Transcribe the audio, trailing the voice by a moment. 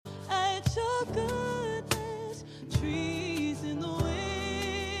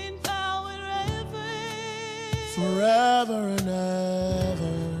Forever and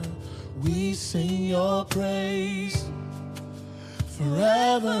ever, we sing your praise.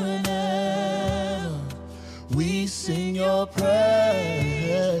 Forever and ever, we sing your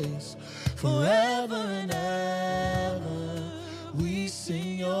praise. Forever and ever, we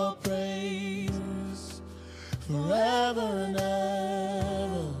sing your praise. Forever and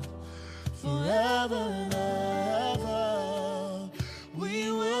ever, forever and ever,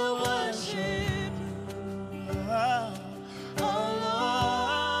 we will worship you.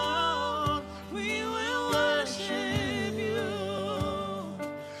 Oh Lord, we will worship you.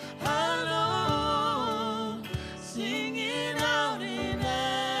 Alone, singing out in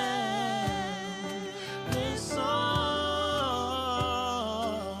endless song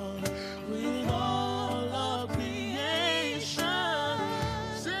with all of creation.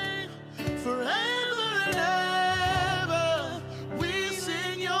 Sing forever and ever, we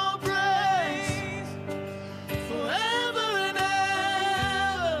sing your praise. Forever and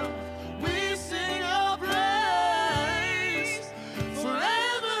ever, we sing your praise.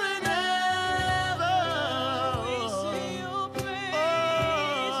 Forever and ever, we sing your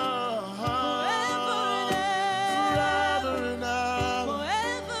praise. Forever and ever,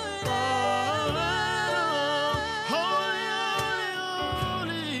 forever and ever, holy,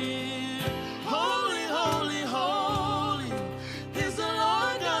 holy, holy, holy is the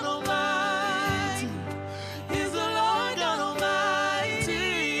Lord God Almighty. Is the Lord God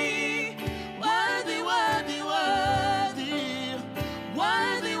Almighty. Worthy, worthy, worthy.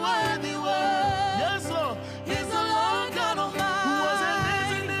 Worthy, worthy, worthy. Yes, Lord. Is the Lord God Almighty. Who was and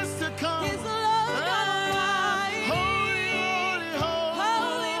is and is to come. Is the Lord God Almighty. Holy, holy,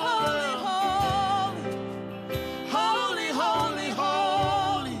 holy, holy, holy, holy,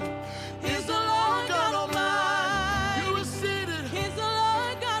 holy is the Lord God Almighty. You are seated. Is the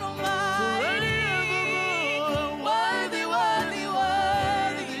Lord God Almighty. Forevermore. Worthy, worthy,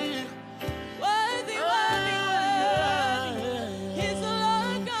 worthy. Worthy, worthy, worthy. Is the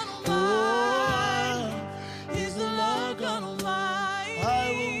Lord God Almighty. Is the Lord God Almighty.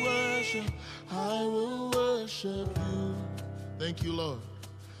 I will worship you. Thank you, Lord.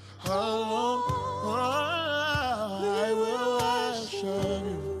 Oh, I will worship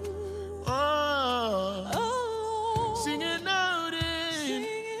you. Oh, singing out in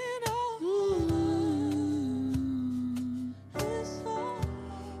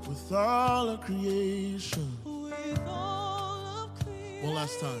with all of creation. One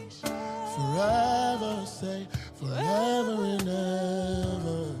last time. Forever, say, forever and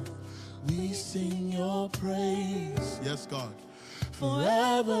ever, we sing your praise. Yes, God.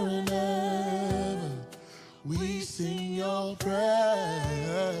 Forever and ever, we sing your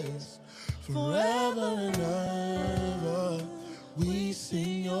praise. Forever and ever, we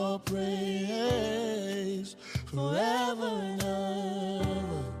sing your praise. Forever and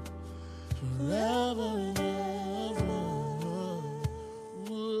ever, forever and ever.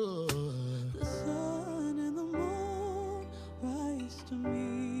 The sun and the moon rise to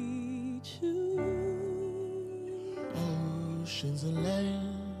meet you. Oceans and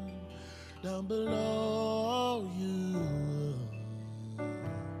land down below you.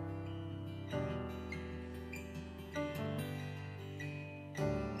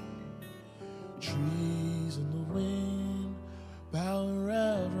 Trees in the wind bow in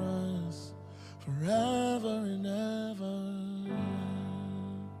reverence forever and ever.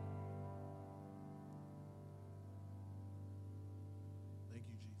 Thank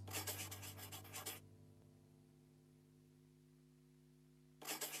you, Jesus.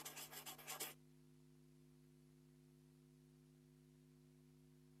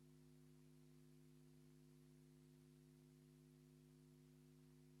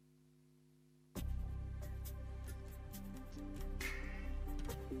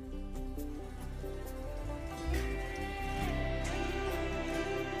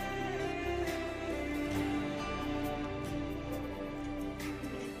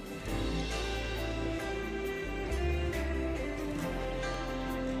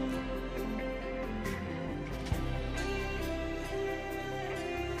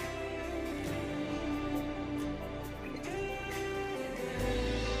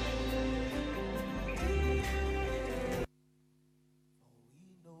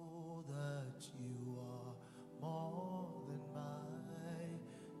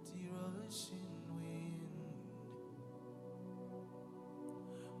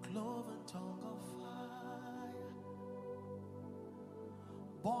 cloven tongue of fire,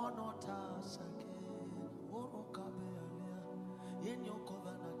 born not us again. Orokabelia, in your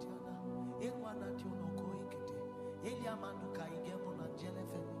covenant, Equanatuno Koikete, Eliamanduka Igemon and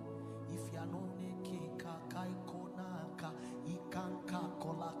Jelefem, if you are known a cake,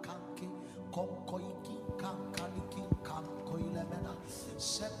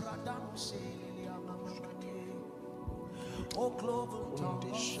 Sebradano Celia Mamamani. O Cloven tongue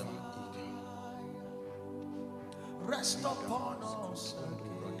of fire, rest upon us again.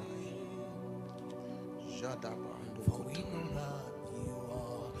 For we know that you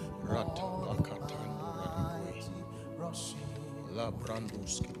are almighty.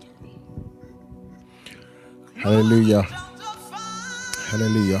 Hallelujah.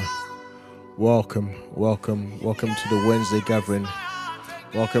 Hallelujah. Welcome to the Wednesday gathering.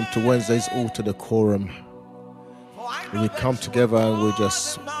 Welcome to Wednesday's altar, the quorum. We come together and we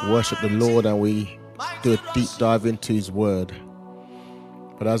just worship the Lord and we do a deep dive into His Word.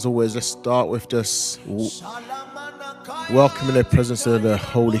 But as always, let's start with just welcoming the presence of the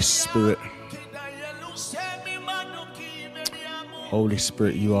Holy Spirit. Holy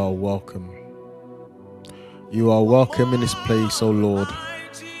Spirit, you are welcome. You are welcome in this place, O Lord.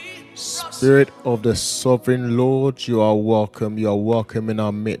 Spirit of the sovereign Lord, you are welcome. You are welcome in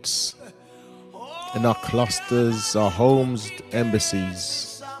our midst, in our clusters, our homes,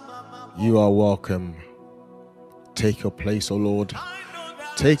 embassies. You are welcome. Take your place, O Lord.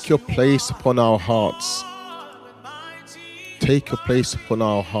 Take your place upon our hearts. Take your place upon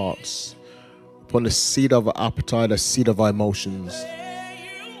our hearts, upon the seed of our appetite, the seed of our emotions.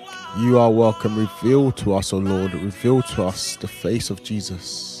 You are welcome. Reveal to us, O Lord. Reveal to us the face of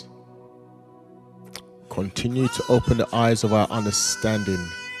Jesus. Continue to open the eyes of our understanding.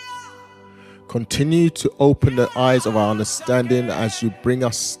 Continue to open the eyes of our understanding as you bring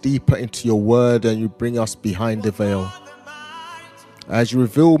us deeper into your word and you bring us behind the veil. As you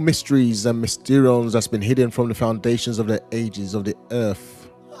reveal mysteries and mysterions that's been hidden from the foundations of the ages of the earth.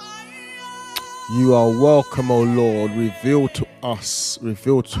 You are welcome, O Lord. Reveal to us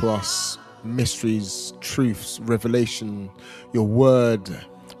mysteries, truths, revelation, your word.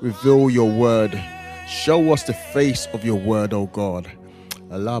 Reveal your word. Show us the face of your word, O God.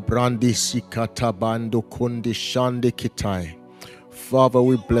 Father,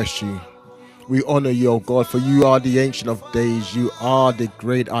 we bless you. We honor you, O God, for you are the Ancient of Days. You are the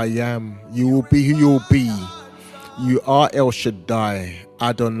great I am. You will be who you will be. You are El Shaddai,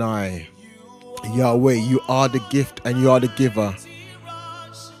 Adonai. Yahweh, you are the gift and you are the giver.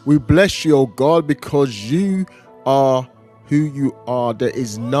 We bless you, O God, because you are who you are. There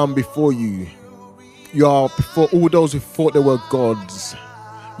is none before you. You are before all those who thought they were gods.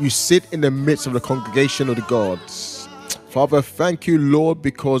 You sit in the midst of the congregation of the gods. Father, thank you, Lord,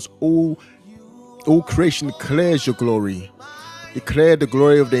 because all creation declares your glory. Declare the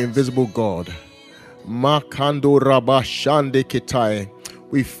glory of the invisible God. Makando Rabashande Ketai.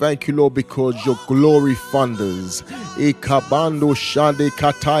 We thank you, Lord, because your glory thunders. Ikabando Shande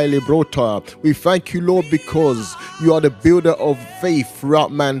Katai Librota. We thank you, Lord, because you are the builder of faith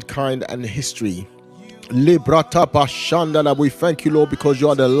throughout mankind and history. Librata Bashandala. We thank you, Lord, because you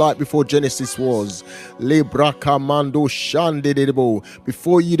are the light before Genesis was. Libraka Mando Shande Debo.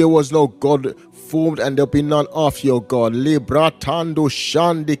 Before you there was no God formed, and there'll be none after your God. Libratando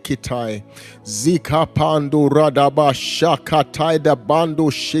Shande Kitai. Zika Pando Radaba Shakatai da Bando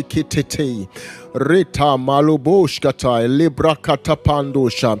Shikitete. Rita Maluboshkatai Librakata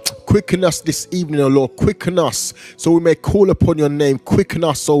Pandosha. Quicken us this evening, O Lord. Quicken us so we may call upon your name. Quicken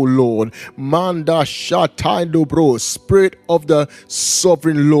us, O Lord. Manda Shatai Dobro. Spirit of the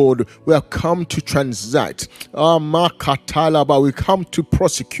sovereign Lord, we have come to transact. Makatalaba, we come to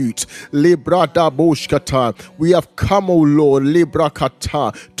prosecute. Librada Boshkata. We have come, O Lord,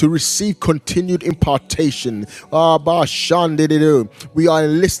 Librakata, to receive continued impartation. We are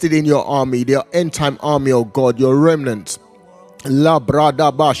enlisted in your army, the end-time army, O God, your remnant. La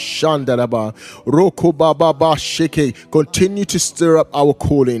brada ba shandaraba roko baba ba sheke. Continue to stir up our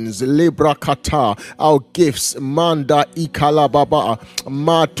callings, lebra kata, our gifts, manda ikala baba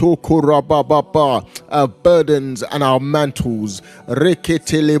matoko rababa, our burdens and our mantles,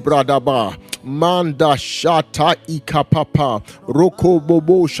 rekete lebrada ba manda shata ikapapa roko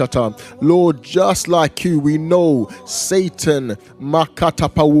bobo shata. Lord, just like you, we know Satan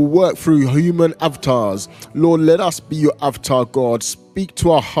makatapa will work through human avatars. Lord, let us be your avatar, God. Speak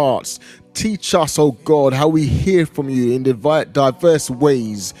to our hearts. Teach us, oh God, how we hear from you in the diverse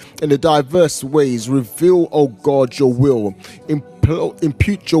ways. Reveal, oh God, your will.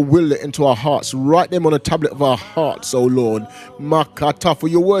 Impute your will into our hearts. Write them on a tablet of our hearts, oh Lord. Makata, for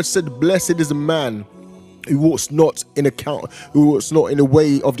your word said, blessed is the man who walks not in the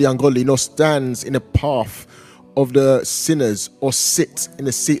way of the ungodly, nor stands in the path of the sinners, or sits in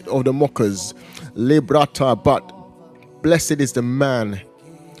the seat of the mockers. Lebrata, but blessed is the man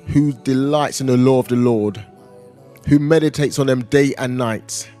who delights in the law of the Lord, who meditates on them day and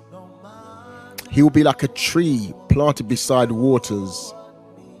night. He will be like a tree planted beside waters,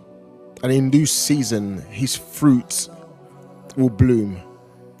 and in due season his fruits will bloom.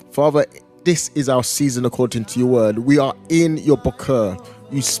 Father, this is our season according to your word. We are in your Boker.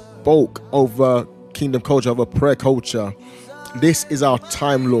 You spoke over kingdom culture, over prayer culture. This is our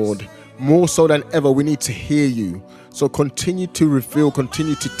time, Lord. More so than ever, we need to hear you. So continue to reveal,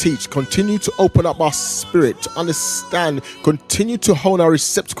 continue to teach, continue to open up our spirit to understand, continue to hone our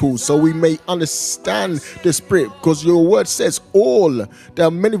receptacles so we may understand the spirit, because your word says there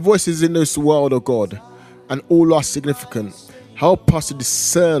are many voices in this world, oh God, and all are significant. Help us to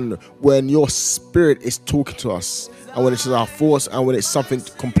discern when your spirit is talking to us and when it's our thoughts and when it's something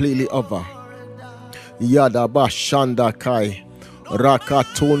completely other. Yadaba Shanda Kai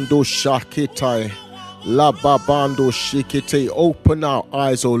Rakatondo Shakitai La Babando Shikite. Open our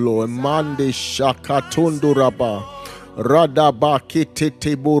eyes, O Lord. Mande Shakatondo Rabba Radaba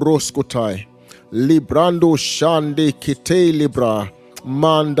Kitete Boroskotai Librando Shande Kite Libra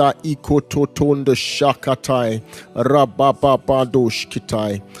Manda Ikototonda Shakatai Rabababadosh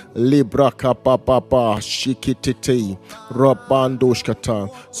Kitai Libra Kapapapa Shikitete Rabandosh Kata.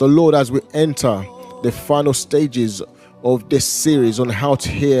 So Lord, as we enter the final stages of this series on how to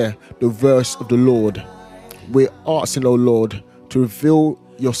hear the verse of the Lord, we're asking, oh Lord, to reveal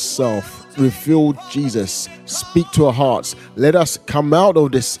yourself, reveal Jesus, speak to our hearts. Let us come out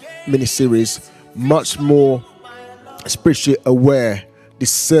of this mini-series much more spiritually aware,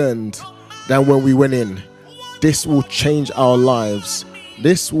 discerned than when we went in. This will change our lives.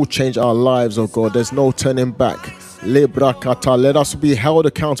 This will change our lives, oh God. There's no turning back. Let us be held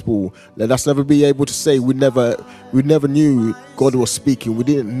accountable. Let us never be able to say we never knew God was speaking. We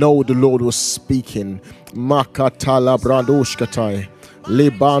didn't know the Lord was speaking. Makatala brandoshkatai,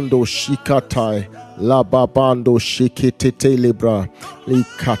 lebando shikatai, lababando shikitete libra,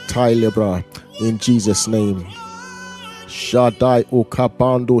 likatai libra. In Jesus' name. Shaddai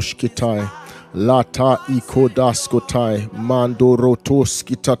okabando shkitai, lata ikodaskotai, mando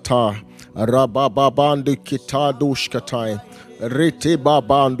rotoskitata. Rabababando kitadoshkatai rete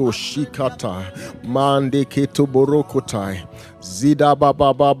babando shikata mande ketoborokotai zida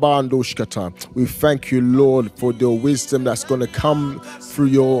babababando shkata. We thank you, Lord, for the wisdom that's going to come through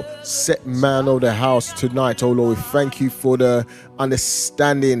your set man of the house tonight, oh Lord. We thank you for the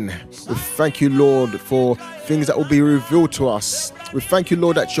understanding. We thank you, Lord, for things that will be revealed to us. We thank you,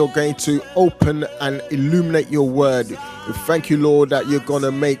 Lord, that you're going to open and illuminate your word. We thank you, Lord, that you're going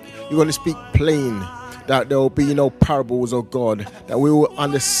to speak plain, that there will be no parables, oh God, that we will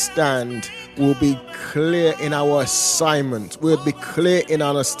understand, we'll be clear in our assignment, we'll be clear in our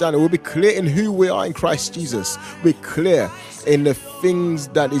understanding, we'll be clear in who we are in Christ Jesus, we'll be clear in the things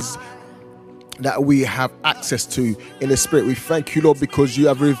that we have access to in the Spirit. We thank you, Lord, because you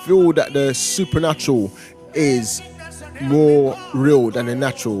have revealed that the supernatural is more real than the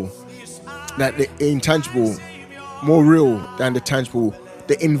natural, that the intangible more real than the tangible,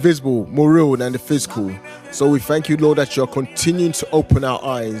 the invisible more real than the physical. So we thank you, Lord, that you're continuing to open our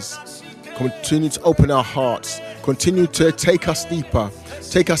eyes, continue to open our hearts, continue to take us deeper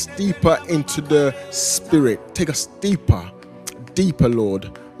into the Spirit, take us deeper,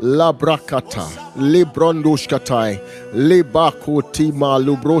 Lord. Labrakata, Lebrondoshkatai, Lebakotima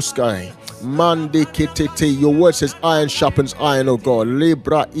Lubroskai, Mande Ketete. Your word says iron sharpens iron, oh God.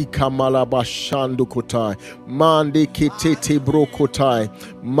 Lebra Ikamalabashandukotai, Mande Ketete Brokotai,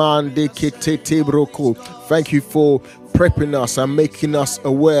 Mande Ketete Broko. Thank you for prepping us and making us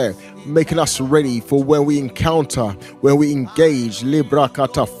aware, making us ready for when we encounter, when we engage Lebra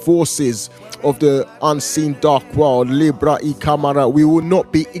Kata forces of the unseen dark world. Libra Ikamara, we will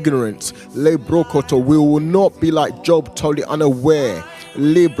not be ignorant. Lebrokoto, we will not be like Job, totally unaware.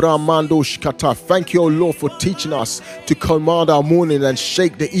 Libra Mando Shkata. Thank you, O Lord, for teaching us to command our morning and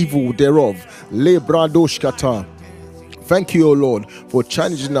shake the evil thereof. Libra Doshkata. Thank you, O Lord, for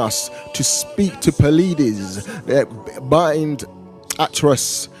challenging us to speak to Pleiades, bind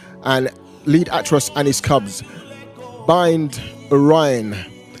Atlas and lead Atlas and his cubs, bind Orion.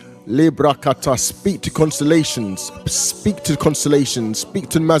 Libra Kata, speak to constellations, speak to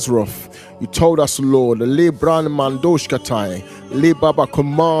Mazzaroth. You told us, Lord, Libran Mandoshkatai, Libaba,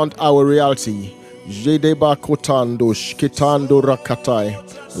 command our reality. Jedeba Kotandosh, Kitando Rakatai,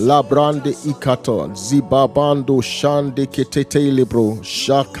 Labrande Ikato, Zibabando Shande Kitete Libro,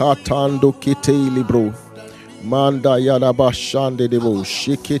 Shakatando Kite Libro, Manda Yadaba Shande Debo,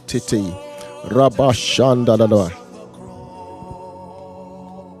 Shikitete, Rabashanda Dada.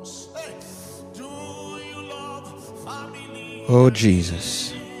 Oh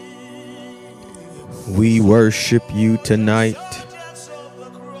Jesus, we worship you tonight.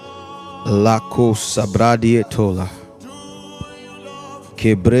 Lako Sabradietola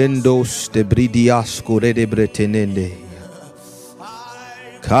Kebrendos de bridias kore de bretenende.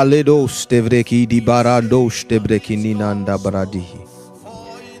 Kaledos de vreki di barandos de brekininanda bradi.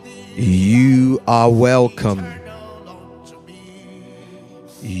 You are welcome.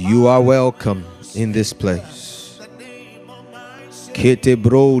 You are welcome in this place. Kete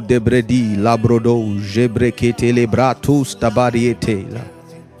bro de bredi labrodo jebre kete le bratus tabariete la.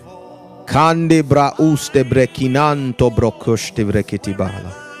 Kande braus de brekinanto brokosh de breketi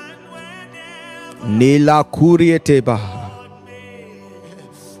bala. Nela kuriete baha.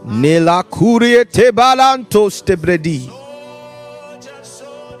 Nela kuriete balantos de bredi.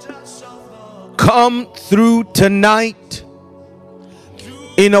 Come through tonight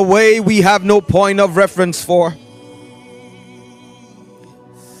in a way we have no point of reference for.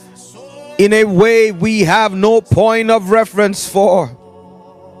 In a way we have no point of reference for.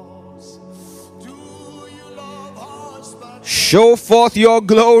 Show forth your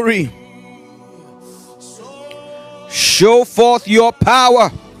glory. Show forth your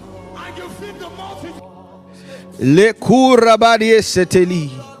power. Le kurabadie seteli.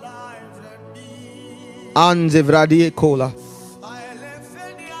 Anze vradie kola.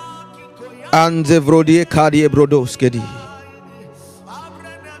 Anze vrodie kadie brodoskedi.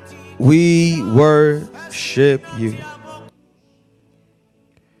 We worship you.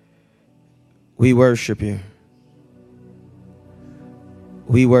 We worship you.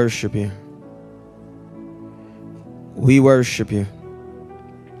 We worship you. We worship you.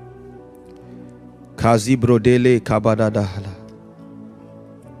 Kazibrodele kabadadahala.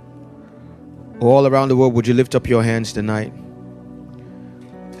 All around the world, would you lift up your hands tonight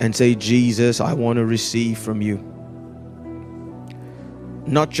and say, Jesus, I want to receive from you.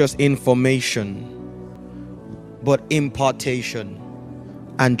 Not just information, but impartation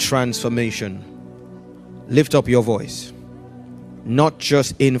and transformation. Lift up your voice. Not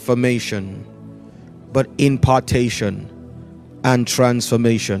just information, but impartation and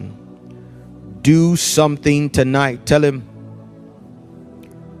transformation. Do something tonight. Tell him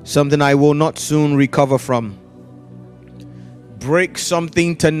something I will not soon recover from. Break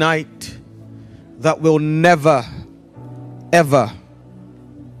something tonight that will never, ever,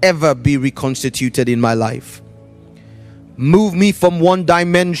 ever be reconstituted in my life. Move me from one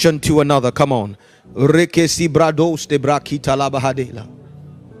dimension to another. Come on. Rekesi brados de brakita labahadela.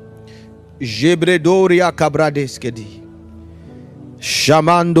 Jebredoria kabradeskedi.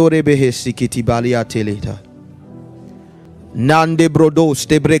 Shamando rebehesi kitibalia teleta. Nande brodos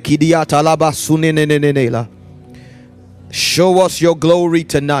de brekidia talaba sunenenenela. Show us your glory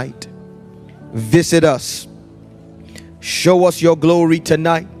tonight. Visit us. Show us your glory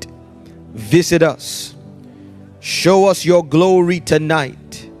tonight. Visit us. Show us your glory tonight.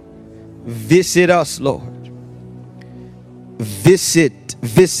 Visit us, Lord. Visit.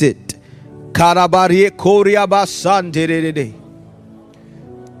 Karabarie koriabasante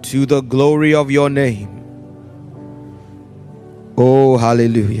to the glory of your name. Oh,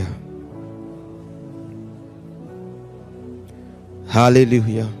 hallelujah.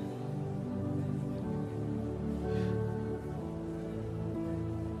 Hallelujah.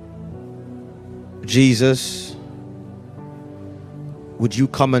 Jesus, would you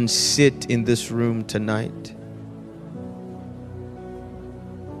come and sit in this room tonight?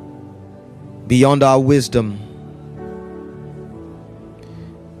 Beyond our wisdom,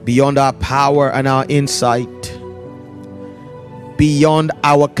 beyond our power and our insight, beyond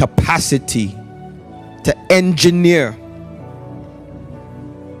our capacity to engineer,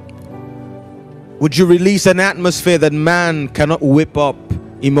 would you release an atmosphere that man cannot whip up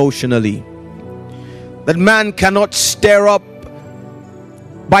emotionally, that man cannot stir up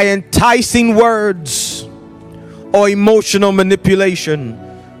by enticing words or emotional manipulation,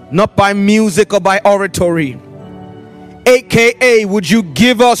 not by music or by oratory. AKA, would you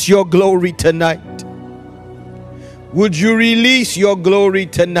give us your glory tonight? Would you release your glory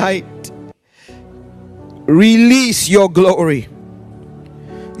tonight? Release your glory.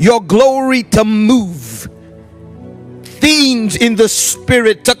 Your glory to move things in the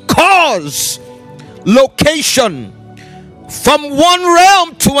spirit, to cause location from one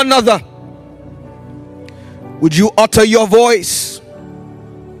realm to another. Would you utter your voice?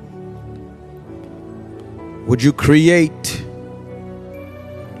 Would you create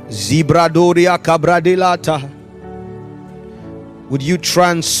Zibradoria Kabradilata? Would you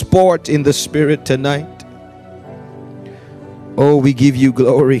transport in the spirit tonight? Oh, we give you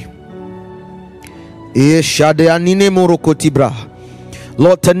glory.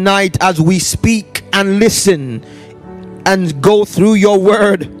 Lord, tonight as we speak and listen and go through your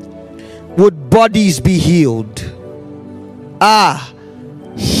word, would bodies be healed?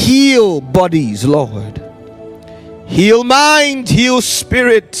 Heal bodies, Lord. Heal mind, heal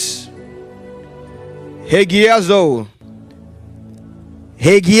spirit. Hegiazo,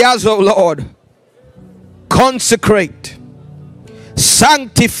 Lord. Consecrate,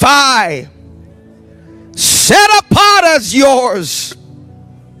 sanctify, set apart as yours.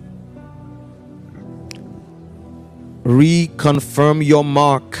 Reconfirm your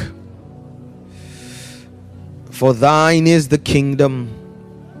mark. For thine is the kingdom,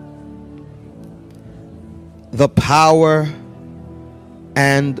 the power,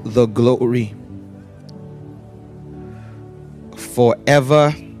 and the glory,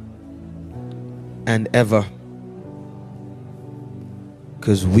 forever and ever.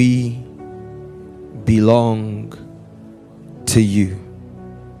 Because we belong to you.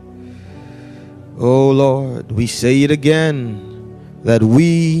 Oh Lord, we say it again, that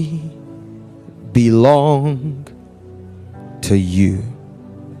we belong to you.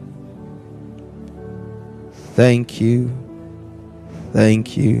 Thank you.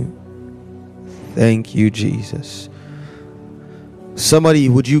 Thank you. Thank you, Jesus. Somebody,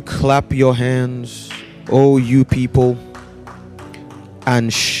 would you clap your hands, oh you people,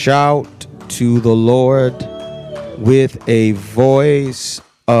 and shout to the Lord with a voice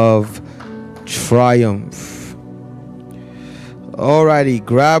of triumph. Alrighty,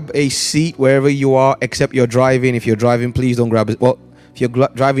 grab a seat wherever you are, except you're driving. If you're driving, please don't grab it. Well, if you're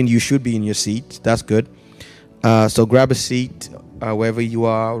driving, you should be in your seat. That's good. So grab a seat wherever you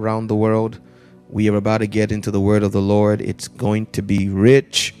are around the world. We are about to get into the word of the Lord. It's going to be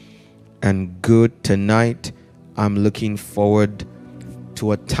rich and good tonight. I'm looking forward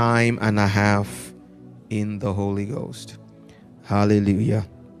to a time and a half in the Holy Ghost. Hallelujah.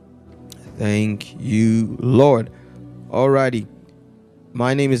 Thank you, Lord. Alrighty.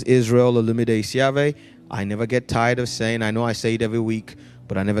 My name is Israel Olumide Isiave. I never get tired of saying, I know I say it every week,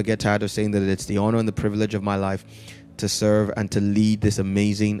 but I never get tired of saying that it's the honor and the privilege of my life to serve and to lead this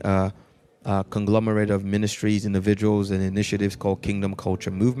amazing conglomerate of ministries, individuals, and initiatives called Kingdom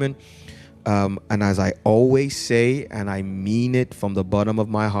Culture Movement. And as I always say, and I mean it from the bottom of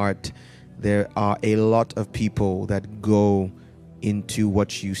my heart, there are a lot of people that go into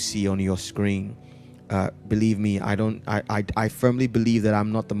what you see on your screen. Believe me, I firmly believe that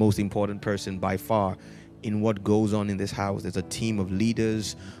I'm not the most important person by far in what goes on in this house. There's a team of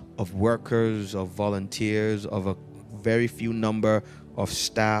leaders, of workers, of volunteers, of a very few number of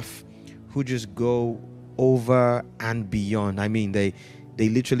staff who just go over and beyond. I mean, they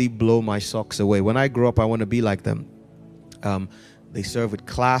literally blow my socks away. When I grow up, I want to be like them. They serve with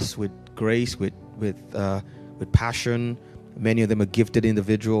class, with grace, with passion. Many of them are gifted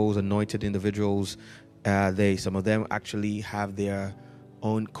individuals, anointed individuals. Some of them actually have their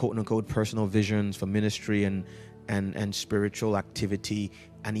own quote unquote personal visions for ministry and spiritual activity.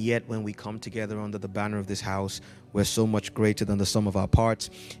 And yet when we come together under the banner of this house, we're so much greater than the sum of our parts.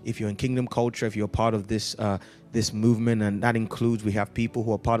 If you're in Kingdom Culture, if you're part of this movement, and that includes, we have people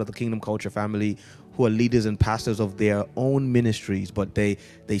who are part of the Kingdom Culture family who are leaders and pastors of their own ministries, but they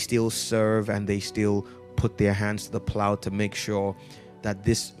still serve and they still put their hands to the plow to make sure that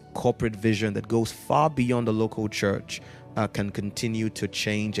this corporate vision that goes far beyond the local church can continue to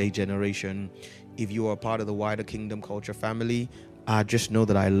change a generation. If you are part of the wider Kingdom Culture family, just know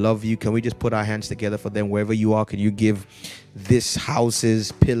that I love you. Can we just put our hands together for them wherever you are? Can you give this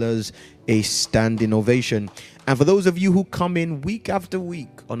house's pillars a standing ovation? And for those of you who come in week after week,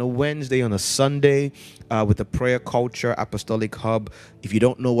 on a Wednesday, on a Sunday, with the Prayer Culture Apostolic Hub. If you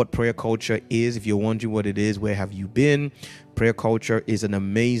don't know what Prayer Culture is, if you're wondering what it is, where have you been? Prayer Culture is an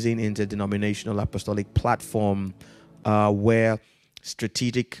amazing interdenominational apostolic platform where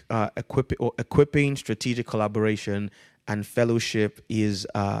strategic equipping, strategic collaboration, and fellowship is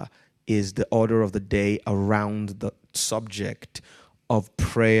the order of the day around the subject of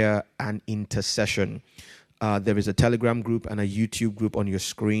prayer and intercession. There is a Telegram group and a YouTube group on your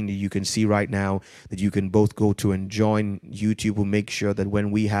screen that you can see right now that you can both go to and join. YouTube will make sure that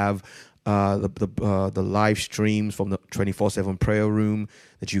when we have the live streams from the 24/7 prayer room,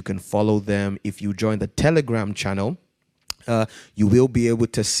 that you can follow them. If you join the Telegram channel, you will be able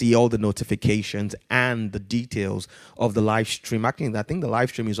to see all the notifications and the details of the live stream. I think the live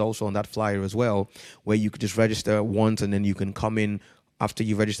stream is also on that flyer as well, where you could just register once and then you can come in. After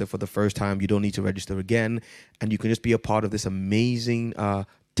you register for the first time, you don't need to register again, and you can just be a part of this amazing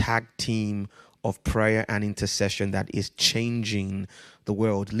tag team of prayer and intercession that is changing the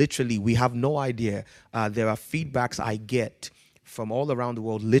world. Literally, we have no idea. There are feedbacks I get from all around the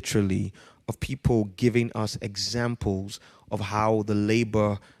world, literally, of people giving us examples of how the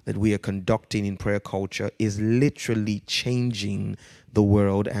labor that we are conducting in prayer culture is literally changing the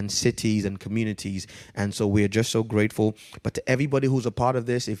world and cities and communities. And so we're just so grateful. But to everybody who's a part of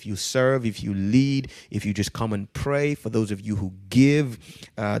this, if you serve, if you lead, if you just come and pray, for those of you who give,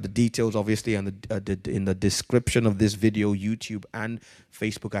 the details obviously in the description of this video, YouTube and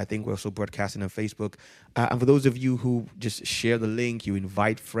Facebook. I think we're also broadcasting on Facebook. And for those of you who just share the link, you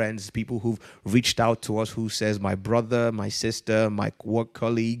invite friends, people who've reached out to us who says, my brother, my sister, my work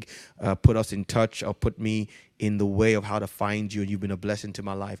colleague put us in touch or put me in the way of how to find you, and you've been a blessing to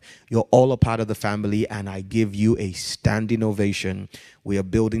my life. You're all a part of the family, and I give you a standing ovation. We are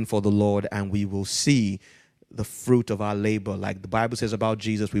building for the Lord, and we will see the fruit of our labor. Like the Bible says about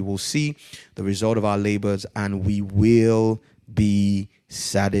Jesus, we will see the result of our labors, and we will be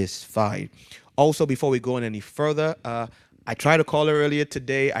satisfied. Also, before we go on any further, I tried to call her earlier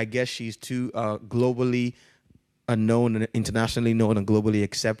today. I guess she's too globally known and internationally known and globally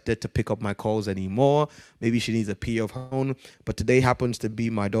accepted to pick up my calls anymore. Maybe she needs a PA of her own. But today happens to be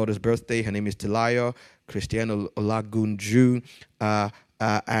my daughter's birthday. Her name is Tilaya Christiana Olagunju.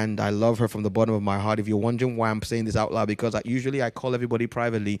 And I love her from the bottom of my heart. If you're wondering why I'm saying this out loud, because usually I call everybody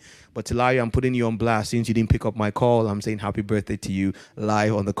privately. But Tilaya, I'm putting you on blast. Since you didn't pick up my call, I'm saying happy birthday to you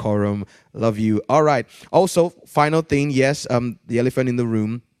live on the quorum. Love you. All right. Also, final thing. Yes, the elephant in the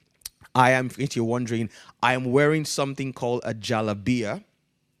room. If you're wondering, I am wearing something called a jalabia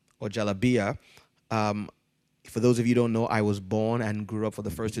or jalabia. For those of you who don't know, I was born and grew up for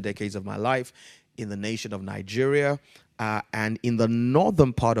the first 2 decades of my life in the nation of Nigeria. And in the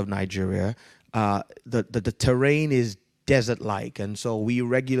northern part of Nigeria, the terrain is desert-like. And so we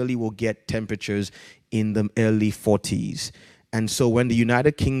regularly will get temperatures in the early 40s. And so when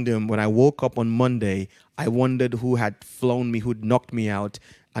I woke up on Monday, I wondered who had flown me, who'd knocked me out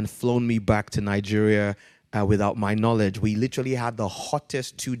and flown me back to Nigeria without my knowledge. We literally had the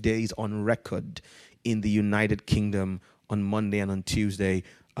hottest 2 days on record in the United Kingdom on Monday and on Tuesday.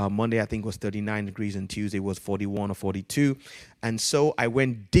 Monday, I think, was 39 degrees, and Tuesday was 41 or 42. And so I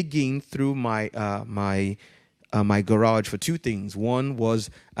went digging through my garage for two things. One was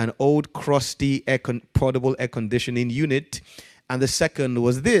an old, crusty, portable air conditioning unit. And the second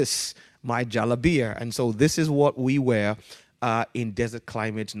was this, my jalabia. And so this is what we wear in desert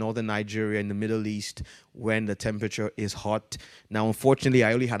climates, northern Nigeria, in the Middle East, when the temperature is hot. Now, unfortunately,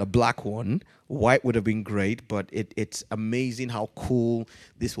 I only had a black one. White would have been great, but it's amazing how cool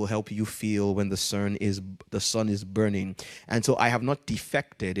this will help you feel when the sun is burning. And so I have not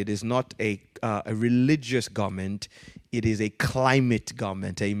defected. It is not a religious garment. It is a climate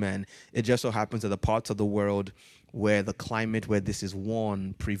garment. Amen. It just so happens that the parts of the world where the climate where this is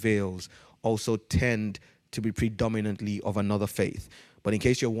worn prevails also tend to be predominantly of another faith. But in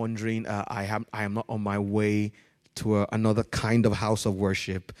case you're wondering, I am not on my way to another kind of house of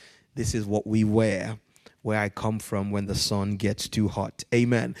worship. This is what we wear where I come from when the sun gets too hot.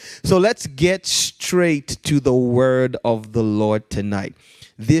 Amen. So let's get straight to the word of the Lord tonight.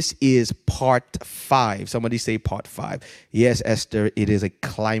 This is part 5. Somebody say part 5. Yes, Esther, it is a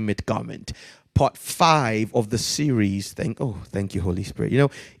climate garment. Part 5 of the series. Thank you, Holy Spirit. You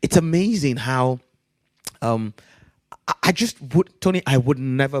know, it's amazing how I would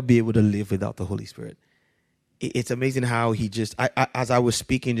never be able to live without the Holy Spirit. It's amazing how he just, as I was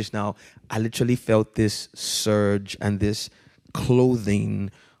speaking just now, I literally felt this surge and this clothing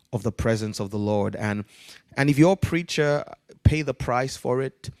of the presence of the Lord. And if you're a preacher, pay the price for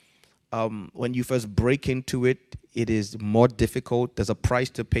it. When you first break into it, it is more difficult. There's a price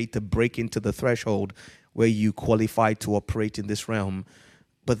to pay to break into the threshold where you qualify to operate in this realm.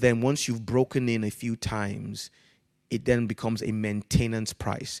 But then once you've broken in a few times, it then becomes a maintenance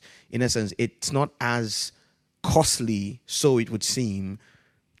price. In essence, it's not as costly, so it would seem,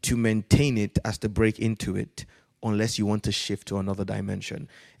 to maintain it as to break into it, unless you want to shift to another dimension.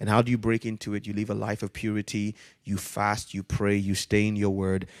 And how do you break into it? You live a life of purity, you fast, you pray, you stay in your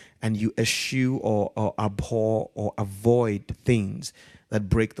word, and you eschew or abhor or avoid things that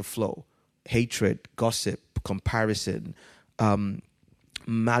break the flow. Hatred, gossip, comparison,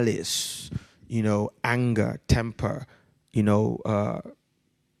 malice, anger, temper,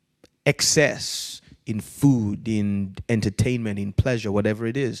 excess in food, in entertainment, in pleasure, whatever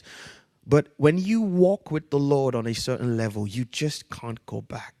it is. But when you walk with the Lord on a certain level, you just can't go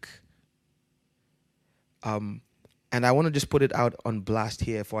back. And I want to just put it out on blast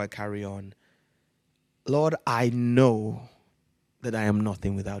here before I carry on. Lord, I know that I am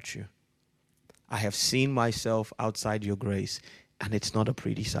nothing without you. I have seen myself outside your grace, and it's not a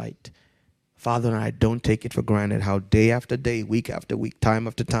pretty sight. Father, and I don't take it for granted how day after day, week after week, time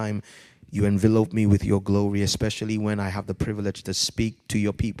after time, You envelop me with your glory, especially when I have the privilege to speak to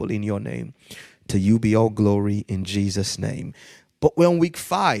your people in your name. To you be all glory in Jesus' name. But we're on week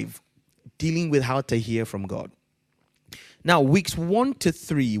 5, dealing with how to hear from God. Now, weeks 1 to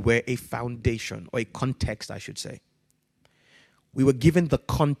 3 were a foundation, or a context, I should say. We were given the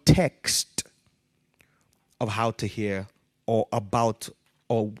context of how to hear, or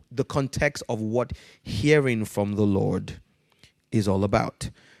the context of what hearing from the Lord is all about.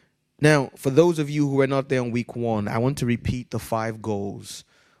 Now, for those of you who were not there on week 1, I want to repeat the 5 goals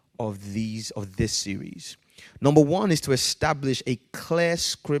of this series. Number 1 is to establish a clear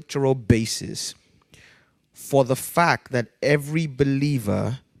scriptural basis for the fact that every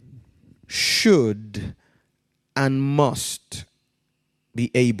believer should and must be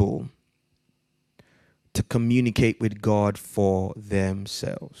able to communicate with God for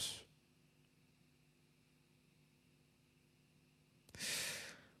themselves.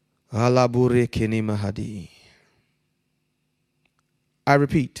 I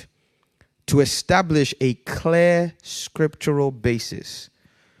repeat, to establish a clear scriptural basis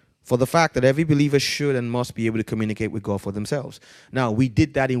for the fact that every believer should and must be able to communicate with God for themselves. Now, we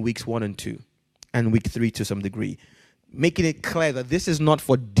did that in weeks 1 and 2, and week 3 to some degree, making it clear that this is not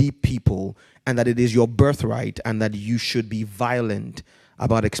for deep people, and that it is your birthright, and that you should be violent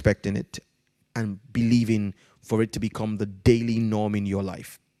about expecting it and believing for it to become the daily norm in your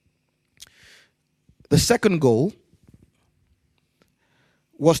life. The second goal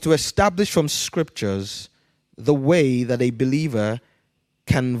was to establish from scriptures the way that a believer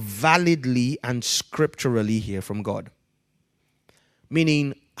can validly and scripturally hear from God.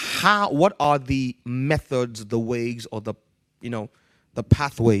 Meaning, what are the methods, the ways, or the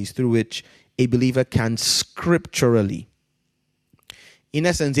pathways through which a believer can scripturally. In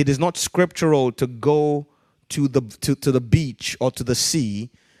essence, it is not scriptural to go to the beach or to the sea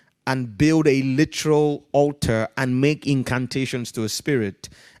and build a literal altar and make incantations to a spirit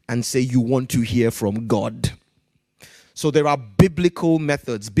and say you want to hear from God. So there are biblical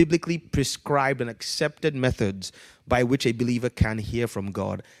methods, biblically prescribed and accepted methods by which a believer can hear from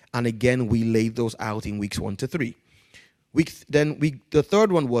God. And again, we laid those out in weeks 1 to 3. The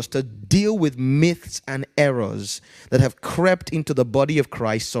third one was to deal with myths and errors that have crept into the body of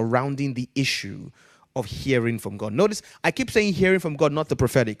Christ surrounding the issue of hearing from God. Notice, I keep saying hearing from God, not the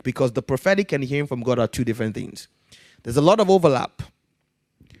prophetic, because the prophetic and hearing from God are two different things. There's a lot of overlap.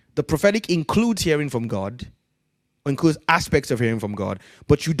 The prophetic includes hearing from God, includes aspects of hearing from God,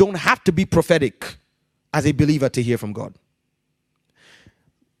 but you don't have to be prophetic as a believer to hear from God.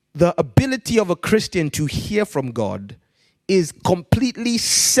 The ability of a Christian to hear from God is completely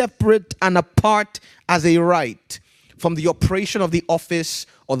separate and apart as a right from the operation of the office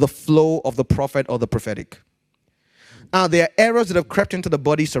or the flow of the prophet or the prophetic. Now, there are errors that have crept into the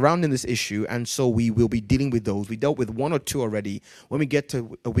body surrounding this issue, and so we will be dealing with those. We dealt with 1 or 2 already. When we get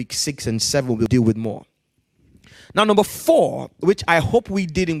to week 6 and 7, we'll deal with more. Now, number 4, which I hope we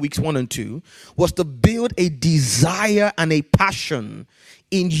did in weeks 1 and 2, was to build a desire and a passion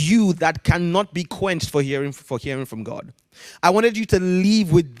in you that cannot be quenched for hearing from God. I wanted you to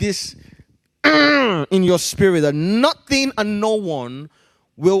leave with this in your spirit, that nothing and no one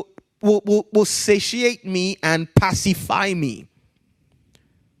will satiate me and pacify me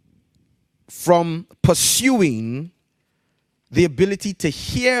from pursuing the ability to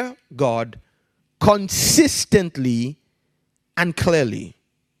hear God consistently and clearly.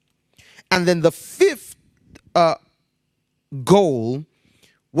 And then the 5th goal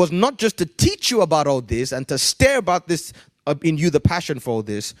was not just to teach you about all this and to stir about this in you, the passion for all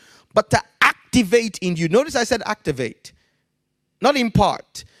this, but to activate in you. Notice I said activate, not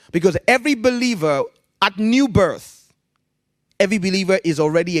impart, because every believer at new birth, every believer is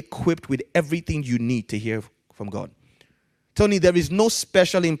already equipped with everything you need to hear from God. Tony, there is no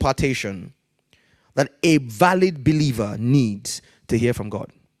special impartation that a valid believer needs to hear from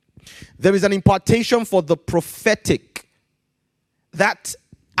God. There is an impartation for the prophetic, that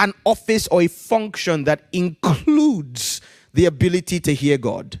an office or a function that includes the ability to hear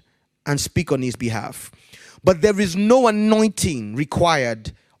God and speak on his behalf. But there is no anointing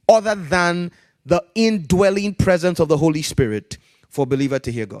required other than the indwelling presence of the Holy Spirit for a believer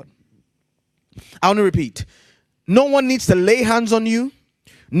to hear God. I want to repeat. No one needs to lay hands on you.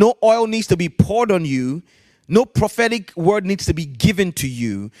 No oil needs to be poured on you. No prophetic word needs to be given to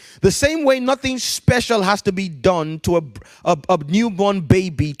you. The same way nothing special has to be done to a newborn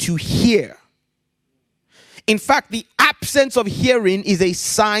baby to hear. In fact, the absence of hearing is a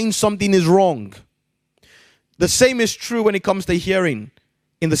sign something is wrong. The same is true when it comes to hearing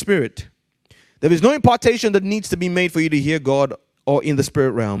in the spirit. There is no impartation that needs to be made for you to hear God or in the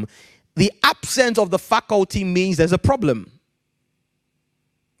spirit realm. the absence of the faculty means there's a problem.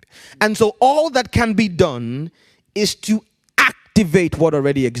 And so all that can be done is to activate what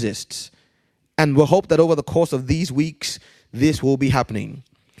already exists. And we'll hope that over the course of these weeks, this will be happening.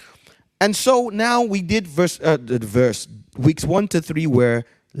 And so now we did weeks 1 to 3 were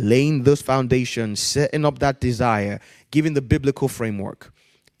laying those foundations, setting up that desire, giving the biblical framework.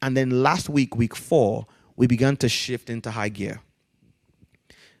 And then last week, week 4, we began to shift into high gear.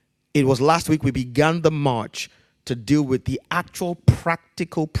 It was last week we began the march to deal with the actual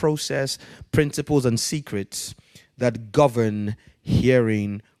practical process, principles, and secrets that govern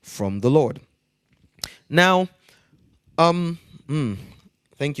hearing from the Lord. Now, thank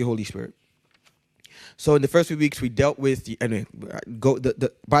you, Holy Spirit. So in the first few weeks, we dealt with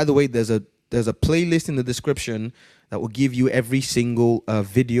by the way, there's a playlist in the description that will give you every single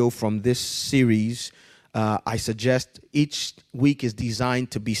video from this series. I suggest each week is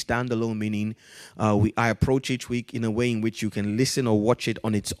designed to be standalone, meaning I approach each week in a way in which you can listen or watch it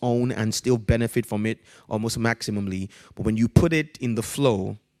on its own and still benefit from it almost maximally. But when you put it in the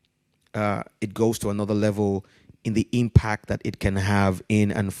flow, it goes to another level in the impact that it can have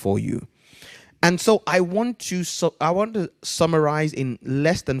in and for you. And so I want to summarize in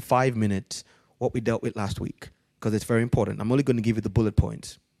less than 5 minutes what we dealt with last week, because it's very important. I'm only going to give you the bullet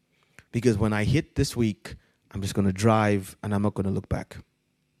points, because when I hit this week, I'm just going to drive and I'm not going to look back.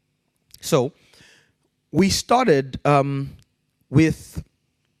 So we started with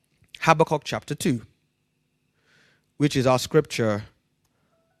Habakkuk chapter 2, which is our scripture.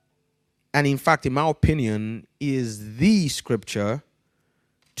 And in fact, in my opinion, is the scripture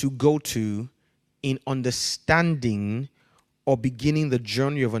to go to in understanding or beginning the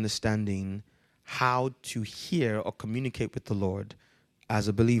journey of understanding how to hear or communicate with the Lord as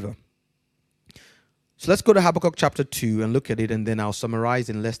a believer. So let's go to Habakkuk chapter 2 and look at it, and then I'll summarize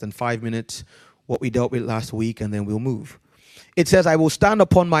in less than 5 minutes what we dealt with last week, and then we'll move. It says, I will stand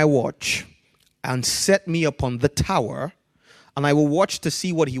upon my watch and set me upon the tower, and I will watch to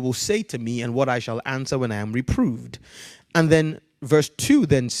see what he will say to me and what I shall answer when I am reproved. And then verse 2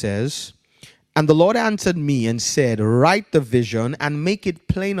 then says, and the Lord answered me and said, write the vision and make it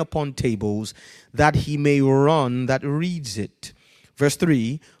plain upon tables, that he may run that reads it. Verse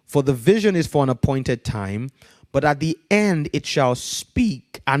 3, for the vision is for an appointed time, but at the end it shall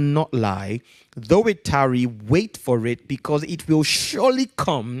speak and not lie. Though it tarry, wait for it, because it will surely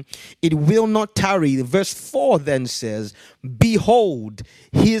come. It will not tarry. Verse 4 then says, behold,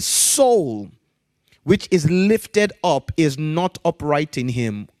 his soul, which is lifted up, is not upright in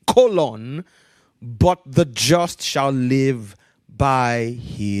him, but the just shall live by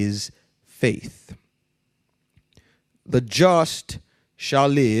his faith. The just shall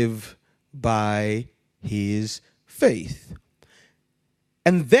live by his faith.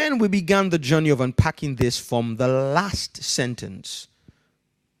 And then we began the journey of unpacking this from the last sentence.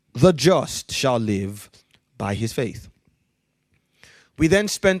 The just shall live by his faith. We then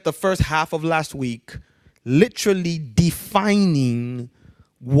spent the first half of last week literally defining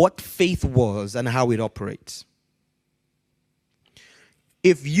what faith was and how it operates.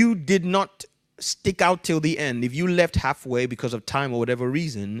 If you did not stick out till the end, if you left halfway because of time or whatever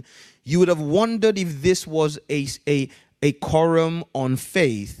reason, you would have wondered if this was a quorum on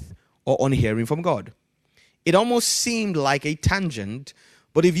faith or on hearing from God. It almost seemed like a tangent,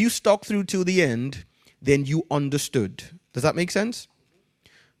 but if you stuck through till the end, then you understood. Does that make sense?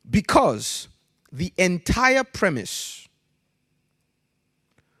 Because the entire premise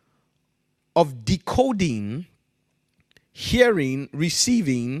of decoding, hearing,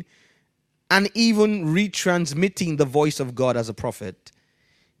 receiving, and even retransmitting the voice of God as a prophet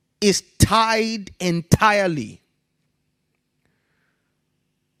is tied entirely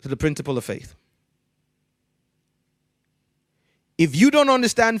to the principle of faith. If you don't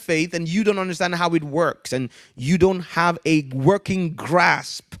understand faith and you don't understand how it works and you don't have a working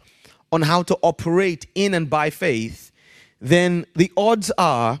grasp on how to operate in and by faith, then the odds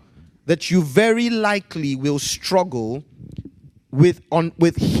are that you very likely will struggle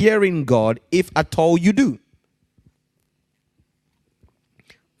with hearing God, if at all you do.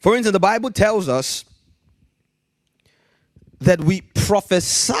 For instance, the Bible tells us that we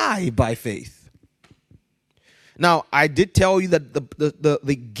prophesy by faith. Now, I did tell you that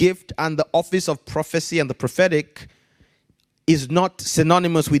the gift and the office of prophecy and the prophetic is not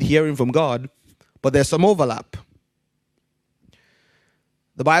synonymous with hearing from God, but there's some overlap.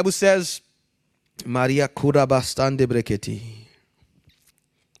 The Bible says, Maria Kura Bastande Breketi.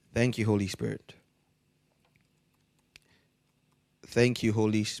 Thank you, Holy Spirit. Thank you,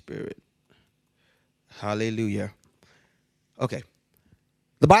 Holy Spirit. Hallelujah. Okay.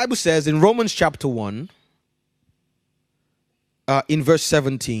 The Bible says in Romans chapter 1, in verse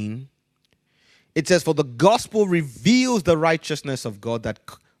 17, it says, for the gospel reveals the righteousness of God that...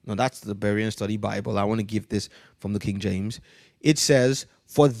 No, that's the Berean Study Bible. I want to give this from the King James. It says,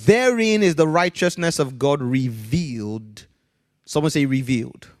 for therein is the righteousness of God revealed. Someone say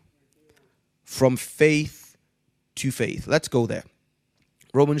revealed. From faith to faith. Let's go there.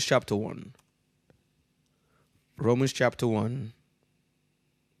 Romans chapter 1. Romans chapter 1.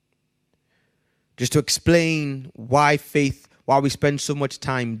 Just to explain why we spend so much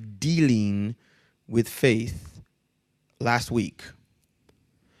time dealing with faith last week.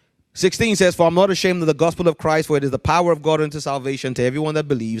 16 says, for I'm not ashamed of the gospel of Christ, for it is the power of God unto salvation to everyone that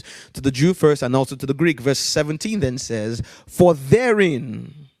believes, to the Jew first and also to the Greek. Verse 17 then says, for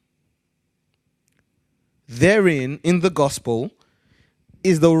therein in the gospel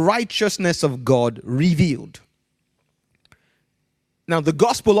is the righteousness of God revealed. Now, the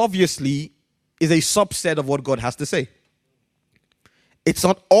gospel obviously is a subset of what God has to say. It's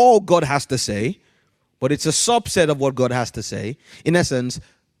not all God has to say, but it's a subset of what God has to say. In essence,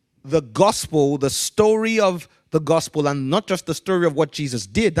 the gospel, the story of the gospel, and not just the story of what Jesus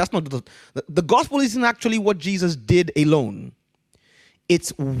did. That's not the gospel isn't actually what Jesus did alone.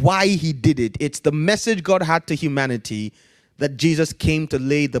 It's why he did it. It's the message God had to humanity that Jesus came to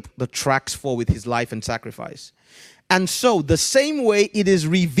lay the tracks for with his life and sacrifice. And so the same way it is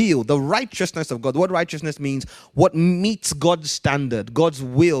revealed, the righteousness of God, what righteousness means, what meets God's standard, God's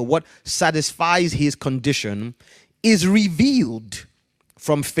will, what satisfies his condition, is revealed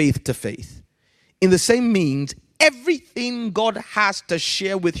from faith to faith. In the same means, everything God has to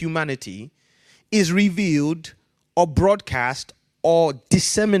share with humanity is revealed or broadcast or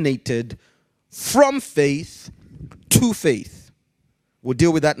disseminated from faith to faith. We'll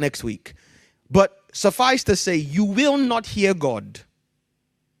deal with that next week. But suffice to say, you will not hear God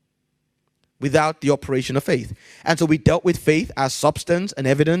without the operation of faith. And so we dealt with faith as substance and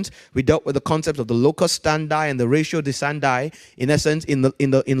evidence. We dealt with the concepts of the locus standi and the ratio decidendi. In essence, in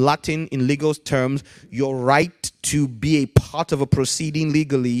Latin, in legal terms, your right to be a part of a proceeding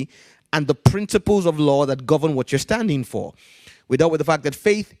legally and the principles of law that govern what you're standing for. We dealt with the fact that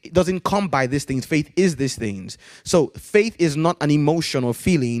faith doesn't come by these things. Faith is these things. So faith is not an emotion or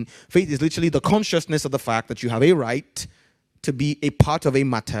feeling. Faith is literally the consciousness of the fact that you have a right to be a part of a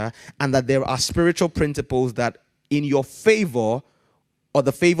matter and that there are spiritual principles that in your favor or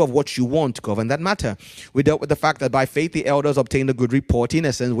the favor of what you want govern that matter. We dealt with the fact that by faith the elders obtained a good report. In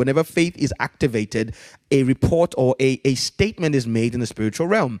essence, whenever faith is activated, a report or a statement is made in the spiritual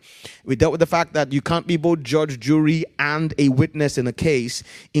realm. We dealt with the fact that you can't be both judge, jury, and a witness in a case,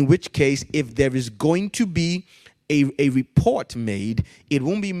 in which case if there is going to be a report made, it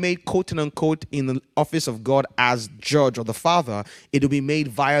won't be made quote unquote in the office of God as judge or the Father. It will be made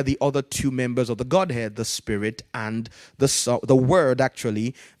via the other two members of the Godhead, the Spirit and the Word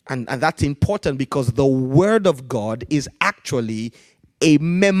actually. And that's important because the Word of God is actually a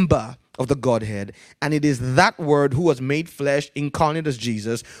member of the Godhead, and it is that Word who was made flesh, incarnate as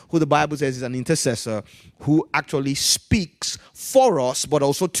Jesus, who the Bible says is an intercessor, who actually speaks for us but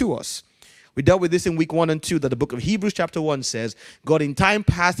also to us. We dealt with this in week 1 and 2, that the book of Hebrews chapter 1 says, God in time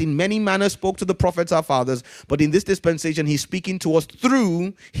past in many manners spoke to the prophets, our fathers, but in this dispensation he's speaking to us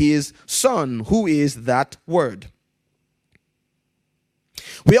through his Son, who is that Word.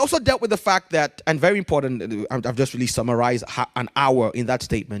 We also dealt with the fact that, and very important, I've just really summarized an hour in that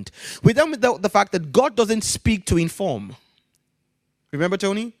statement. We dealt with the fact that God doesn't speak to inform. Remember,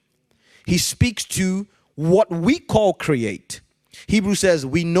 Tony? He speaks to what we call create. Hebrews says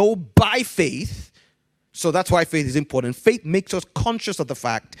we know by faith, so that's why faith is important. Faith makes us conscious of the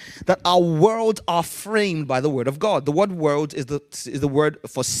fact that our worlds are framed by the Word of God. The word world is the word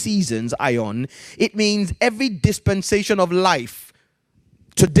for seasons, aion. It means every dispensation of life.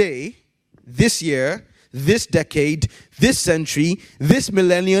 Today, this year, this decade, this century, this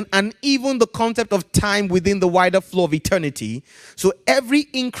millennium, and even the concept of time within the wider flow of eternity. So every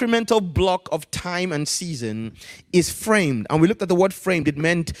incremental block of time and season is framed. And we looked at the word framed. It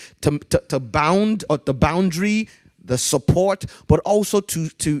meant to bound, or the boundary, the support, but also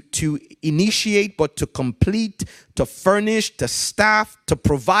to initiate, but to complete, to furnish, to staff, to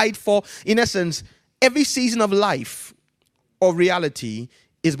provide for. In essence, every season of life or reality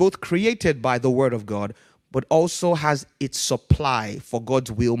is both created by the Word of God, but also has its supply for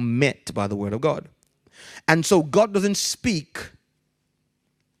God's will met by the Word of God. And so God doesn't speak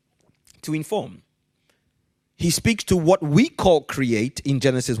to inform. He speaks to what we call create in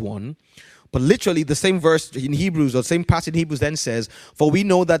Genesis 1, But literally, the same verse in Hebrews, or same passage in Hebrews then says, "For we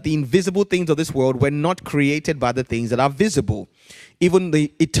know that the invisible things of this world were not created by the things that are visible." Even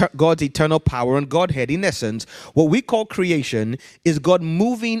God's eternal power and Godhead. In essence, what we call creation is God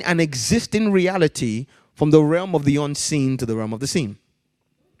moving an existing reality from the realm of the unseen to the realm of the seen.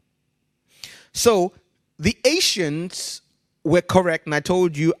 So, the Asians were correct, and I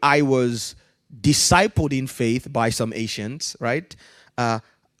told you I was discipled in faith by some Asians, right?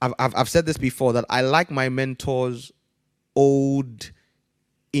 I've said this before, that I like my mentors old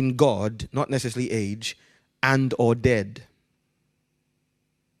in God, not necessarily age, and or dead.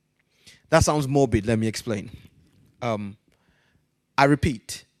 That sounds morbid. Let me explain. I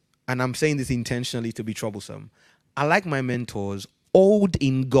repeat, and I'm saying this intentionally to be troublesome. I like my mentors old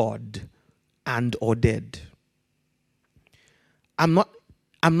in God and or dead. I'm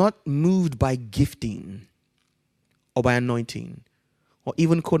not moved by gifting or by anointing, or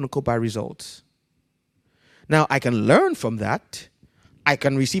even quote unquote by results. Now, I can learn from that. I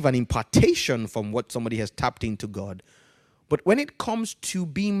can receive an impartation from what somebody has tapped into God. But when it comes to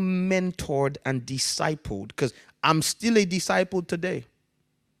being mentored and discipled, because I'm still a disciple today.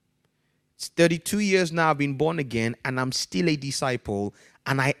 It's 32 years now I've been born again, and I'm still a disciple,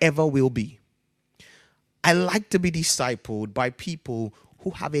 and I ever will be. I like to be discipled by people who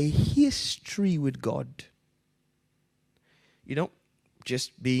have a history with God. You know,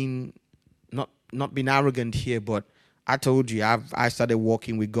 just being, not being arrogant here, but I told you I started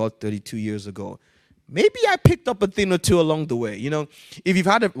walking with God 32 years ago. Maybe I picked up a thing or two along the way. You know, if you've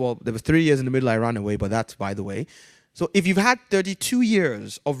had there was 3 years in the middle I ran away, but that's by the way. So if you've had 32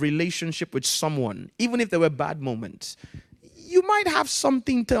 years of relationship with someone, even if there were bad moments, you might have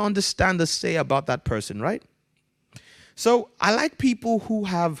something to understand or say about that person, right? So I like people who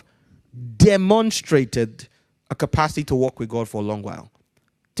have demonstrated a capacity to walk with God for a long while,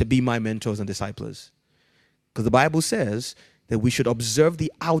 to be my mentors and disciples. Because the Bible says that we should observe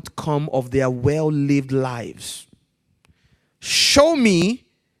the outcome of their well-lived lives. Show me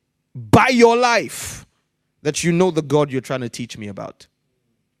by your life that you know the God you're trying to teach me about.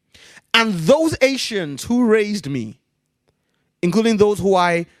 And those Asians who raised me, including those who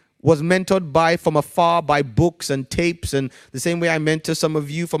I was mentored by from afar by books and tapes, and the same way I mentor some of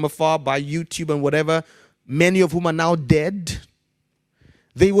you from afar by YouTube and whatever, many of whom are now dead,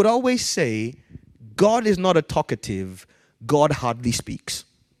 they would always say, God is not a talkative, God hardly speaks.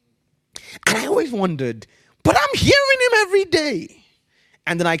 And I always wondered, but I'm hearing him every day.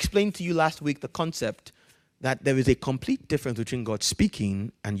 And then I explained to you last week the concept that there is a complete difference between God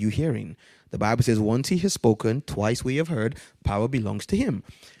speaking and you hearing. The Bible says, once he has spoken, twice we have heard, power belongs to him.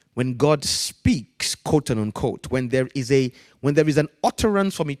 When God speaks, quote and unquote, when there is an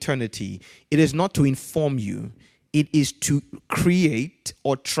utterance from eternity, it is not to inform you, it is to create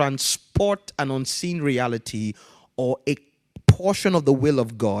or transport an unseen reality or a portion of the will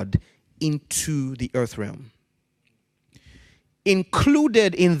of God into the earth realm.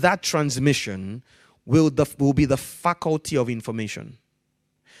 Included in that transmission will be the faculty of information.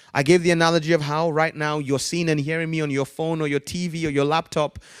 I gave the analogy of how right now you're seeing and hearing me on your phone or your TV or your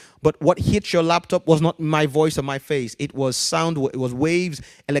laptop, but what hit your laptop was not my voice or my face. It was sound, it was waves,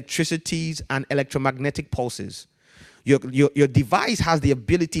 electricities, and electromagnetic pulses. Your device has the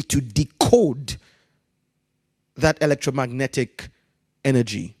ability to decode that electromagnetic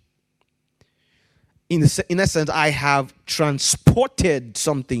energy. In essence, I have transported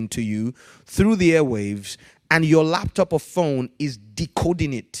something to you through the airwaves, and your laptop or phone is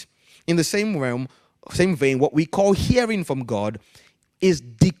decoding it. In the same realm, same vein, what we call hearing from God is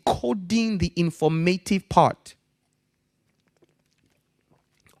decoding the informative part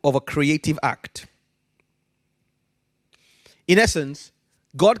of a creative act. In essence,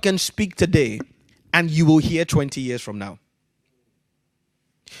 God can speak today and you will hear 20 years from now.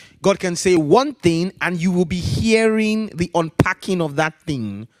 God can say one thing and you will be hearing the unpacking of that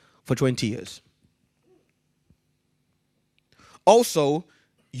thing for 20 years. Also,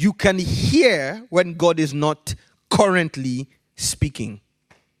 you can hear when God is not currently speaking.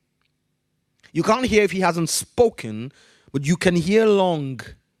 You can't hear if he hasn't spoken, but you can hear long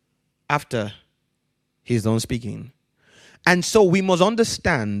after he's done speaking. And so we must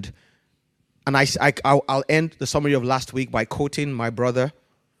understand, and I'll end the summary of last week by quoting my brother,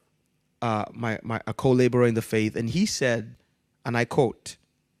 a co-laborer in the faith, and he said, and I quote,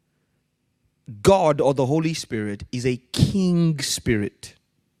 God or the Holy Spirit is a king spirit.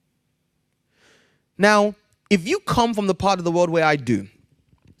 Now, if you come from the part of the world where I do,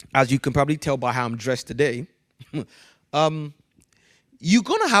 as you can probably tell by how I'm dressed today, you're going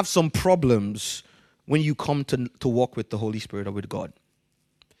to have some problems when you come to walk with the Holy Spirit or with God.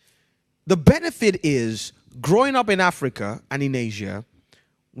 the benefit is growing up in Africa and in Asia,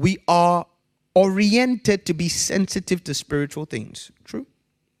 we are oriented to be sensitive to spiritual things. True?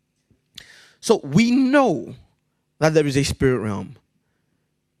 So we know that there is a spirit realm.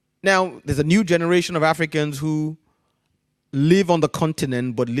 Now, there's a new generation of Africans who live on the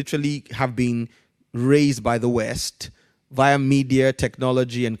continent but literally have been raised by the West via media,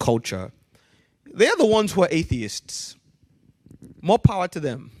 technology, and culture. They're the ones who are atheists. More power to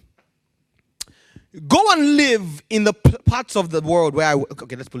them. Go and live in the parts of the world where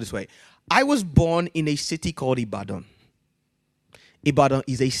okay, let's put it this way. I was born in a city called Ibadan. Ibadan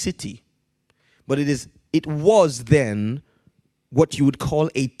is a city, but it was then what you would call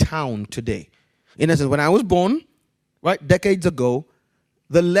a town today. In essence, when I was born, right, decades ago,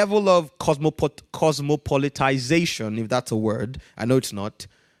 the level of cosmopolitization, if that's a word, I know it's not,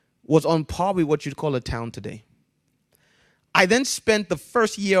 was on par with what you'd call a town today. I then spent the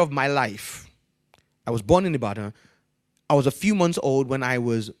first year of my life, I was born in Ibadan, I was a few months old when I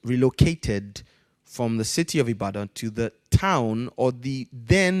was relocated from the city of Ibadan to the town, or the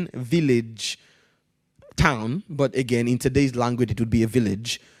then village town, but again, in today's language, it would be a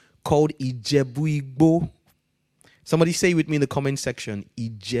village, called Ijebu Igbo. Somebody say with me in the comment section,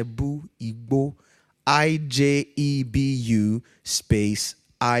 Ijebu Igbo, Ijebu space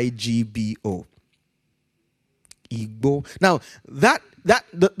Igbo. Igbo. Now,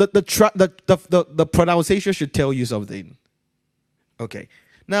 the pronunciation should tell you something. Okay.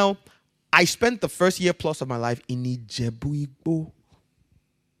 Now, I spent the first year plus of my life in Ijebu Igbo.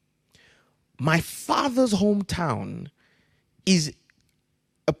 My father's hometown is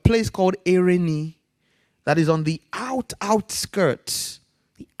a place called Ereni that is on the outskirts,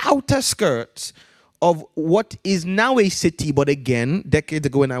 the outer skirts of what is now a city, but again, decades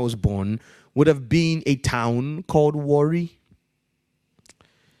ago when I was born, would have been a town called Warri.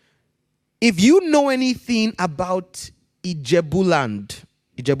 If you know anything about Ijebuland,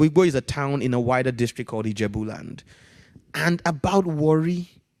 Ijebu Igbo is a town in a wider district called Ijebuland, and about Warri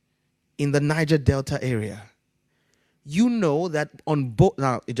in the Niger Delta area, you know that on both,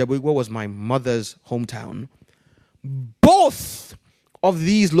 now Ijebu Igbo was my mother's hometown, both of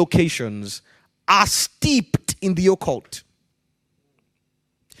these locations are steeped in the occult.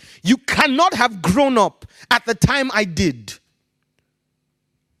 You cannot have grown up at the time I did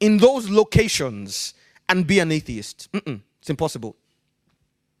in those locations and be an atheist. It's impossible.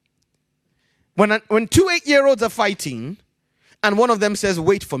 When two 8-year-olds are fighting and one of them says,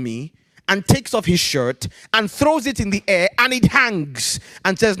 "Wait for me," and takes off his shirt and throws it in the air and it hangs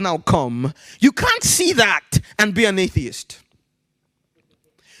and says, "Now come," you can't see that and be an atheist.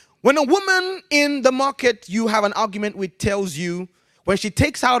 When a woman in the market you have an argument with tells you, when she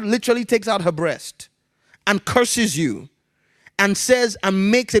literally takes out her breast and curses you and says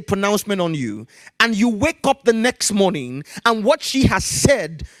and makes a pronouncement on you, and you wake up the next morning and what she has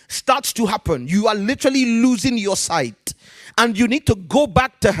said starts to happen, you are literally losing your sight. And you need to go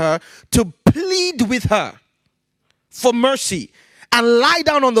back to her to plead with her for mercy and lie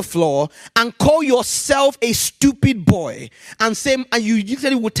down on the floor and call yourself a stupid boy and say, and you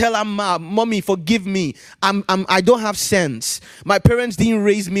usually would tell her, "Mommy, forgive me. I don't have sense. My parents didn't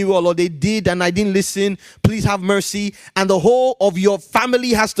raise me well, or they did and I didn't listen. Please have mercy." And the whole of your family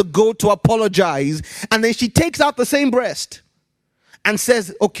has to go to apologize. And then she takes out the same breast and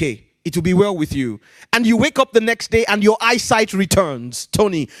says, "Okay, it will be well with you." And you wake up the next day and your eyesight returns.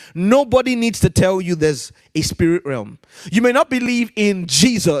 Tony, nobody needs to tell you there's a spirit realm. You may not believe in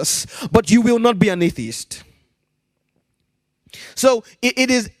Jesus, but you will not be an atheist. So it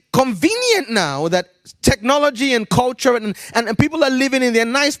is convenient now that technology and culture and people are living in their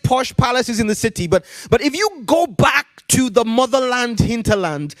nice posh palaces in the city. But if you go back to the motherland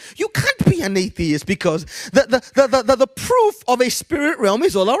hinterland, you can't be an atheist, because the proof of a spirit realm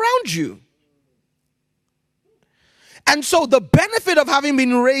is all around you. And so the benefit of having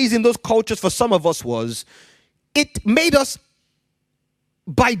been raised in those cultures for some of us was it made us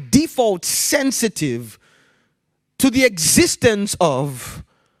by default sensitive to the existence of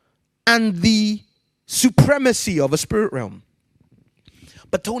and the supremacy of a spirit realm.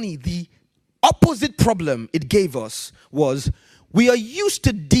 But Tony, the opposite problem it gave us was we are used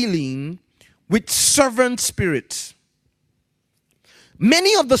to dealing with servant spirits.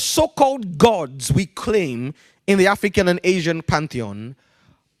 Many of the so-called gods we claim in the African and Asian pantheon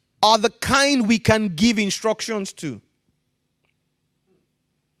are the kind we can give instructions to.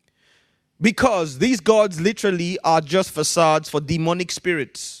 Because these gods literally are just facades for demonic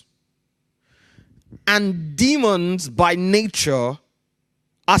spirits. And demons by nature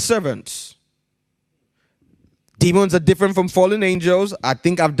are servants. Demons are different from fallen angels. I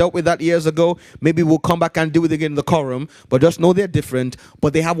think I've dealt with that years ago. Maybe we'll come back and do it again in the quorum. But just know they're different.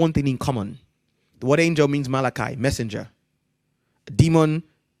 But they have one thing in common. The word angel means Malachi, messenger. A demon,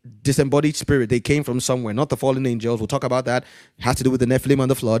 disembodied spirit. They came from somewhere, not the fallen angels. We'll talk about that. It has to do with the Nephilim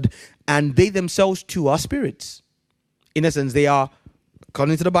and the flood. And they themselves too are spirits. In essence, they are,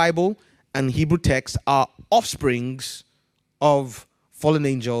 according to the Bible and Hebrew texts, are offsprings of fallen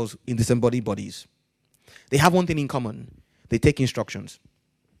angels in disembodied bodies. They have one thing in common. They take instructions.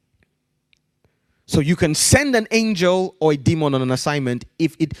 So you can send an angel or a demon on an assignment.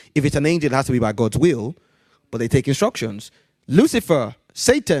 If it's an angel, it has to be by God's will. But they take instructions. Lucifer,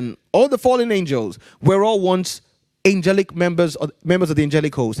 Satan, all the fallen angels were all once angelic members of the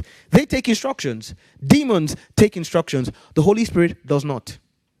angelic host. They take instructions. Demons take instructions. The Holy Spirit does not.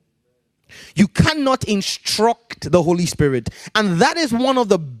 You cannot instruct the Holy Spirit. And that is one of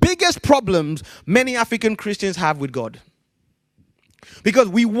the biggest problems many African Christians have with God. Because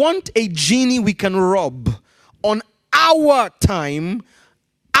we want a genie we can rub on our time,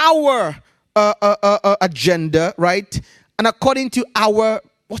 our agenda, right? And according to our,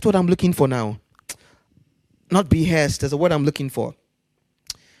 what's what I'm looking for now? Not behest, there's a word I'm looking for.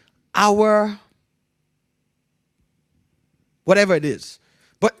 Our, whatever it is.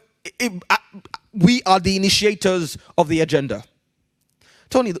 We are the initiators of the agenda.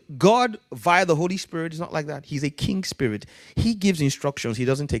 Tony, God via the Holy Spirit is not like that. He's a king spirit. He gives instructions. He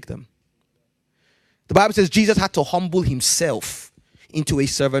doesn't take them. The Bible says Jesus had to humble himself into a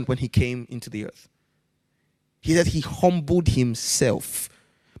servant when he came into the earth. He said he humbled himself,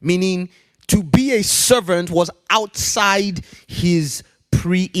 meaning to be a servant was outside his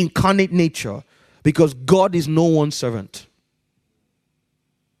pre-incarnate nature, because God is no one's servant.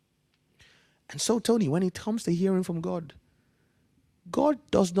 And so, Tony, when it comes to hearing from God, God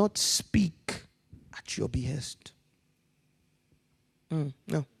does not speak at your behest.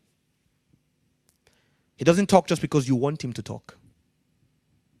 No. He doesn't talk just because you want him to talk.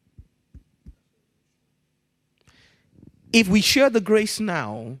 If we share the grace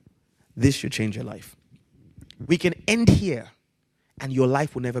now, this should change your life. We can end here, and your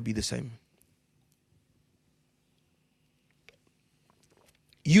life will never be the same.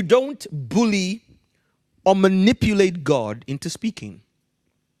 You don't bully or manipulate God into speaking.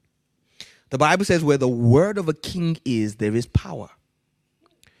 The Bible says where the word of a king is, there is power.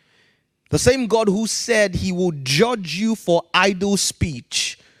 The same God who said he will judge you for idle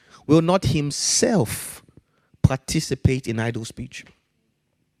speech will not himself participate in idle speech.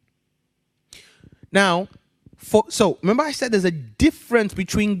 Now, so remember I said there's a difference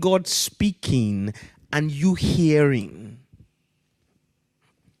between God speaking and you hearing.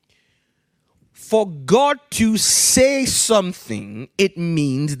 For God to say something, it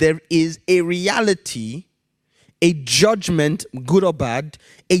means there is a reality, a judgment, good or bad,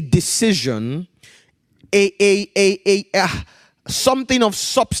 a decision, something of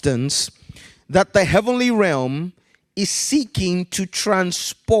substance that the heavenly realm is seeking to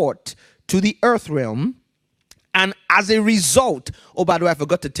transport to the earth realm. And as a result, oh, by the way, I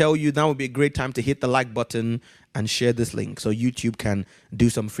forgot to tell you, now would be a great time to hit the like button and share this link so YouTube can do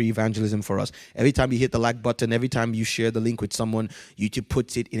some free evangelism for us. Every time you hit the like button, every time you share the link with someone, YouTube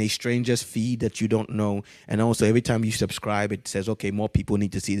puts it in a stranger's feed that you don't know. And also every time you subscribe, it says, okay, more people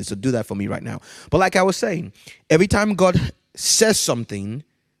need to see this. So do that for me right now. But like I was saying, every time God says something,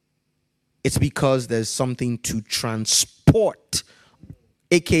 it's because there's something to transport,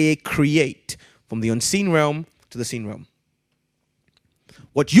 aka create, from the unseen realm to the seen realm.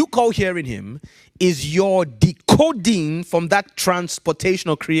 What you call hearing him is your decoding from that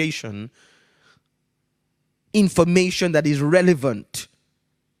transportational creation information that is relevant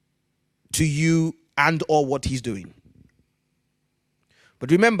to you and or what he's doing.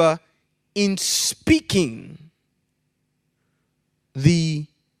 But remember, in speaking, the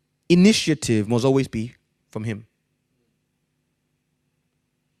initiative must always be from him.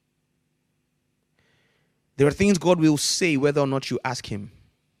 There are things God will say whether or not you ask him,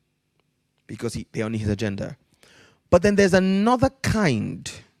 because they're on his agenda. But then there's another kind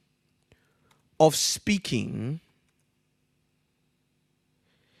of speaking.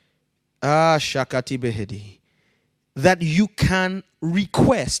 Shakati Behedi. That you can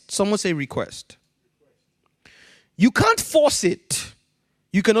request. Someone say request. You can't force it.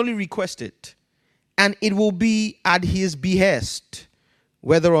 You can only request it. And it will be at his behest,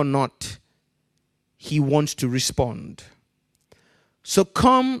 whether or not he wants to respond. So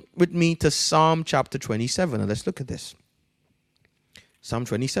come with me to Psalm chapter 27, and let's look at this. Psalm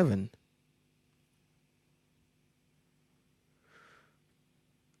 27.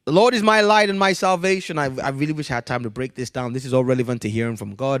 The Lord is my light and my salvation. I really wish I had time to break this down. This is all relevant to hearing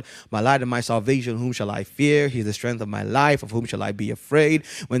from God. My light and my salvation, whom shall I fear? He is the strength of my life. Of whom shall I be afraid?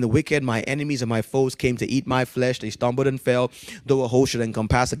 When the wicked, my enemies and my foes came to eat my flesh, they stumbled and fell. Though a host should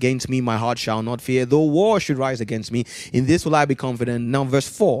encompass against me, my heart shall not fear. Though war should rise against me, in this will I be confident. Now verse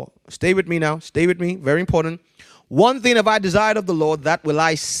 4. Stay with me now. Stay with me. Very important. One thing have I desired of the Lord, that will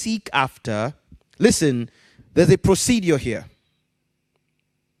I seek after. Listen, there's a procedure here.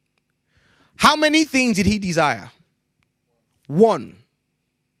 How many things did he desire? One.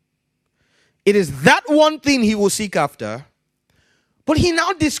 It is that one thing he will seek after. But he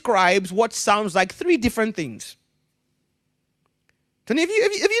now describes what sounds like three different things. Tony, have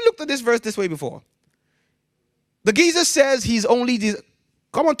you looked at this verse this way before? The geezer says he's only...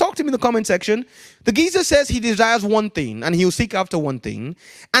 Come on, talk to me in the comment section. The geezer says he desires one thing and he'll seek after one thing.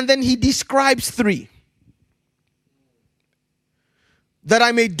 And then he describes three. That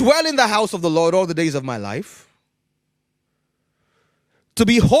I may dwell in the house of the Lord all the days of my life, to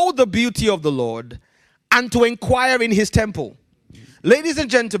behold the beauty of the Lord, and to inquire in his temple. Ladies and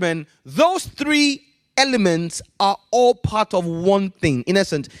gentlemen, those three elements are all part of one thing. In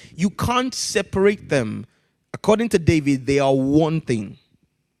essence, you can't separate them. According to David, they are one thing.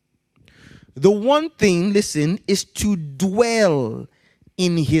 The one thing, listen, is to dwell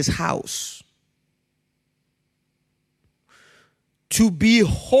in his house. To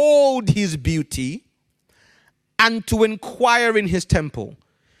behold his beauty and to inquire in his temple.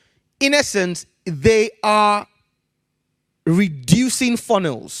 In essence, they are reducing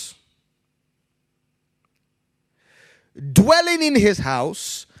funnels. Dwelling in his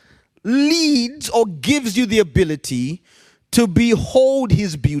house leads or gives you the ability to behold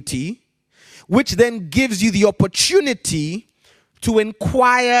his beauty, which then gives you the opportunity to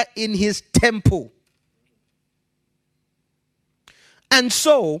inquire in his temple. And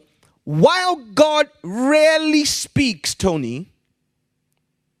so, while God rarely speaks, Tony,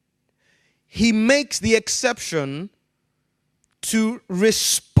 he makes the exception to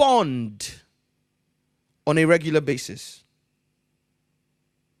respond on a regular basis.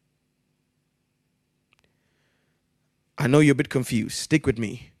 I know you're a bit confused. Stick with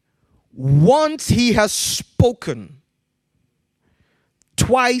me. Once he has spoken,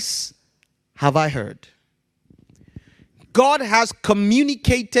 twice have I heard. God has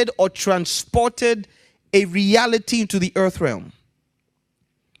communicated or transported a reality into the earth realm.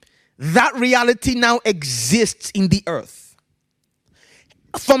 That reality now exists in the earth.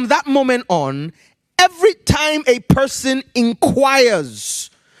 From that moment on, every time a person inquires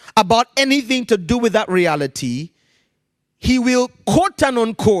about anything to do with that reality, he will, quote and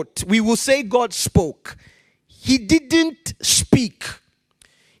unquote, we will say God spoke. He didn't speak.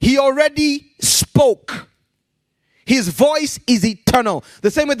 He already spoke. His voice is eternal.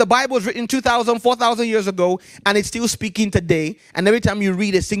 The same way the Bible was written 2,000, 4,000 years ago, and it's still speaking today. And every time you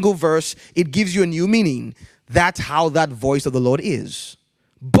read a single verse, it gives you a new meaning. That's how that voice of the Lord is.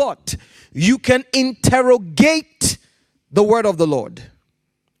 But you can interrogate the word of the Lord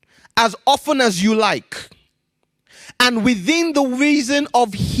as often as you like. And within the reason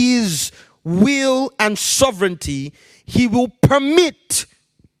of his will and sovereignty, he will permit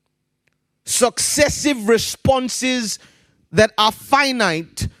successive responses that are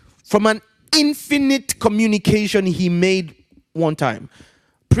finite from an infinite communication he made one time.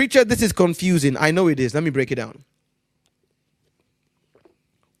 Preacher, this is confusing. I know it is. Let me break it down.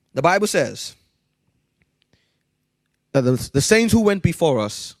 The Bible says that the saints who went before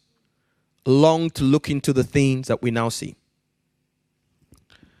us longed to look into the things that we now see.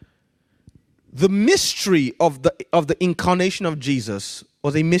 The mystery of the incarnation of Jesus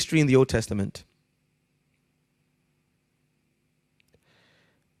was a mystery in the Old Testament.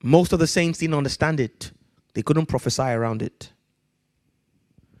 Most of the saints didn't understand it. They couldn't prophesy around it.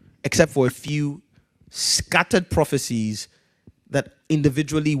 Except for a few scattered prophecies that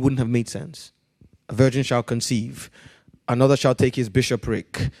individually wouldn't have made sense. A virgin shall conceive. Another shall take his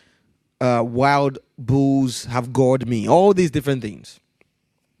bishopric. Wild bulls have gored me. All these different things.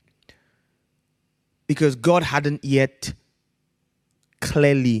 Because God hadn't yet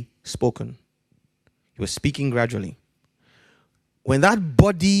clearly spoken. He was speaking gradually. When that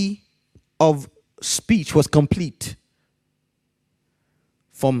body of speech was complete,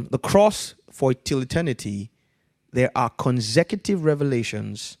 from the cross for till eternity, there are consecutive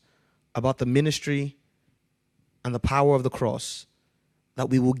revelations about the ministry and the power of the cross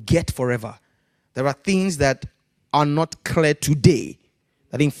that we will get forever. There are things that are not clear today,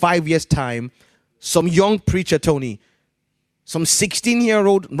 that in 5 years' time, some young preacher, Tony, some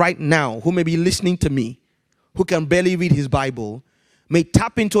 16-year-old right now who may be listening to me, who can barely read his Bible, may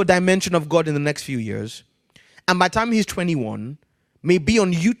tap into a dimension of God in the next few years, and by the time he's 21, may be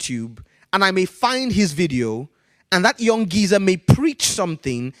on YouTube, and I may find his video, and that young geezer may preach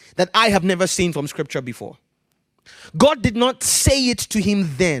something that I have never seen from scripture before. God did not say it to him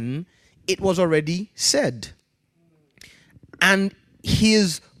then, it was already said. And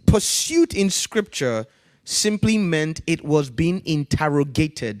his pursuit in scripture simply meant it was being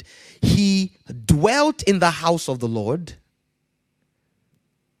interrogated. He dwelt in the house of the Lord,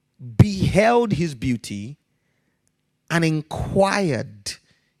 beheld his beauty, and inquired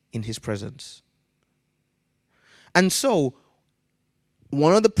in his presence. And so,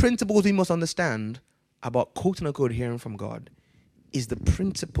 one of the principles we must understand about quote unquote hearing from God is the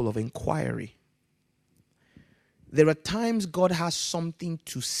principle of inquiry. There are times God has something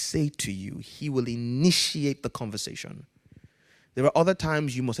to say to you. He will initiate the conversation. There are other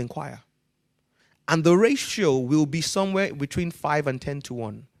times you must inquire. And the ratio will be somewhere between 5 and 10 to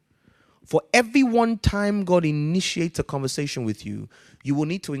 1. For every one time God initiates a conversation with you, you will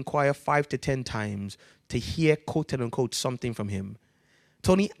need to inquire 5 to 10 times to hear quote unquote something from him.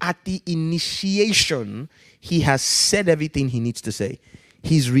 Tony, at the initiation, he has said everything he needs to say.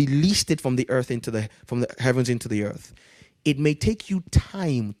 He's released it from the earth from the heavens into the earth. It may take you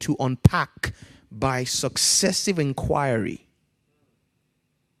time to unpack by successive inquiry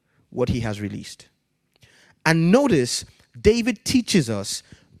what he has released. And notice, David teaches us,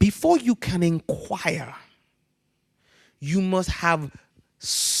 before you can inquire, you must have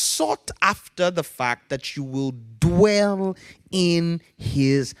sought after the fact that you will dwell in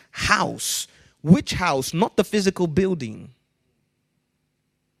his house. Which house? Not the physical building.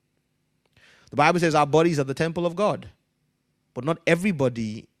 The Bible says our bodies are the temple of God. But not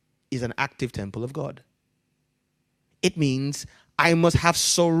everybody is an active temple of God. It means I must have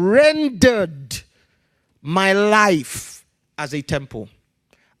surrendered my life as a temple,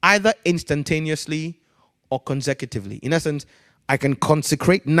 either instantaneously or consecutively. In essence, I can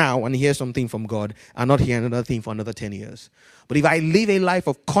consecrate now and hear something from God and not hear another thing for another 10 years. But if I live a life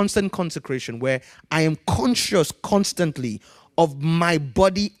of constant consecration where I am conscious constantly of my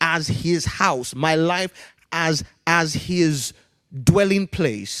body as his house, my life as his dwelling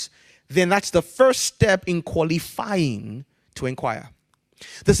place, then that's the first step in qualifying to inquire.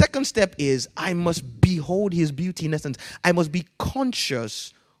 The second step is I must behold his beauty. In essence, I must be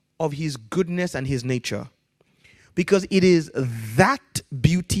conscious of his goodness and his nature, because it is that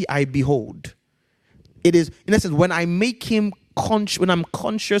beauty I behold. It is, in essence, when I make him when I'm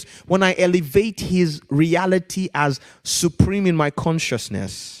conscious, when I elevate his reality as supreme in my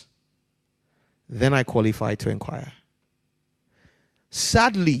consciousness, then I qualify to inquire.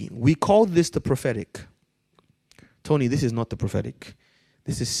 Sadly, we call this the prophetic. Tony, this is not the prophetic.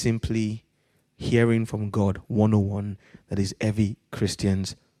 This is simply hearing from God 101. That is every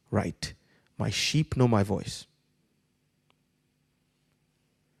Christian's right. My sheep know my voice.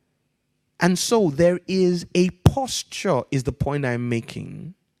 And so there is a posture, is the point I'm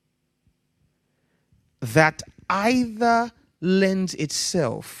making, that either lends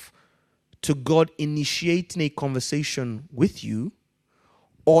itself to God initiating a conversation with you,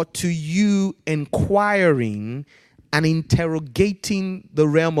 or to you inquiring and interrogating the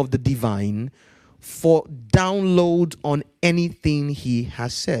realm of the divine for download on anything he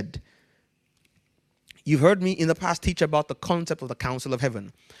has said. You've heard me in the past teach about the concept of the council of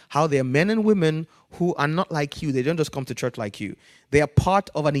heaven. How there are men and women who are not like you. They don't just come to church like you. They are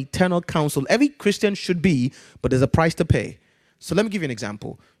part of an eternal council. Every Christian should be, but there's a price to pay. So let me give you an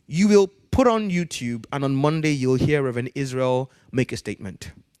example. You will put on YouTube, and on Monday you'll hear Reverend Israel make a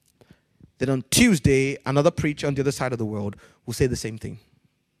statement. Then on Tuesday, another preacher on the other side of the world will say the same thing.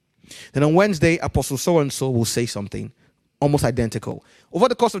 Then on Wednesday, Apostle so-and-so will say something almost identical. Over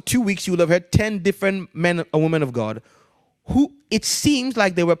the course of 2 weeks, you will have heard 10 different men and women of God who it seems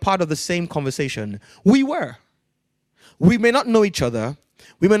like they were part of the same conversation. We were. We may not know each other.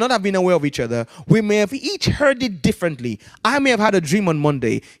 We may not have been aware of each other. We may have each heard it differently. I may have had a dream on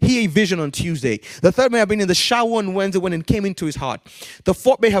Monday, he a vision on Tuesday. The third may have been in the shower on Wednesday when it came into his heart. The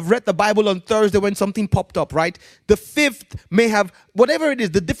fourth may have read the Bible on Thursday when something popped up, right? The fifth may have, whatever it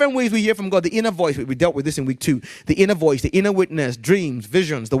is, the different ways we hear from God, the inner voice, we dealt with this in week 2, the inner voice, the inner witness, dreams,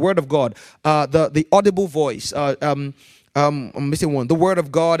 visions, the word of God, the audible voice, I'm missing one, the word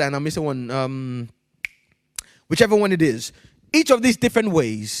of God, and I'm missing one, whichever one it is. Each of these different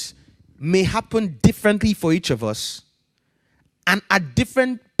ways may happen differently for each of us and at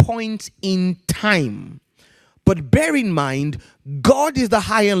different points in time. But bear in mind, God is the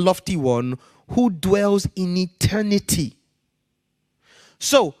high and lofty one who dwells in eternity.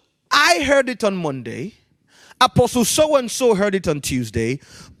 So I heard it on Monday, Apostle so and so heard it on Tuesday,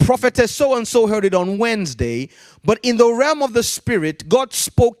 prophetess so and so heard it on Wednesday, but in the realm of the spirit, God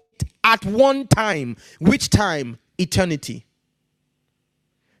spoke at one time. Which time? Eternity.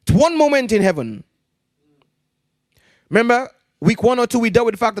 It's one moment in heaven. Remember, week 1 or 2, we dealt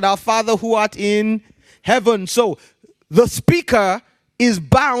with the fact that our Father who art in heaven. So the speaker is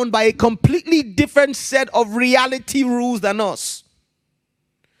bound by a completely different set of reality rules than us.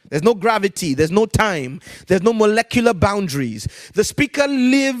 There's no gravity, there's no time, there's no molecular boundaries. The speaker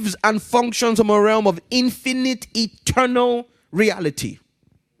lives and functions from a realm of infinite, eternal reality.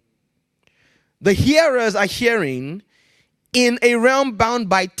 The hearers are hearing in a realm bound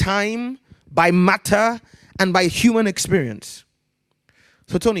by time, by matter, and by human experience.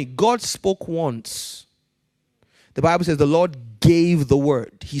 So, Tony, God spoke once. The Bible says the Lord gave the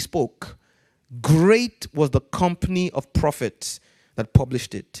word. He spoke. Great was the company of prophets that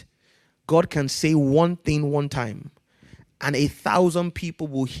published it. God can say one thing one time, and 1,000 people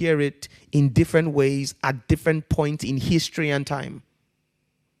will hear it in different ways at different points in history and time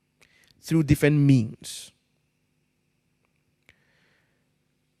through different means.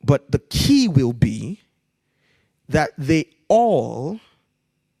 But the key will be that they all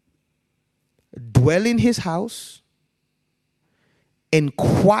dwell in his house,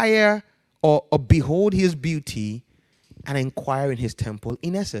 inquire or behold his beauty, and inquire in his temple.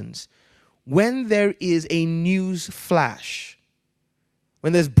 In essence, when there is a news flash,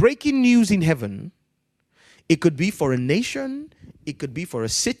 when there's breaking news in heaven, it could be for a nation, it could be for a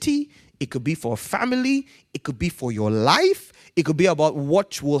city, it could be for a family, it could be for your life, it could be about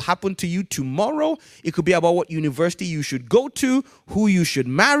what will happen to you tomorrow, it could be about what university you should go to, who you should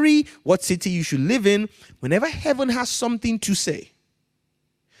marry, what city you should live in. Whenever heaven has something to say,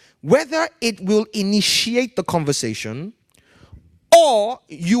 whether it will initiate the conversation or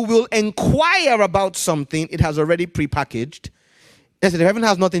you will inquire about something it has already prepackaged. Listen, if heaven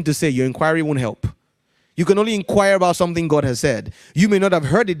has nothing to say, your inquiry won't help. You can only inquire about something God has said. You may not have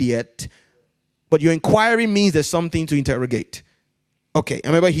heard it yet, but your inquiry means there's something to interrogate. Okay,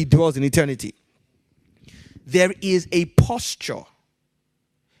 remember, he dwells in eternity. There is a posture,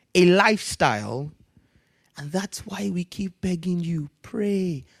 a lifestyle, and that's why we keep begging you,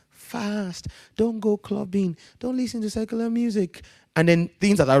 pray, fast, don't go clubbing, don't listen to secular music, and then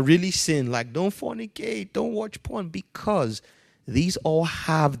things that are really sin, like don't fornicate, don't watch porn, because these all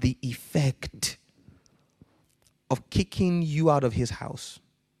have the effect of kicking you out of his house.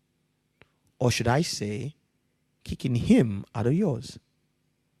 Or should I say, kicking him out of yours.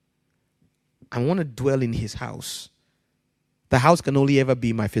 I want to dwell in his house. The house can only ever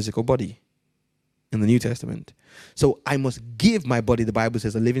be my physical body in the New Testament. So I must give my body, the Bible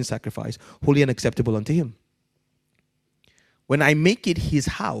says, a living sacrifice, holy and acceptable unto him. When I make it his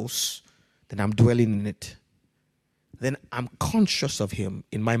house, then I'm dwelling in it. Then I'm conscious of him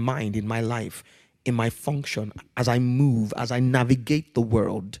in my mind, in my life, in my function, as I move, as I navigate the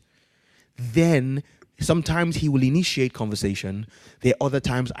world. Then sometimes he will initiate conversation. There are other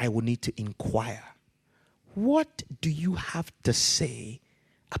times I will need to inquire. What do you have to say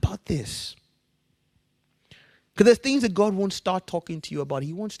about this? Because there's things that God won't start talking to you about.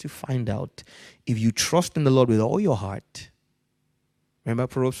 He wants to find out if you trust in the Lord with all your heart. Remember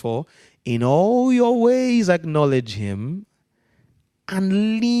Proverbs 4? In all your ways acknowledge him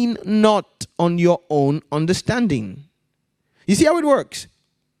and lean not on your own understanding. You see how it works?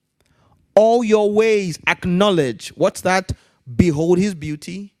 All your ways acknowledge. What's that? Behold his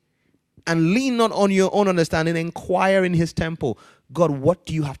beauty and lean not on your own understanding. Inquire in his temple. God, what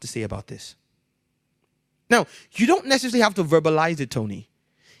do you have to say about this? Now, you don't necessarily have to verbalize it, Tony.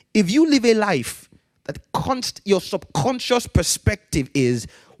 If you live a life that your subconscious perspective is,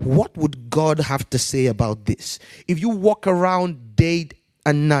 what would God have to say about this? If you walk around day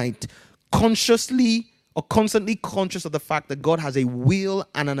and night consciously or constantly conscious of the fact that God has a will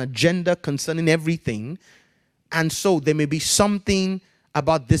and an agenda concerning everything, and so there may be something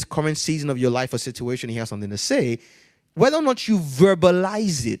about this current season of your life or situation he has something to say, whether or not you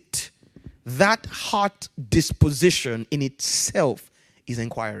verbalize it, that heart disposition in itself is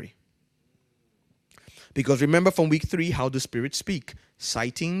inquiry. Because remember from week 3, how does Spirit speak?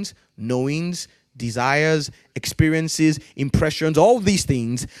 Sightings, knowings, desires, experiences, impressions, all these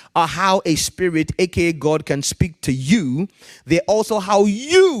things are how a spirit, aka God, can speak to you. They're also how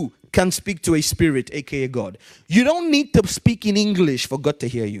you can speak to a spirit, aka God. You don't need to speak in English for God to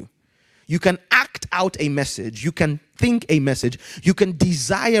hear you. You can act out a message, you can think a message, you can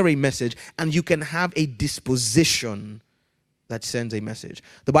desire a message, and you can have a disposition that sends a message.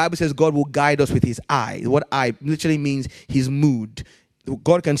 The Bible says God will guide us with his eye. What eye literally means his mood.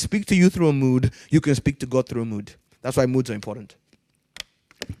 God can speak to you through a mood. You can speak to God through a mood. That's why moods are important.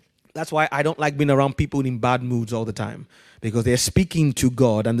 That's why I don't like being around people in bad moods all the time, because they're speaking to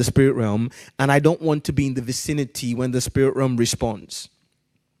God and the spirit realm, and I don't want to be in the vicinity when the spirit realm responds.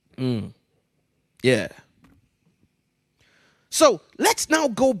 Yeah. So let's now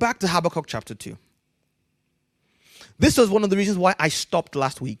go back to Habakkuk chapter 2. This was one of the reasons why I stopped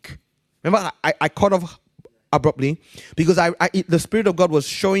last week. Remember, I cut off abruptly because the Spirit of God was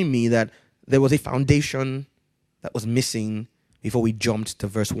showing me that there was a foundation that was missing before we jumped to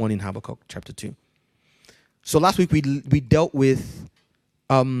verse 1 in Habakkuk chapter 2. So last week we dealt with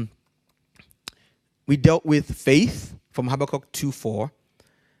faith from Habakkuk 2:4.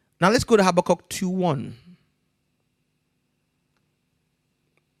 Now let's go to Habakkuk 2:1.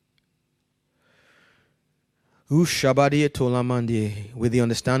 With the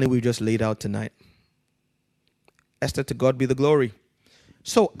understanding we just laid out tonight. Esther, to God be the glory.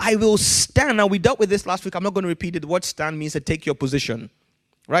 So I will stand. Now we dealt with this last week. I'm not going to repeat it. The word stand means to take your position,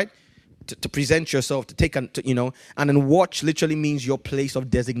 right? To present yourself, to take, and then watch literally means your place of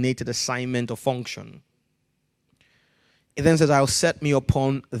designated assignment or function. It then says, I'll set me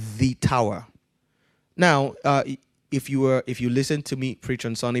upon the tower. Now, if you listen to me preach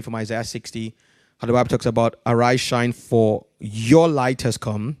on Sunday from Isaiah 60, how the Bible talks about arise, shine, for your light has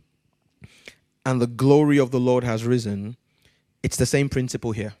come, and the glory of the Lord has risen. It's the same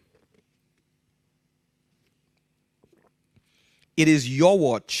principle here. It is your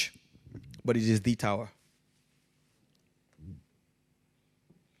watch, but it is the tower.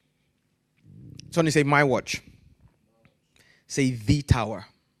 Somebody say my watch. Say the tower.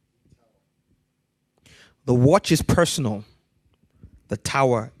 The watch is personal. The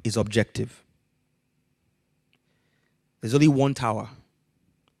tower is objective. There's only one tower,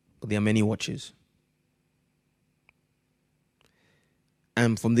 but there are many watches.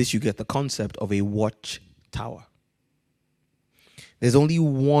 And from this you get the concept of a watch tower. There's only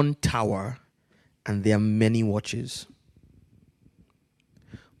one tower, and there are many watches.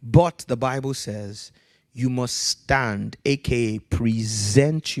 But the Bible says you must stand, aka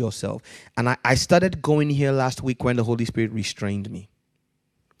present yourself. And I started going here last week when the Holy Spirit restrained me.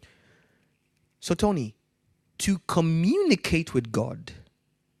 So Tony, to communicate with God,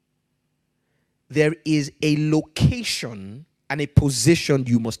 there is a location and a position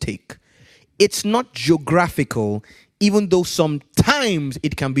you must take. It's not geographical, even though sometimes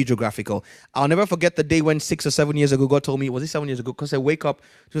it can be geographical. I'll never forget the day when 6 or 7 years ago, God told me, was it 7 years ago? Because I wake up,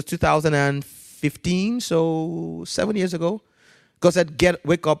 it was 2015, so 7 years ago. God said,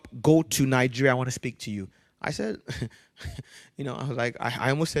 wake up, go to Nigeria, I want to speak to you. I said, I was like, I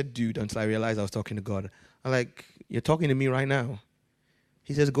almost said dude until I realized I was talking to God. I'm like, you're talking to me right now.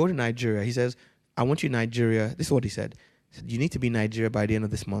 He says, go to Nigeria. He says, I want you in Nigeria. This is what he said. He said, you need to be in Nigeria by the end of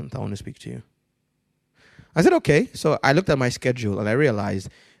this month. I want to speak to you. I said, okay. So I looked at my schedule and I realized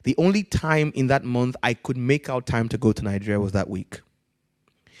the only time in that month I could make out time to go to Nigeria was that week.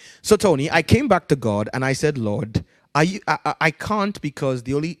 So Tony, I came back to God and I said, Lord, I can't because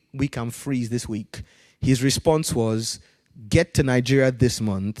the only week I'm free is this week. His response was, get to Nigeria this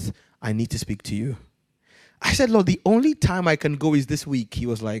month. I need to speak to you. I said, Lord, the only time I can go is this week. He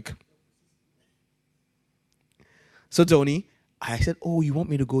was like, so Tony, I said, oh, you want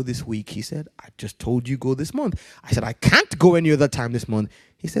me to go this week? He said, I just told you go this month. I said, I can't go any other time this month.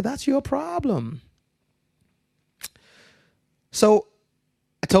 He said, that's your problem. So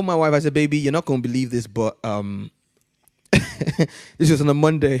I told my wife, I said, baby, you're not going to believe this, but this was on a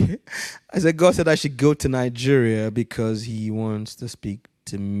Monday. I said, God said I should go to Nigeria because he wants to speak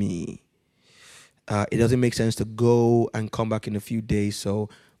to me. It doesn't make sense to go and come back in a few days. So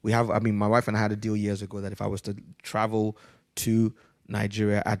my wife and I had a deal years ago that if I was to travel to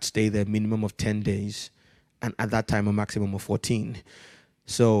Nigeria, I'd stay there a minimum of 10 days. And at that time, a maximum of 14.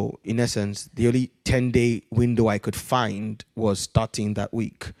 So in essence, the only 10-day window I could find was starting that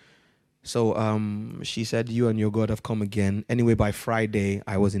week. So she said, you and your God have come again. Anyway, by Friday,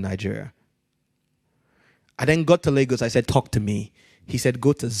 I was in Nigeria. I then got to Lagos. I said, talk to me. He said,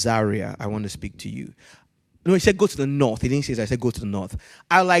 go to Zaria. I want to speak to you. No, he said, go to the north. He didn't say that. I said, go to the north.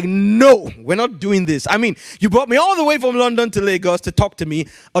 I was like, no, we're not doing this. I mean, you brought me all the way from London to Lagos to talk to me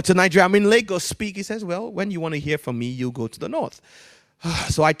or to Nigeria. I'm in Lagos, speak. He says, well, when you want to hear from me, you go to the north.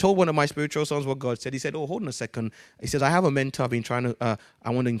 So I told one of my spiritual sons what God said. He said, oh, hold on a second. He says, I have a mentor I've been trying to, I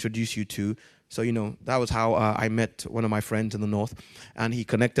want to introduce you to. So, that was how I met one of my friends in the north. And he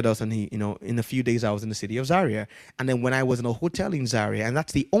connected us. And he, in a few days, I was in the city of Zaria. And then when I was in a hotel in Zaria, and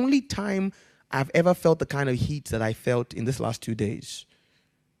that's the only time I've ever felt the kind of heat that I felt in this last 2 days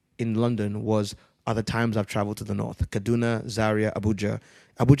in London, was are the times I've traveled to the north. Kaduna, Zaria, Abuja.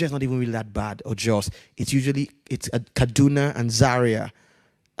 Abuja is not even really that bad, or Jos. It's Kaduna and Zaria.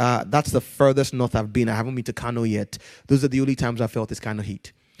 That's the furthest north I've been. I haven't been to Kano yet. Those are the only times I felt this kind of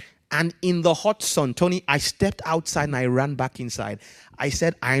heat. And in the hot sun, Tony, I stepped outside and I ran back inside. I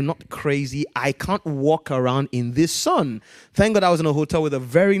said, I'm not crazy. I can't walk around in this sun. Thank God I was in a hotel with a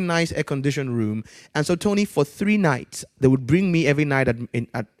very nice air-conditioned room. And so, Tony, for 3 nights, they would bring me every night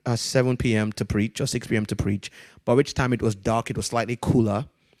at 7 p.m. to preach or 6 p.m. to preach, by which time it was dark, it was slightly cooler.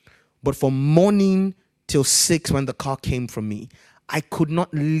 But from morning till 6 when the car came from me, I could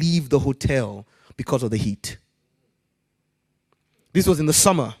not leave the hotel because of the heat. This was in the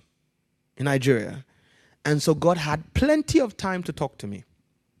summer in Nigeria. And so God had plenty of time to talk to me.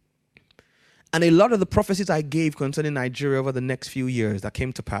 And a lot of the prophecies I gave concerning Nigeria over the next few years that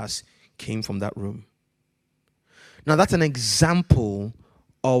came to pass came from that room. Now that's an example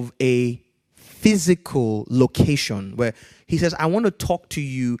of a physical location where he says, I want to talk to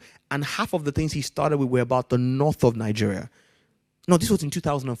you. And half of the things he started with were about the north of Nigeria. No, this was in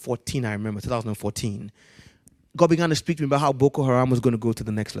 2014, I remember, 2014. God began to speak to me about how Boko Haram was going to go to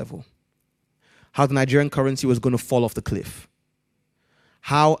the next level. How the Nigerian currency was going to fall off the cliff.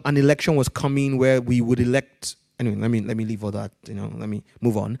 How an election was coming where we would elect. Anyway, let me leave all that. Let me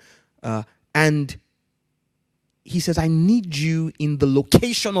move on. And he says, I need you in the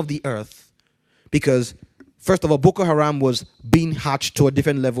location of the earth, because first of all, Boko Haram was being hatched to a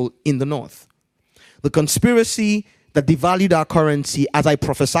different level in the north. The conspiracy that devalued our currency, as I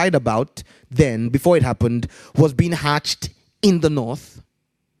prophesied about then, before it happened, was being hatched in the north.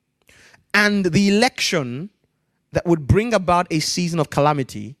 And the election that would bring about a season of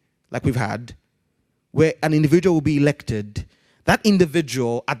calamity, like we've had, where an individual will be elected, that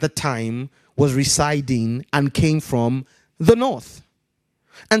individual at the time was residing and came from the north.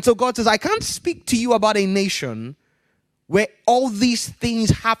 And so God says, I can't speak to you about a nation where all these things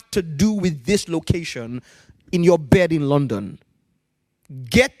have to do with this location in your bed in London.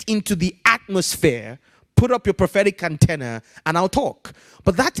 Get into the atmosphere, put up your prophetic antenna, and I'll talk.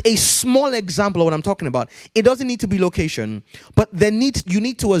 But that's a small example of what I'm talking about. It doesn't need to be location, but you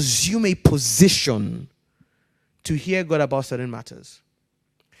need to assume a position to hear God about certain matters.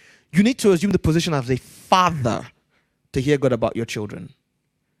 You need to assume the position as a father to hear God about your children.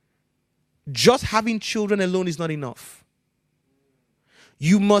 Just having children alone is not enough.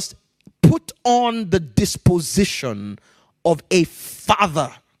 You must put on the disposition of a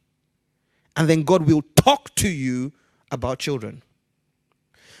father, and then God will talk to you about children.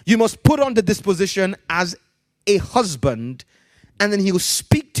 You must put on the disposition as a husband, and then he will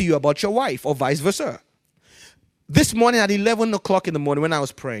speak to you about your wife, or vice versa. This morning at 11 o'clock in the morning when I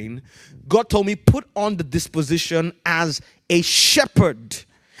was praying, God told me, put on the disposition as a shepherd.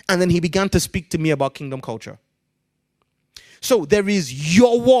 And then he began to speak to me about kingdom culture. So there is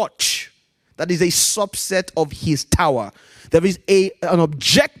your watch. That is a subset of his tower. There is an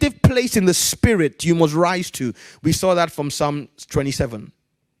objective place in the spirit you must rise to. We saw that from Psalm 27.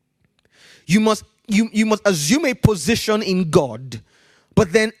 You must assume a position in God.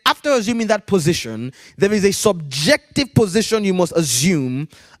 But then after assuming that position, there is a subjective position you must assume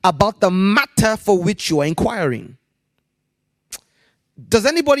about the matter for which you are inquiring. Does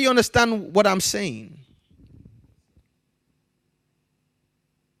anybody understand what I'm saying?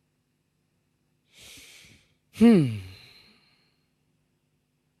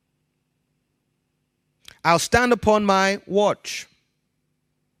 I'll stand upon my watch.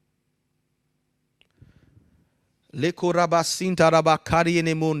 And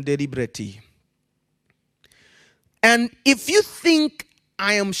if you think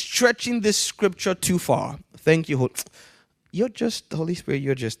I am stretching this scripture too far, thank you. You're just, the Holy Spirit,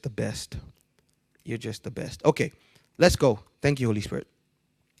 you're just the best. You're just the best. Okay, let's go. Thank you, Holy Spirit.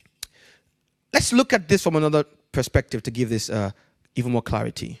 Let's look at this from another perspective to give this even more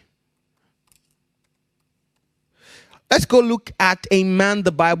clarity. Let's go look at a man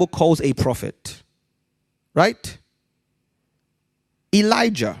the Bible calls a prophet. Right?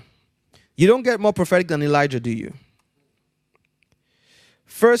 Elijah. You don't get more prophetic than Elijah, do you?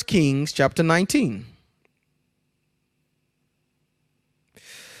 1 Kings chapter 19.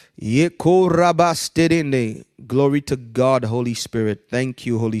 Glory to God, Holy Spirit. Thank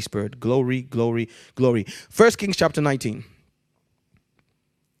you, Holy Spirit. Glory, glory, glory. 1 Kings chapter 19.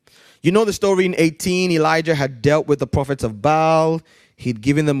 You know the story in 18. Elijah had dealt with the prophets of Baal. He'd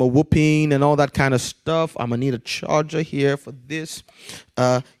given them a whooping and all that kind of stuff. I'm going to need a charger here for this.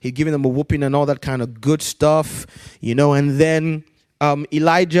 He'd given them a whooping and all that kind of good stuff. And then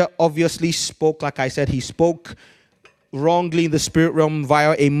Elijah obviously spoke. Like I said, he spoke wrongly in the spirit realm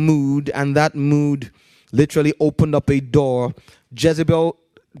via a mood, and that mood literally opened up a door. Jezebel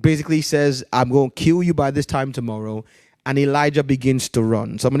basically says, I'm going to kill you by this time tomorrow. And Elijah begins to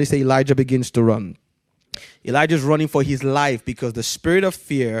run. Somebody say Elijah begins to run. Elijah's running for his life because the spirit of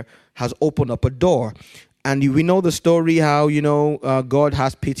fear has opened up a door. And we know the story how, God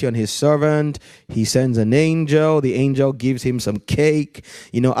has pity on his servant. He sends an angel. The angel gives him some cake.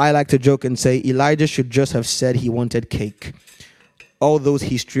 I like to joke and say Elijah should just have said he wanted cake. All those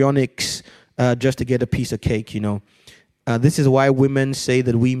histrionics just to get a piece of cake, This is why women say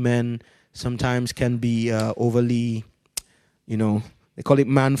that we men sometimes can be overly, they call it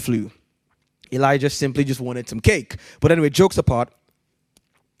man flu. Elijah simply just wanted some cake. But anyway, jokes apart,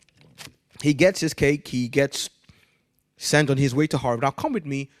 he gets his cake. He gets sent on his way to Horeb. Now come with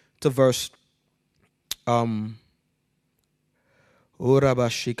me to verse 9.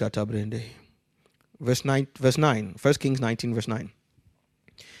 Verse 9. 1 Kings 19, verse 9.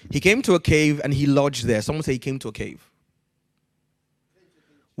 He came to a cave and he lodged there. Someone say he came to a cave.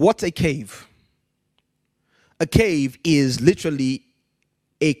 What's a cave? A cave is literally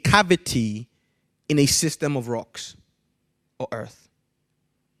a cavity in a system of rocks or earth.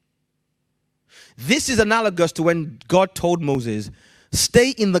 This is analogous to when God told Moses,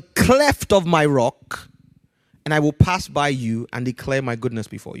 stay in the cleft of my rock and I will pass by you and declare my goodness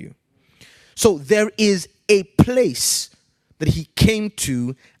before you. So there is a place that he came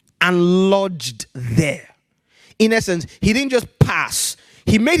to and lodged there. In essence, he didn't just pass.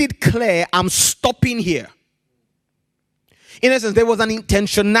 He made it clear, I'm stopping here. In essence, there was an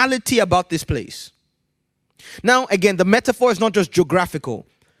intentionality about this place. Now, again, the metaphor is not just geographical.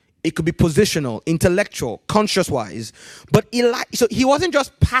 It could be positional, intellectual, conscious-wise. But so he wasn't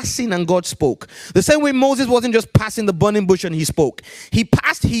just passing and God spoke. The same way Moses wasn't just passing the burning bush and he spoke. He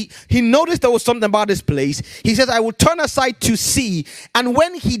passed, he noticed there was something about this place. He says, I will turn aside to see. And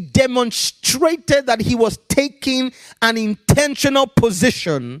when he demonstrated that he was taking an intentional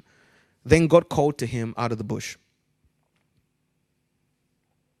position, then God called to him out of the bush.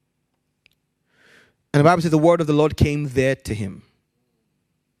 And the Bible says the word of the Lord came there to him.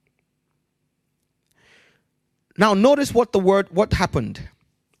 Now notice what happened.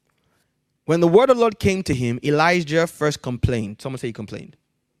 When the word of the Lord came to him, Elijah first complained. Someone say he complained.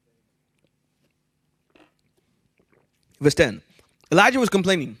 Verse 10. Elijah was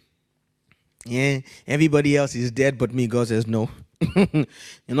complaining. Yeah, everybody else is dead but me. God says, no. You're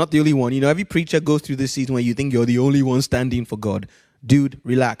not the only one. Every preacher goes through this season where you think you're the only one standing for God. Dude,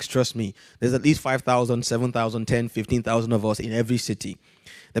 relax, trust me. There's at least 5,000, 7,000, 10, 15,000 of us in every city.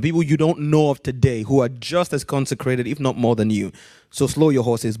 The people you don't know of today who are just as consecrated, if not more than you. So slow your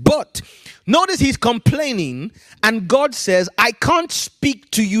horses. But notice he's complaining and God says, I can't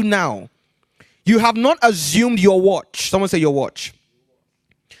speak to you now. You have not assumed your watch. Someone say your watch.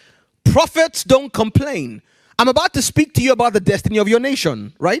 Prophets don't complain. I'm about to speak to you about the destiny of your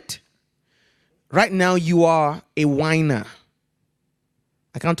nation, right? Right now you are a whiner.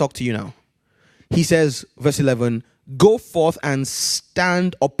 I can't talk to you now. He says, verse 11, go forth and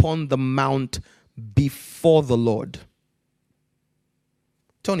stand upon the mount before the Lord.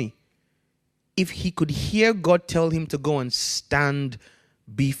 Tony, if he could hear God tell him to go and stand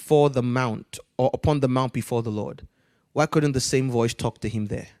before the mount or upon the mount before the Lord, why couldn't the same voice talk to him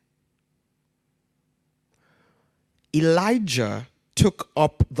there? Elijah took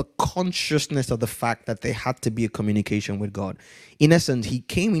up the consciousness of the fact that there had to be a communication with God. In essence, he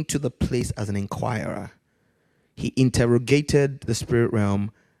came into the place as an inquirer. He interrogated the spirit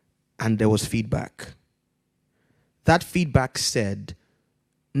realm and there was feedback. That feedback said,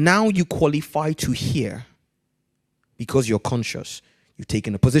 now you qualify to hear because you're conscious. You've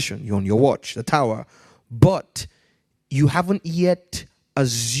taken a position. You're on your watch, the tower. But you haven't yet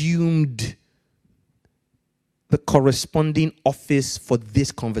assumed the corresponding office for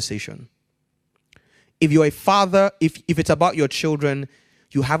this conversation. If you're a father, if it's about your children,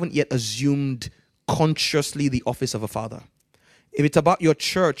 you haven't yet assumed consciously the office of a father. If it's about your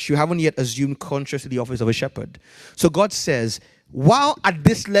church, you haven't yet assumed consciously the office of a shepherd. So God says, while at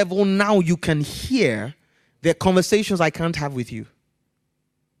this level now you can hear, there are conversations I can't have with you.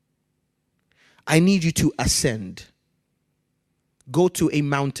 I need you to ascend. Go to a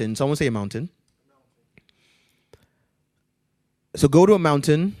mountain. Someone say a mountain. So go to a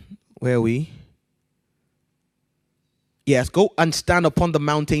mountain. Where are we? Yes, go and stand upon the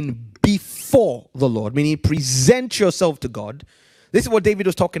mountain before the Lord, meaning present yourself to God. This is what David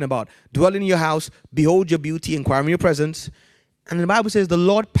was talking about. Dwell in your house, behold your beauty, inquire in your presence. And the Bible says the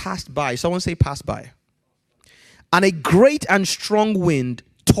Lord passed by. Someone say passed by. And a great and strong wind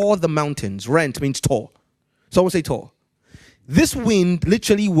tore the mountains. Rent means tore. Someone say tore. This wind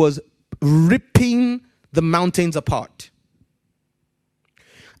literally was ripping the mountains apart.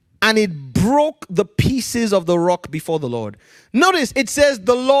 And it broke the pieces of the rock before the Lord. Notice it says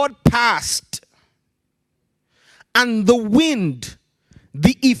the Lord passed. And the wind,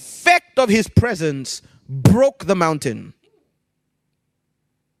 the effect of his presence, broke the mountain.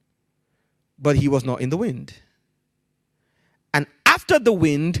 But he was not in the wind. And after the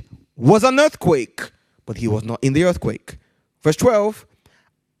wind was an earthquake, but he was not in the earthquake. Verse 12,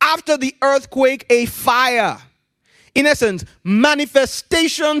 after the earthquake, a fire. In essence,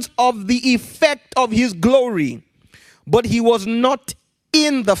 manifestations of the effect of his glory. But he was not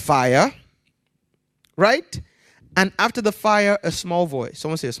in the fire, right? And after the fire, a small voice.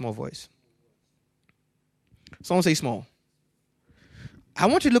 Someone say a small voice. Someone say small. I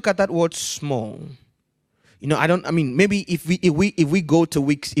want you to look at that word small. You know, maybe if we go to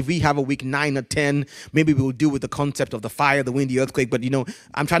weeks, if we have a week 9 or 10, maybe we'll deal with the concept of the fire, the wind, the earthquake. But, you know,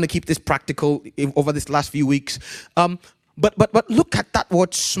 I'm trying to keep this practical over this last few weeks. But look at that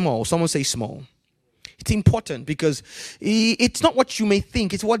word small. Someone say small. It's important because it's not what you may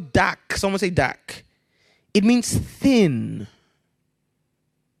think. It's what dark. Someone say dark. It means thin.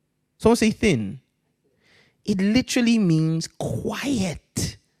 Someone say thin. It literally means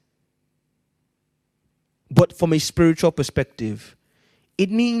quiet. But from a spiritual perspective, it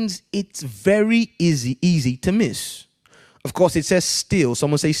means it's very easy to miss. Of course, it says still.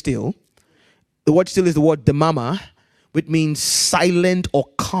 Someone say still. The word still is the word demama, which means silent or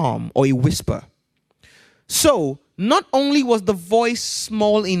calm or a whisper. So, not only was the voice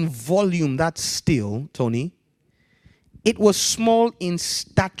small in volume, that's still, Tony, it was small in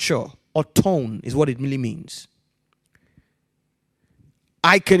stature or tone is what it really means.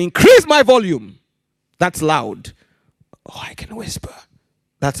 I can increase my volume. That's loud. Oh, I can whisper.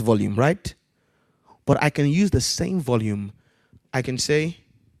 That's volume, right? But I can use the same volume. I can say,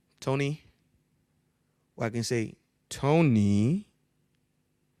 Tony. Or I can say, Tony.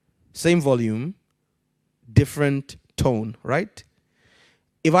 Same volume, different tone, right?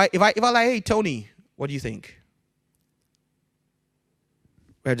 If I like, hey, Tony, what do you think?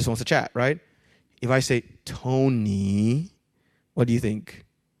 I just wants to chat, right? If I say, Tony, what do you think?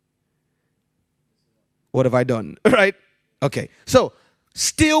 What have I done? Right? Okay. So,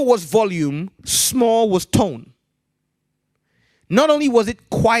 still was volume, small was tone. Not only was it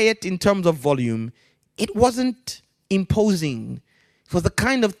quiet in terms of volume, it wasn't imposing. It was the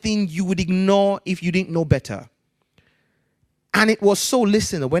kind of thing you would ignore if you didn't know better. And it was so,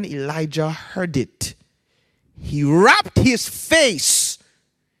 listen, when Elijah heard it, he wrapped his face,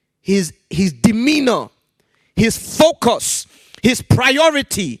 his demeanor, his focus, his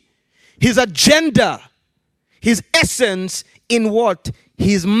priority, his agenda, his essence in what?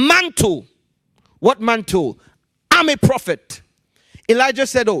 His mantle. What mantle? I'm a prophet. Elijah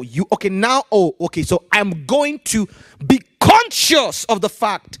said, so I'm going to be conscious of the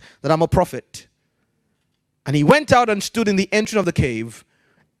fact that I'm a prophet. And he went out and stood in the entrance of the cave,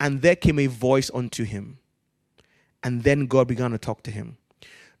 and there came a voice unto him. And then God began to talk to him.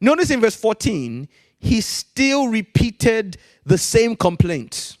 Notice in verse 14, he still repeated the same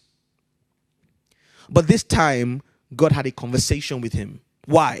complaints. But this time, God had a conversation with him.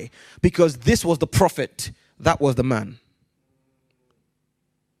 Why? Because this was the prophet. That was the man.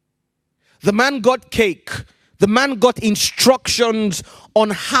 The man got cake. The man got instructions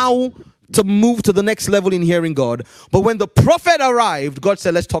on how to move to the next level in hearing God. But when the prophet arrived, God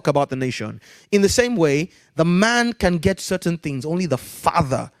said, let's talk about the nation. In the same way, the man can get certain things. Only the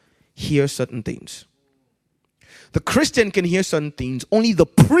Father hears certain things. The Christian can hear certain things. Only the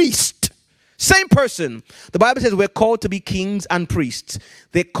priest. Same person. The Bible says we're called to be kings and priests.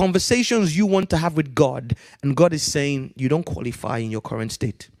 They're conversations you want to have with God. And God is saying, you don't qualify in your current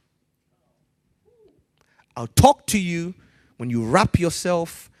state. I'll talk to you when you wrap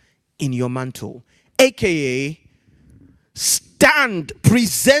yourself in your mantle. AKA, stand,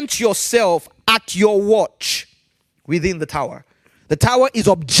 present yourself at your watch within the tower. The tower is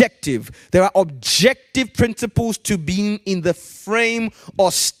objective. There are objective principles to being in the frame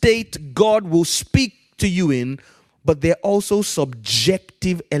or state God will speak to you in, but there are also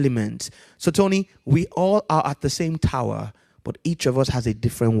subjective elements. So, Tony, we all are at the same tower, but each of us has a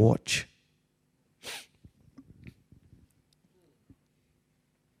different watch.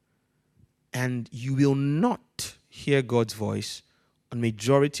 And you will not hear God's voice on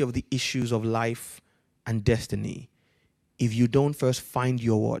majority of the issues of life and destiny if you don't first find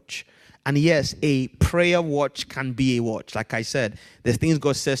your watch. And yes, a prayer watch can be a watch. Like I said, there's things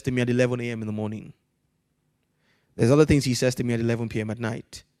God says to me at 11 a.m. in the morning. There's other things he says to me at 11 p.m. at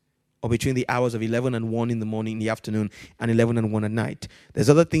night. or between the hours of 11 and 1 in the morning, in the afternoon, and 11 and 1 at night. There's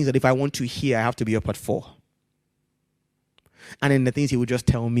other things that if I want to hear, I have to be up at 4. And then the things he would just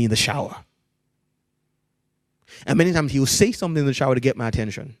tell me in the shower. And many times he'll say something in the shower to get my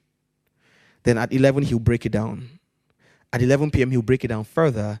attention. Then at 11, he'll break it down. At 11 p.m., he'll break it down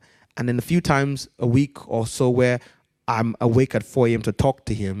further. And then a few times a week or so where I'm awake at 4 a.m. to talk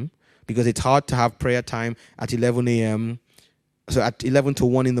to him, because it's hard to have prayer time at 11 a.m., so at 11 to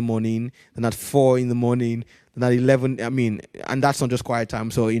 1 in the morning, then at 4 in the morning, then at 11, and that's not just quiet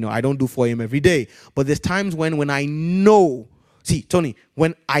time. So, I don't do 4 a.m. every day. But there's times when I know, see, Tony,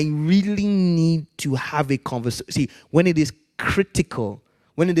 when I really need to have a conversation, see, when it is critical,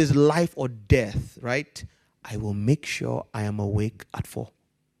 when it is life or death, right, I will make sure I am awake at 4.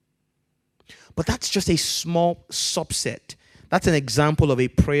 But that's just a small subset. That's an example of a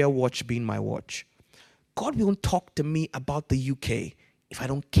prayer watch being my watch. God won't talk to me about the UK if I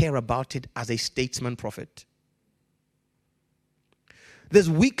don't care about it as a statesman prophet. There's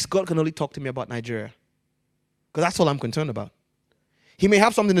weeks God can only talk to me about Nigeria, because that's all I'm concerned about. He may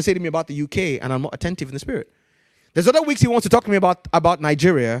have something to say to me about the UK and I'm not attentive in the spirit. There's other weeks he wants to talk to me about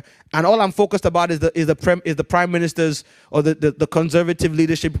Nigeria, and all I'm focused about is the prime minister's or the conservative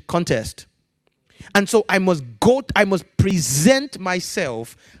leadership contest. And so I must present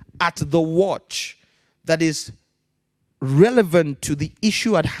myself at the watch that is relevant to the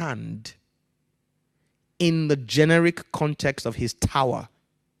issue at hand in the generic context of his tower.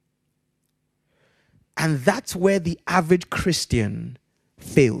 And that's where the average Christian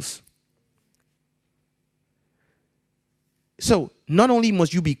fails. So not only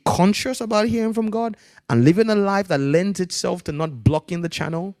must you be conscious about hearing from God and living a life that lends itself to not blocking the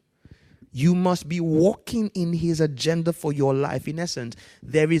channel, you must be walking in his agenda for your life. In essence,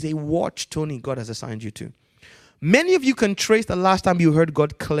 there is a watch, Tony, God has assigned you to. Many of you can trace the last time you heard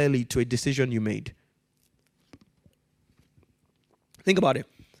God clearly to a decision you made. Think about it.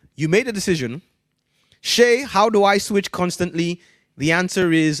 You made a decision. Shay, how do I switch constantly? The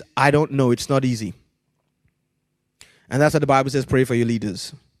answer is, I don't know. It's not easy. And that's why the Bible says, pray for your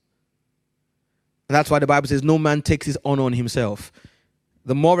leaders. And that's why the Bible says, no man takes his honor on himself.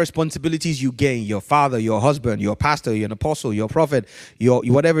 The more responsibilities you gain, your father, your husband, your pastor, you're an apostle, your prophet, your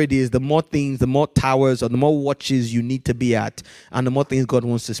whatever it is, the more things, the more towers or the more watches you need to be at, and the more things God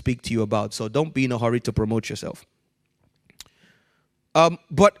wants to speak to you about. So don't be in a hurry to promote yourself.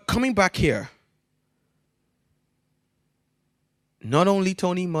 But coming back here, not only,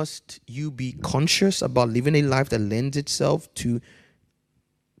 Tony, must you be conscious about living a life that lends itself to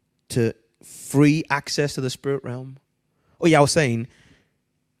free access to the spirit realm. Oh yeah, I was saying,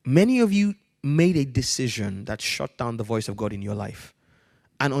 many of you made a decision that shut down the voice of God in your life.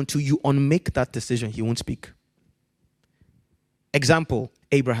 And until you unmake that decision, he won't speak. Example,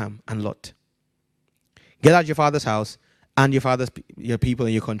 Abraham and Lot. Get out of your father's house and your people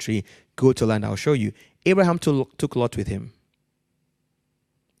and your country. Go to land I'll show you. Abraham took Lot with him.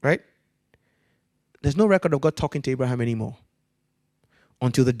 Right? There's no record of God talking to Abraham anymore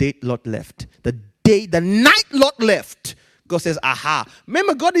until the day Lot left. The night Lot left, God says, aha.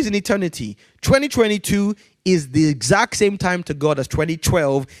 Remember, God is in eternity. 2022 is the exact same time to God as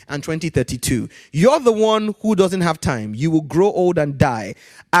 2012 and 2032. You're the one who doesn't have time. You will grow old and die.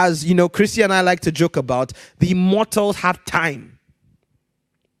 As you know, Christy and I like to joke about, the immortals have time.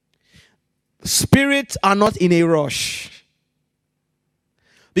 Spirits are not in a rush.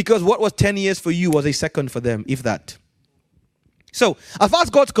 Because what was 10 years for you was a second for them, if that. So, as far as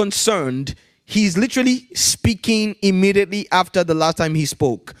God's concerned, he's literally speaking immediately after the last time he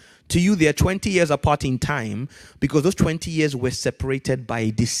spoke. To you, they're 20 years apart in time because those 20 years were separated by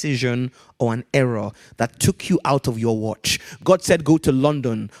a decision or an error that took you out of your watch. God said, go to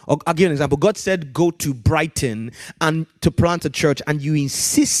London. Or I'll give you an example. God said, go to Brighton and to plant a church, and you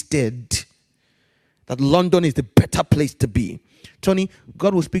insisted that London is the better place to be. Tony,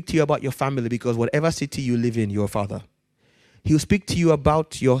 God will speak to you about your family because whatever city you live in, you're a father. He'll speak to you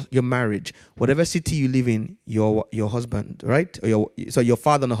about your marriage. Whatever city you live in, your husband, right? Or your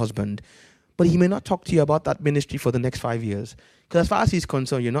father and a husband. But he may not talk to you about that ministry for the next 5 years. Because as far as he's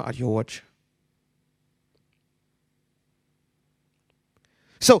concerned, you're not at your watch.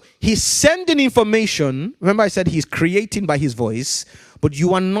 So he's sending information. Remember I said he's creating by his voice. But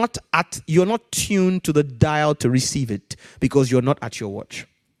you're not tuned to the dial to receive it because you're not at your watch.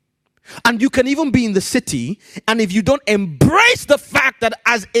 And you can even be in the city, and if you don't embrace the fact that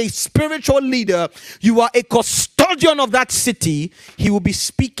as a spiritual leader, you are a custodian of that city, he will be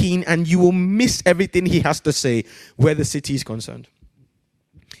speaking and you will miss everything he has to say where the city is concerned.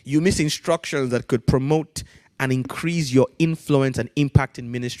 You miss instructions that could promote and increase your influence and impact in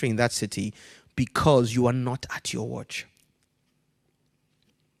ministry in that city because you are not at your watch.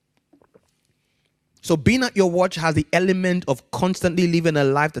 So being at your watch has the element of constantly living a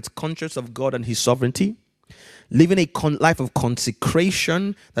life that's conscious of God and his sovereignty, living a life of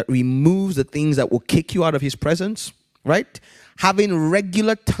consecration that removes the things that will kick you out of his presence, right? Having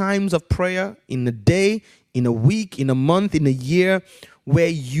regular times of prayer in a day, in a week, in a month, in a year, where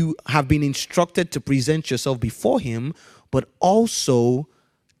you have been instructed to present yourself before him, but also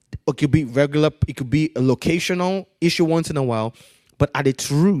it could be regular, it could be a locational issue once in a while, but at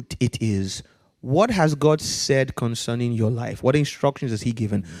its root, it is, what has God said concerning your life? What instructions has he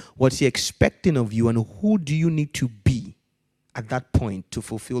given? What's he expecting of you? And who do you need to be at that point to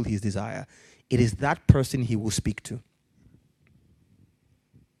fulfill his desire? It is that person he will speak to.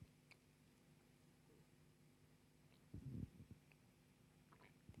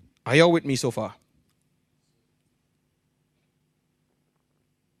 Are y'all with me so far?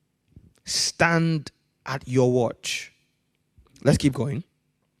 Stand at your watch. Let's keep going.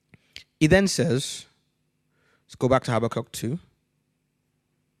 He then says, let's go back to Habakkuk 2.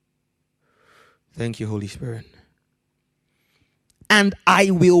 Thank you, Holy Spirit. And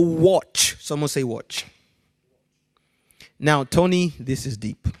I will watch. Someone say watch. Now, Tony, this is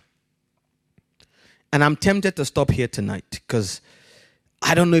deep. And I'm tempted to stop here tonight because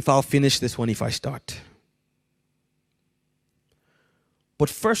I don't know if I'll finish this one if I start. But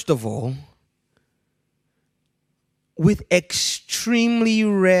first of all, with extremely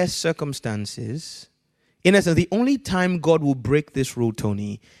rare circumstances, in essence, the only time God will break this rule,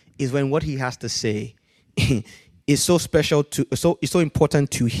 Tony, is when what he has to say is so special is so important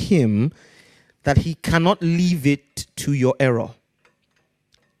to him that he cannot leave it to your error.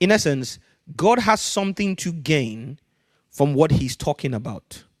 In essence, God has something to gain from what he's talking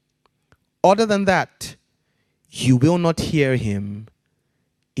about. Other than that, you will not hear him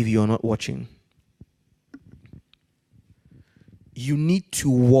if you're not watching. You need to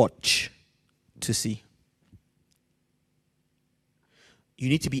watch to see. You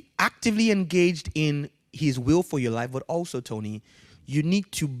need to be actively engaged in his will for your life, but also, Tony, you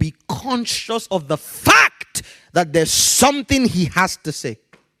need to be conscious of the fact that there's something he has to say.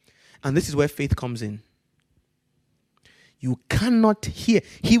 And this is where faith comes in. You cannot hear.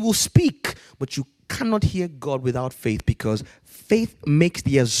 He will speak, but you cannot hear God without faith, because faith makes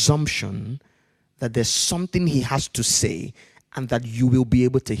the assumption that there's something he has to say and that you will be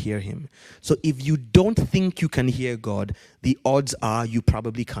able to hear him. So if you don't think you can hear God, the odds are you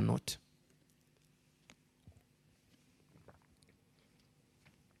probably cannot.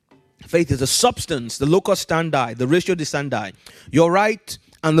 Faith is the substance, the locus standi, the ratio decidendi. Your right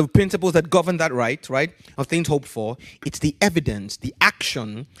and the principles that govern that right, of things hoped for. It's the evidence, the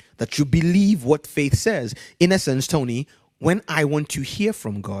action that you believe what faith says. In essence, Tony, when I want to hear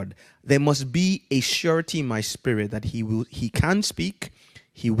from God, there must be a surety in my spirit that he can speak,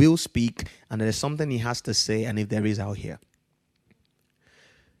 he will speak, and there's something he has to say, and if there is, I'll hear.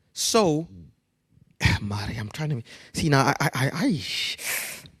 So, Mari, I'm trying to see now.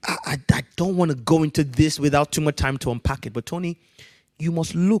 I don't want to go into this without too much time to unpack it. But Tony, you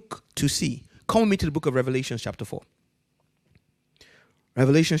must look to see. Come with me to the book of Revelation chapter 4.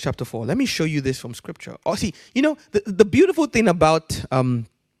 Revelation chapter 4. Let me show you this from scripture. Oh, see, you know, the beautiful thing about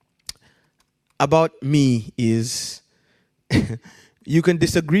me is you can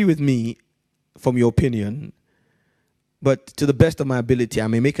disagree with me from your opinion, but to the best of my ability, I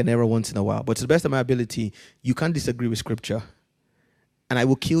may make an error once in a while, but to the best of my ability, you can't disagree with scripture. And I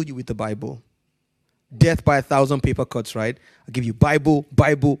will kill you with the Bible. Death by 1,000 paper cuts, right? I'll give you Bible,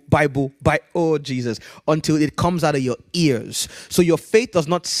 oh Jesus, until it comes out of your ears. So your faith does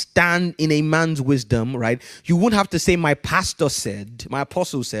not stand in a man's wisdom, right? You won't have to say, my pastor said, my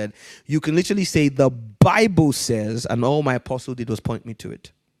apostle said. You can literally say, the Bible says, and all my apostle did was point me to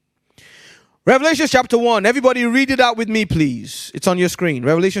it. Revelation chapter 1. Everybody read it out with me, please. It's on your screen.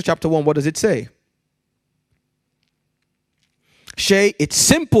 Revelation chapter 1. What does it say? Shay, it's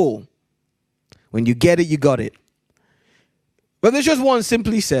simple. When you get it, you got it. Revelation 1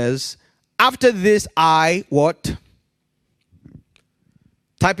 simply says, after this I, what?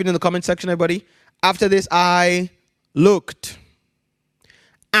 Type it in the comment section, everybody. After this I looked,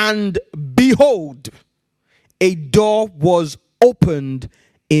 and behold, a door was opened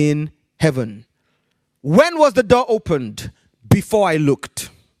in heaven. When was the door opened? Before I looked.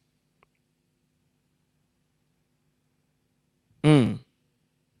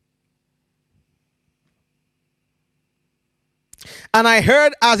 And I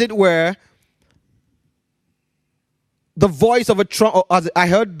heard, as it were, the voice of a trumpet. I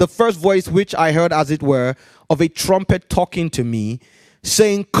heard the first voice, which I heard, as it were, of a trumpet talking to me,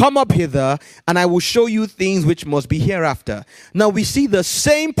 saying, "Come up hither, and I will show you things which must be hereafter." Now we see the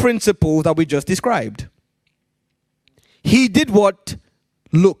same principle that we just described. He did what?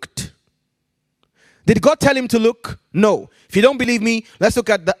 Looked. Did God tell him to look? No. If you don't believe me, let's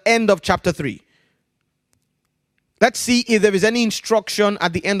look at the end of chapter 3. Let's see if there is any instruction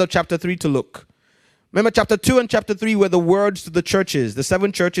at the end of chapter 3 to look. Remember, chapter 2 and chapter 3 were the words to the churches, the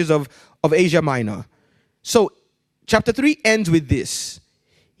 7 churches of Asia Minor. So, chapter 3 ends with this: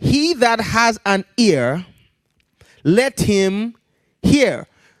 "He that has an ear, let him hear."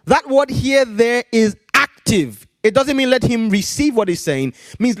 That word "hear" there is active. It doesn't mean let him receive what he's saying.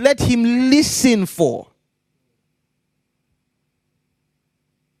 It means let him listen for.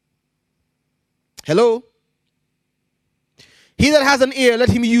 Hello? "He that has an ear, let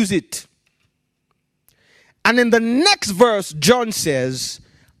him use it." And in the next verse, John says,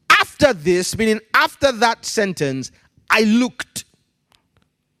 after this, meaning after that sentence, "I looked."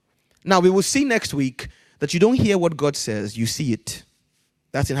 Now, we will see next week that you don't hear what God says, you see it.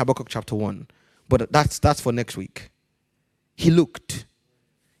 That's in Habakkuk chapter 1. But that's for next week. He looked.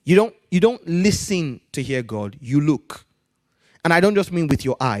 You don't listen to hear God, you look. And I don't just mean with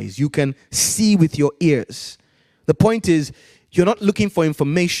your eyes. You can see with your ears. The point is, you're not looking for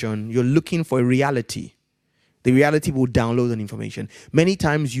information, you're looking for a reality. The reality will download an information. Many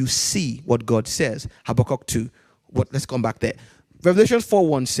times you see what God says. Habakkuk 2. Let's come back there. Revelation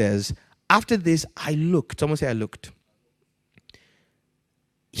 4:1 says, "After this I looked." Someone say, "I looked."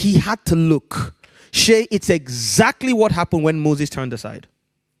 He had to look. Shay, it's exactly what happened when Moses turned aside.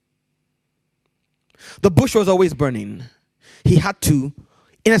 The bush was always burning. He had to,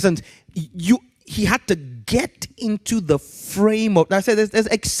 in essence, he had to get into the frame of. I said there's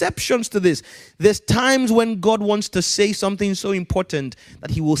exceptions to this. There's times when God wants to say something so important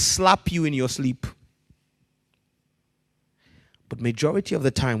that he will slap you in your sleep. But majority of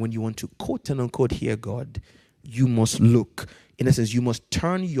the time when you want to quote and unquote hear God, you must look. In essence, you must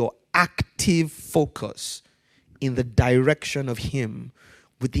turn your active focus in the direction of him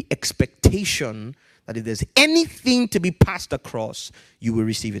with the expectation that if there's anything to be passed across, you will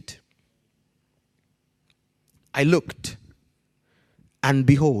receive it. "I looked, and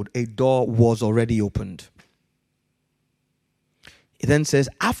behold, a door was already opened." It then says,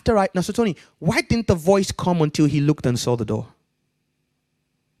 now, so Tony, why didn't the voice come until he looked and saw the door?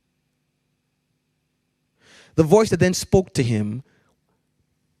 The voice that then spoke to him,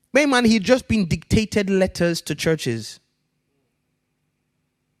 man, he'd just been dictated letters to churches.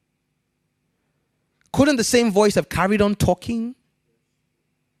 Couldn't the same voice have carried on talking?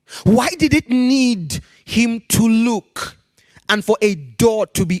 Why did it need him to look and for a door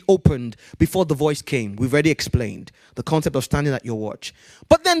to be opened before the voice came? We've already explained the concept of standing at your watch.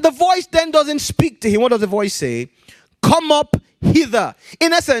 But then the voice then doesn't speak to him. What does the voice say? "Come up hither."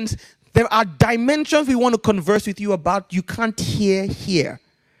 In essence, there are dimensions we want to converse with you about you can't hear here.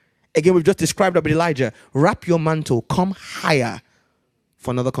 Again, we've just described about Elijah. Wrap your mantle, come higher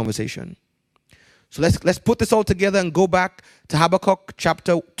for another conversation. So let's put this all together and go back to Habakkuk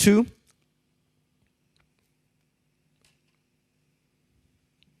chapter 2.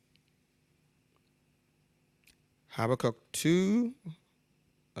 Habakkuk 2.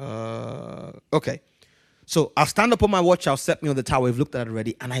 Okay. So I'll stand up on my watch, I'll set me on the tower. We've looked at it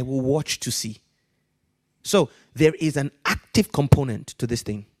already, and I will watch to see. So there is an active component to this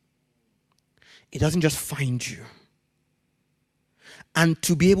thing. It doesn't just find you. And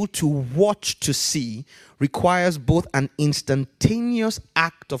to be able to watch to see requires both an instantaneous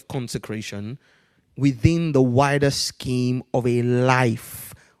act of consecration within the wider scheme of a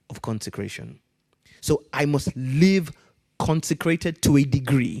life of consecration. So I must live consecrated to a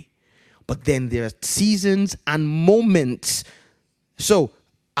degree, but then there are seasons and moments. So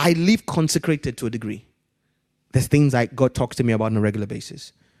I live consecrated to a degree. There's things like God talks to me about on a regular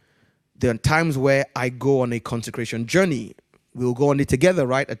basis. There are times where I go on a consecration journey. We'll go on it together,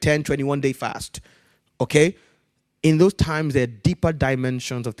 right? A 10, 21-day fast. Okay? In those times, there are deeper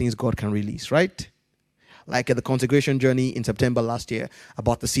dimensions of things God can release, right? Like at the consecration journey in September last year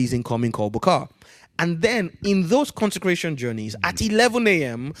about the season coming called Bukar. And then in those consecration journeys at 11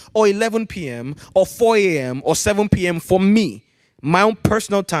 a.m. or 11 p.m. or 4 a.m. or 7 p.m. for me, my own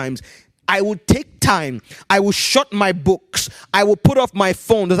personal times, I will take time. I will shut my books. I will put off my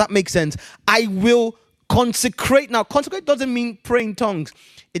phone. Does that make sense? I will consecrate. Now, consecrate doesn't mean pray in tongues.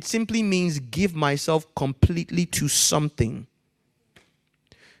 It simply means give myself completely to something.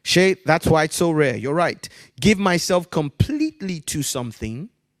 Shay, that's why it's so rare. You're right. Give myself completely to something.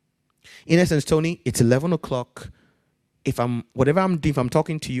 In essence, Tony, it's 11 o'clock. whatever I'm doing, if I'm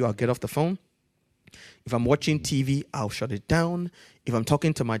talking to you, I'll get off the phone. If I'm watching TV, I'll shut it down. If I'm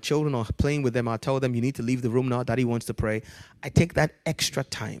talking to my children or playing with them, I'll tell them, you need to leave the room now. Daddy wants to pray. I take that extra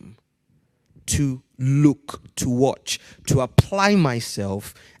time to look, to watch, to apply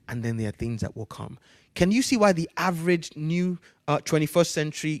myself, and then there are things that will come. Can you see why the average new 21st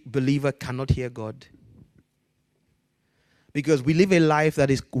century believer cannot hear God? Because we live a life that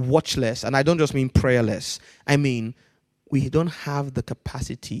is watchless, and I don't just mean prayerless. I mean, we don't have the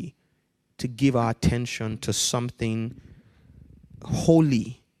capacity to give our attention to something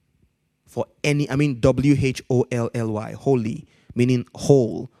holy for any, I mean WHOLLY, holy, meaning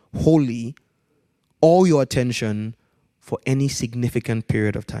whole, holy, all your attention for any significant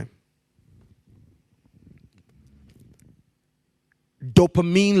period of time.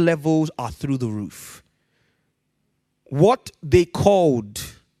 Dopamine levels are through the roof. What they called,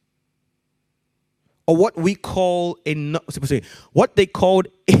 or what we call what they called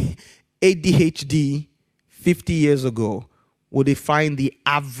ADHD 50 years ago, will define the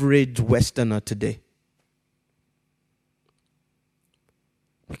average Westerner today.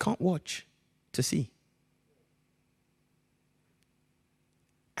 We can't watch to see.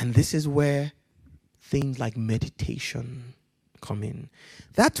 And this is where things like meditation come in.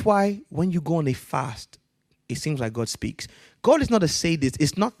 That's why when you go on a fast, it seems like God speaks. God is not a sadist.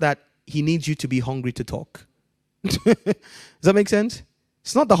 It's not that he needs you to be hungry to talk. Does that make sense?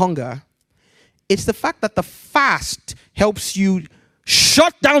 It's not the hunger. It's the fact that the fast helps you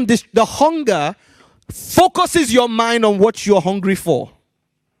shut down the hunger, focuses your mind on what you're hungry for.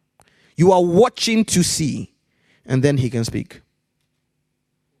 You are watching to see, and then he can speak.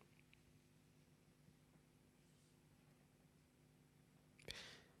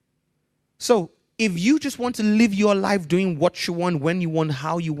 So, if you just want to live your life doing what you want, when you want,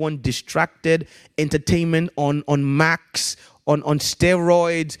 how you want, distracted, entertainment on max, on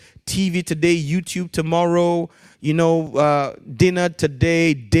steroids, TV today, YouTube tomorrow, dinner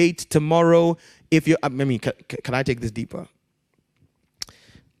today, date tomorrow. If you, can I take this deeper?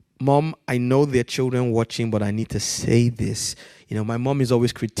 Mom, I know there are children watching, but I need to say this. My mom is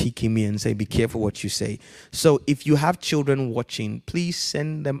always critiquing me and saying, be careful what you say. So if you have children watching, please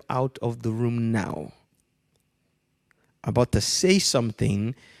send them out of the room now. I'm about to say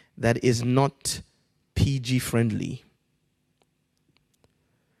something that is not PG friendly.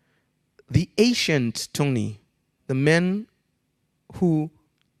 The ancients, Tony, the men who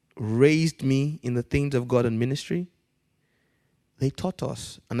raised me in the things of God and ministry, they taught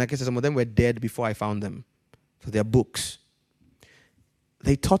us. And like I said, some of them were dead before I found them. So they're books.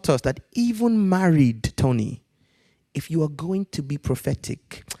 They taught us that even married, Tony, if you are going to be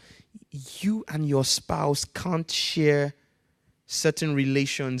prophetic, you and your spouse can't share certain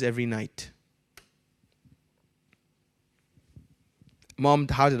relations every night. Mom,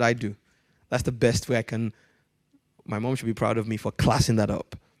 how did I do? That's the best way I can. My mom should be proud of me for classing that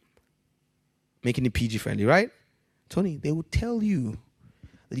up. Making it PG friendly, right? Tony, they will tell you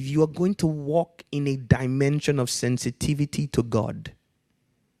that if you are going to walk in a dimension of sensitivity to God,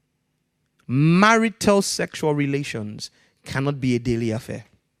 marital sexual relations cannot be a daily affair.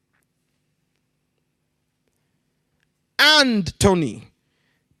 And, Tony,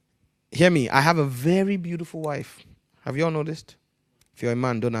 hear me, I have a very beautiful wife. Have you all noticed? If you're a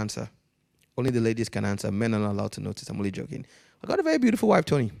man, don't answer. Only the ladies can answer. Men are not allowed to notice. I'm only joking. I got a very beautiful wife,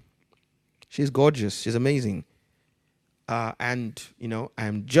 Tony. She's gorgeous. She's amazing. And,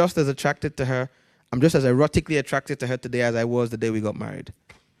 I'm just as attracted to her. I'm just as erotically attracted to her today as I was the day we got married.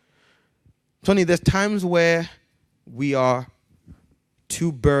 Tony, there's times where we are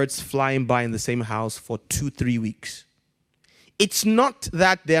two birds flying by in the same house for 2-3 weeks. It's not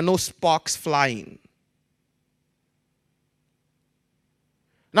that there are no sparks flying.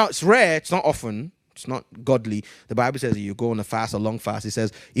 Now, it's rare. It's not often. It's not godly. The Bible says you go on a fast, a long fast. It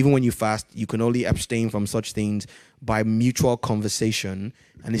says even when you fast, you can only abstain from such things by mutual conversation.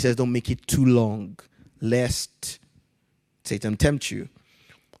 And it says don't make it too long, lest Satan tempt you.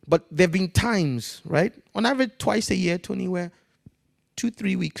 But there have been times, right? On average, twice a year, Tony, where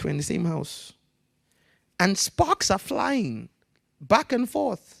 2-3 weeks we're in the same house. And sparks are flying back and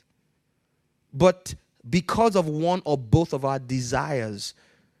forth. But because of one or both of our desires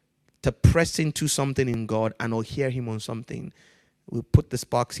to press into something in God and or hear him on something, we'll put the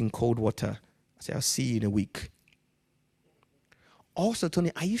sparks in cold water. I say, I'll see you in a week. Also,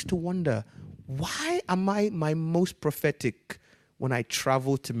 Tony, I used to wonder, why am I my most prophetic when I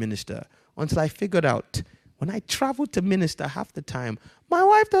travel to minister? Until I figured out, when I travel to minister half the time, my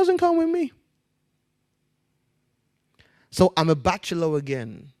wife doesn't come with me. So I'm a bachelor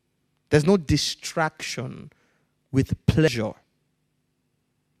again. There's no distraction with pleasure.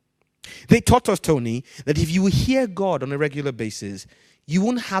 They taught us, Tony, that if you hear God on a regular basis, you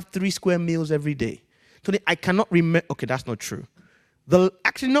won't have 3 square meals every day. Tony, I cannot remember. Okay, that's not true.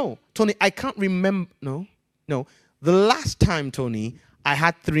 Actually, no. Tony, I can't remember. No. The last time, Tony, I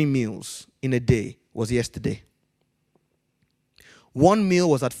had 3 meals in a day was yesterday. One meal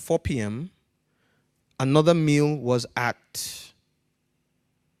was at 4 p.m. Another meal was at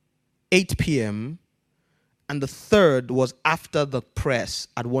 8 p.m. And the third was after the press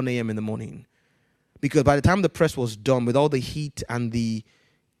at 1 a.m. in the morning. Because by the time the press was done, with all the heat and the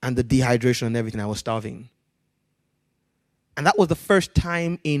dehydration and everything, I was starving. And that was the first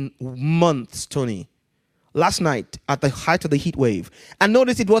time in months, Tony. Last night, at the height of the heat wave. And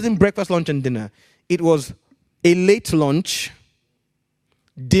notice it wasn't breakfast, lunch, and dinner. It was a late lunch,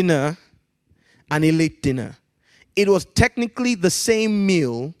 dinner, and a late dinner. It was technically the same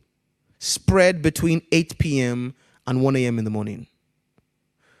meal spread between 8 p.m. and 1 a.m. in the morning.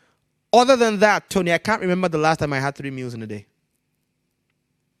 Other than that, Tony, I can't remember the last time I had 3 meals in a day.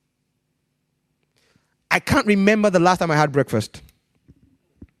 I can't remember the last time I had breakfast.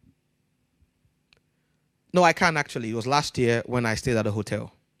 No, I can't actually. It was last year when I stayed at a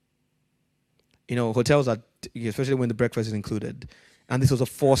hotel. You know, hotels are, especially when the breakfast is included. And this was a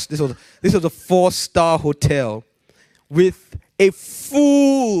 4-star hotel with a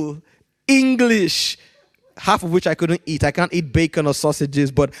full English, half of which I couldn't eat. I can't eat bacon or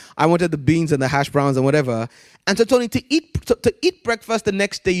sausages, but I wanted the beans and the hash browns and whatever. And so, Tony, to eat breakfast the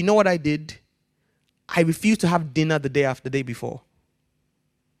next day, you know what I did? I refused to have dinner the day before.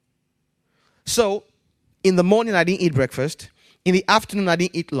 So, in the morning, I didn't eat breakfast. In the afternoon, I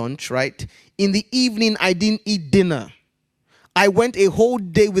didn't eat lunch, right? In the evening, I didn't eat dinner. I went a whole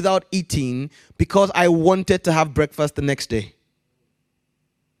day without eating because I wanted to have breakfast the next day.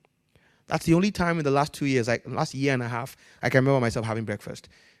 That's the only time in the last 2 years, last year and a half, I can remember myself having breakfast.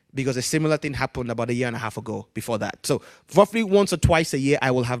 Because a similar thing happened about a year and a half ago before that. So roughly once or twice a year,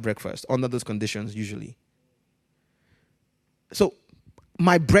 I will have breakfast under those conditions usually. So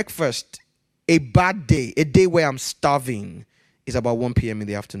my breakfast, a bad day, a day where I'm starving, is about 1 p.m. in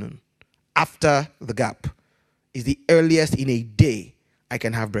the afternoon. After the gap is the earliest in a day I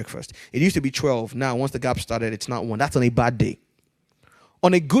can have breakfast. It used to be 12. Now, once the gap started, it's not 1. That's on a bad day.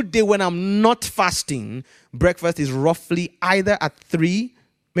 On a good day when I'm not fasting, breakfast is roughly either at 3,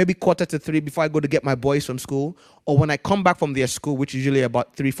 maybe 2:45 before I go to get my boys from school, or when I come back from their school, which is usually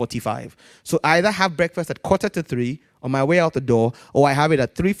about 3:45. So I either have breakfast at 2:45 on my way out the door, or I have it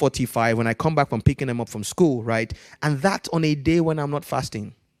at 3:45 when I come back from picking them up from school, right? And that's on a day when I'm not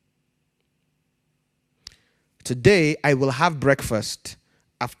fasting. Today, I will have breakfast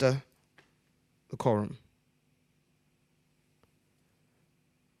after the quorum.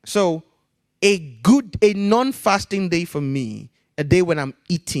 So, a non-fasting day for me, a day when I'm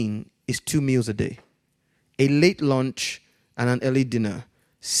eating, is 2 meals a day. A late lunch and an early dinner.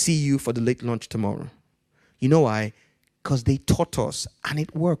 See you for the late lunch tomorrow. You know why? Because they taught us, and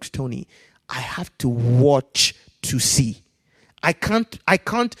it works, Tony. I have to watch to see. I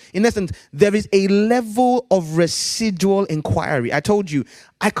can't, in essence, there is a level of residual inquiry. I told you,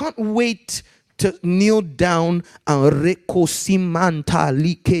 I can't wait to kneel down and rekosimanta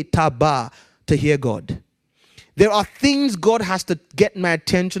liketaba to hear God. There are things God has to get my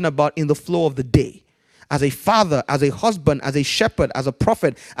attention about in the flow of the day. As a father, as a husband, as a shepherd, as a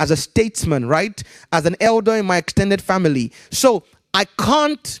prophet, as a statesman, right? As an elder in my extended family. So I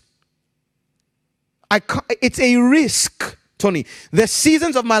can't, it's a risk, Tony. There's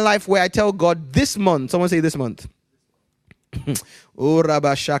seasons of my life where I tell God, this month, someone say this month. Oh,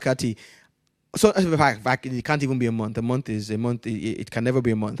 Rabba Shakati. So in fact, it can't even be a month. A month is a month. It can never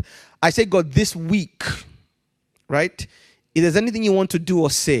be a month. I say, God, this week, right? If there's anything you want to do or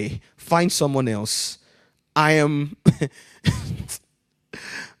say, find someone else. I am,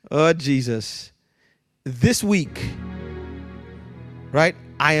 oh Jesus, this week, right?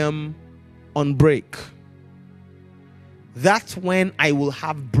 I am on break. That's when I will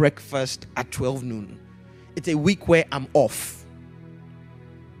have breakfast at 12 noon. It's a week where I'm off.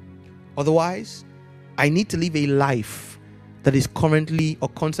 Otherwise, I need to live a life that is currently or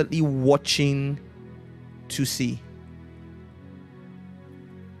constantly watching to see.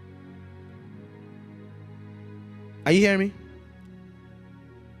 Are you hearing me?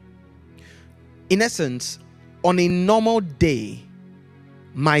 In essence, on a normal day,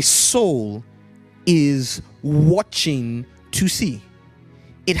 my soul is watching to see.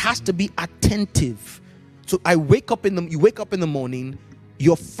 It has to be attentive. So you wake up in the morning,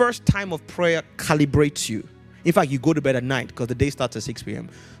 your first time of prayer calibrates you. In fact, you go to bed at night because the day starts at 6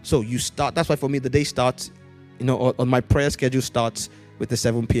 p.m. So you start, that's why for me the day starts or my prayer schedule starts with the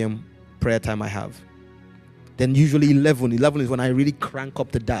 7 p.m. prayer time I have. Then usually 11 is when I really crank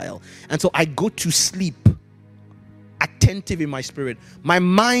up the dial. And so I go to sleep attentive in my spirit. My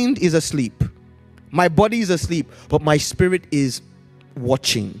mind is asleep. My body is asleep, but my spirit is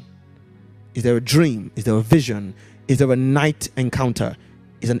watching. Is there a dream? Is there a vision? Is there a night encounter?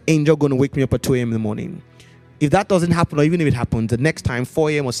 Is an angel going to wake me up at 2 a.m. in the morning? If that doesn't happen, or even if it happens, the next time,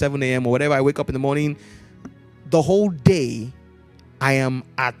 4 a.m. or 7 a.m. or whatever, I wake up in the morning, the whole day, I am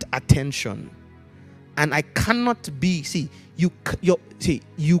at attention. And I cannot be, you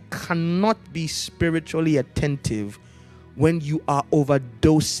cannot be spiritually attentive when you are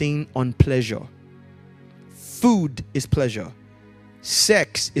overdosing on pleasure. Food is pleasure.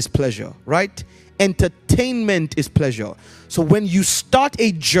 Sex is pleasure, right? Entertainment is pleasure. So when you start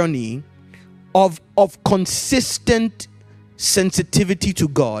a journey of consistent sensitivity to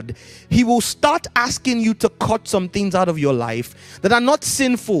God, He will start asking you to cut some things out of your life that are not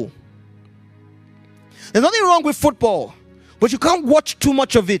sinful. There's nothing wrong with football, but you can't watch too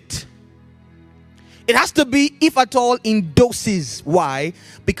much of it. It has to be, if at all, in doses. Why?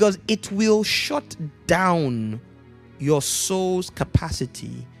 Because it will shut down your soul's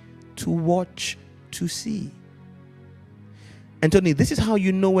capacity to watch, to see. Anthony, this is how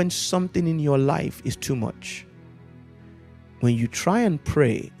you know when something in your life is too much. When you try and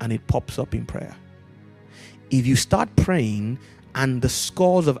pray and it pops up in prayer. If you start praying and the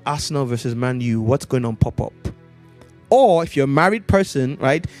scores of Arsenal versus Man U, what's going on, pop up? Or if you're a married person,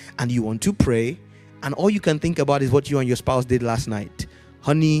 right, and you want to pray, and all you can think about is what you and your spouse did last night.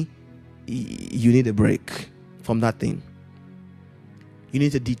 Honey, you need a break from that thing. You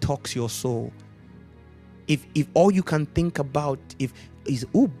need to detox your soul. If all you can think about is,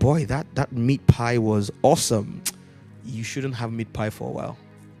 oh boy, that meat pie was awesome, you shouldn't have meat pie for a while.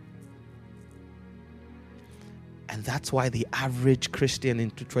 And that's why the average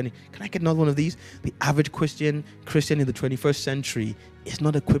Christian can I get another one of these? The average Christian in the 21st century is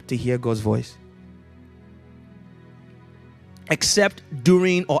not equipped to hear God's voice. Except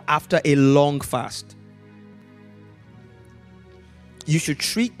during or after a long fast. You should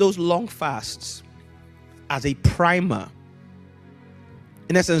treat those long fasts as a primer.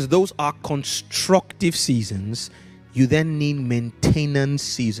 In essence, those are constructive seasons. You then need maintenance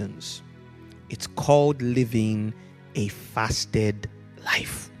seasons. It's called living a fasted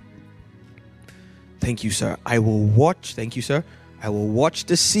life. Thank you, sir. I will watch. Thank you, sir. I will watch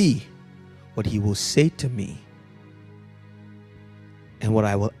to see what He will say to me and what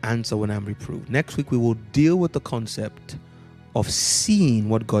I will answer when I'm reproved. Next week, we will deal with the concept of seeing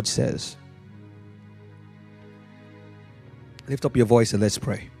what God says. Lift up your voice and let's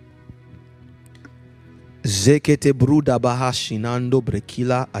pray. Zekete bruda bahashinando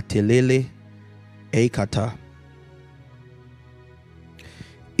brekila atelele eikata.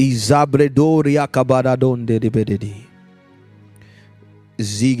 Izabredori akabaradonde debededi.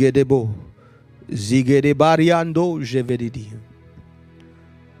 Zigedebo. Zigedebariando jevedidi.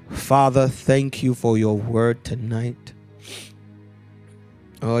 Father, thank you for your word tonight.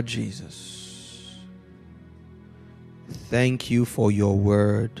 Oh, Jesus. Thank you for your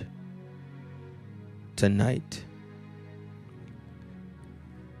word tonight.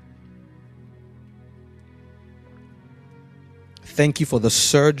 Thank you for the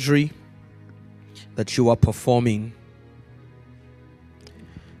surgery that you are performing.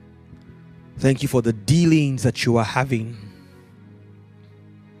 Thank you for the dealings that you are having.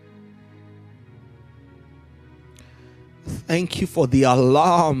 Thank you for the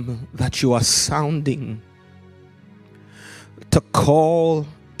alarm that you are sounding to call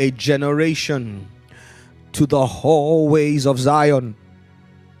a generation to the hallways of Zion.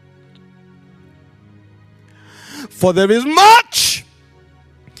 For there is much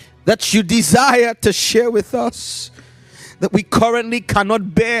that you desire to share with us that we currently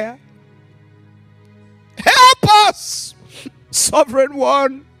cannot bear. Help us, Sovereign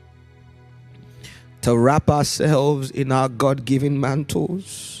One, to wrap ourselves in our God-given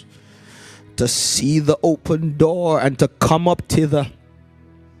mantles, to see the open door and to come up thither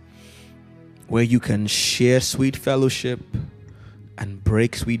where you can share sweet fellowship and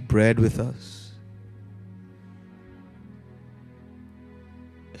break sweet bread with us.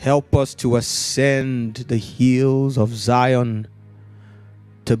 Help us to ascend the hills of Zion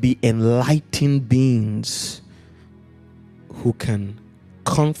to be enlightened beings who can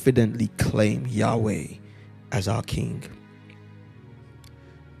confidently claim Yahweh as our King.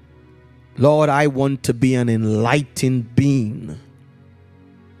 Lord, I want to be an enlightened being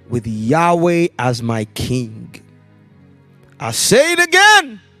with Yahweh as my King. I say it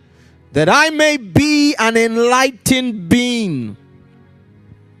again. that I may be an enlightened being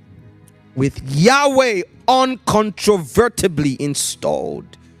with Yahweh uncontrovertibly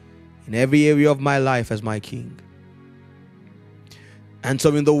installed in every area of my life as my king. And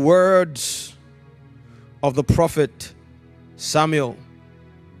so in the words of the prophet Samuel,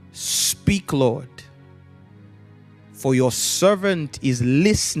 speak, Lord, for your servant is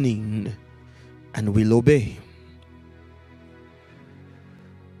listening and will obey.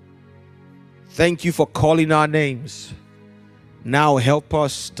 Thank you for calling our names. Now help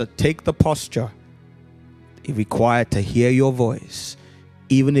us to take the posture if required to hear your voice,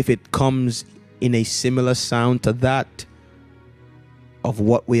 even if it comes in a similar sound to that of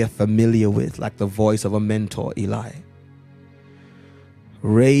what we are familiar with, like the voice of a mentor, Eli.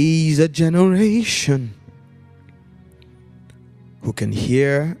 Raise a generation who can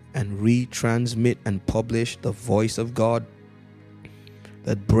hear and retransmit and publish the voice of God,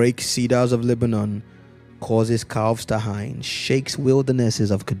 that breaks cedars of Lebanon, causes calves to hind, shakes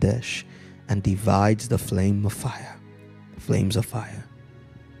wildernesses of Kadesh, and divides the flame of fire. Flames of fire.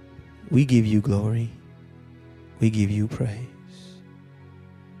 We give you glory. We give you praise.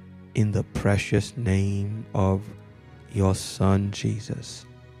 In the precious name of your Son, Jesus.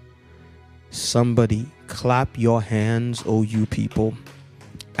 Somebody clap your hands, O you people,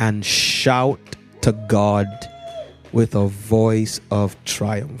 and shout to God with a voice of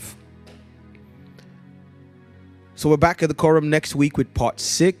triumph. So we're back at the Quorum next week with part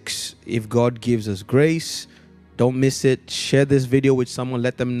 6. If God gives us grace, don't miss it. Share this video with someone.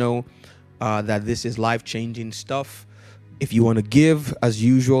 Let them know that this is life-changing stuff. If you want to give, as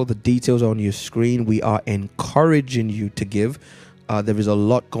usual, the details are on your screen. We are encouraging you to give. There is a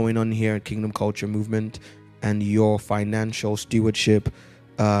lot going on here at Kingdom Culture Movement, and your financial stewardship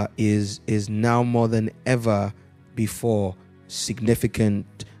is now more than ever before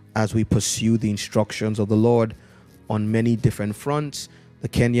significant as we pursue the instructions of the Lord on many different fronts. The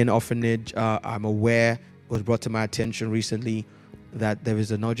Kenyan orphanage, I'm aware, was brought to my attention recently that there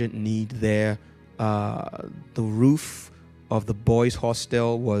is an urgent need there. The roof of the boys'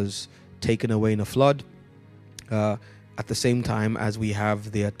 hostel was taken away in a flood. At the same time as we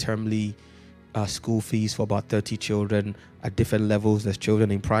have their termly school fees for about 30 children at different levels. There's children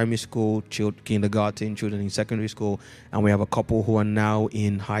in primary school, kindergarten, children in secondary school, and we have a couple who are now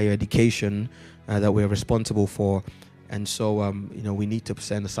in higher education that we're responsible for. And so, we need to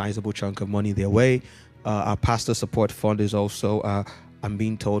send a sizable chunk of money their way. Our pastor support fund is also, I'm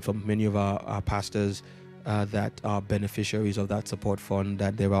being told from many of our pastors that are beneficiaries of that support fund,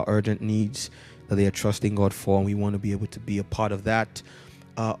 that there are urgent needs that they are trusting God for, and we want to be able to be a part of that.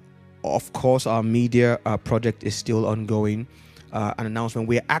 Of course, our media project is still ongoing. An announcement: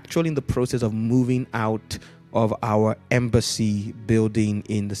 we're actually in the process of moving out of our embassy building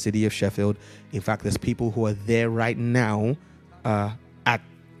in the city of Sheffield. In fact, there's people who are there right now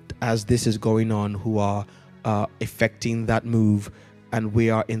as this is going on who are effecting that move, and we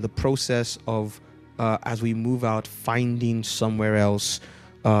are in the process of as we move out, finding somewhere else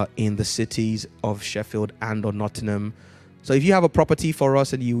in the cities of Sheffield and or Nottingham. So if you have a property for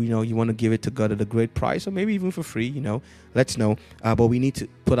us and you want to give it to God at a great price, or maybe even for free, let's know. But we need to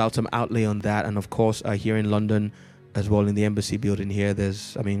put out some outlay on that. And of course, here in London as well, in the embassy building here,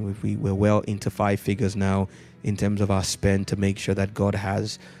 we're well into 5 figures now in terms of our spend to make sure that God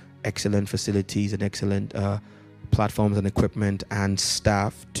has excellent facilities and excellent platforms and equipment and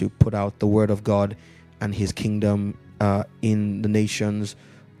staff to put out the word of God and his kingdom in the nations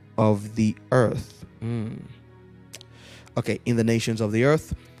of the earth. Okay, in the nations of the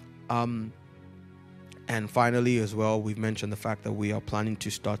earth. And finally, as well, we've mentioned the fact that we are planning to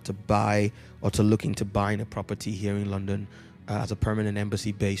start to buy or to looking to buying a property here in London as a permanent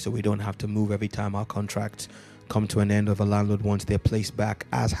embassy base, so we don't have to move every time our contracts come to an end, of a landlord wants their place back,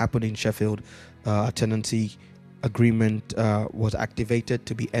 as happened in Sheffield. A tenancy agreement was activated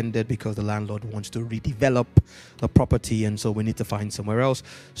to be ended because the landlord wants to redevelop the property, and so we need to find somewhere else.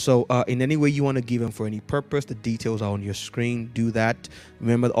 So in any way you want to give them for any purpose, the details are on your screen. Do that.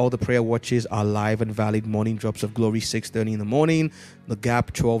 Remember, all the prayer watches are live and valid. Morning drops of glory 6:30 in the morning, the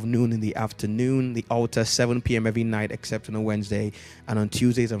gap 12 noon in the afternoon, the altar 7 p.m. every night except on a Wednesday, and on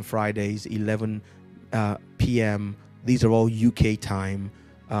Tuesdays and Fridays 11 p.m. These are all UK time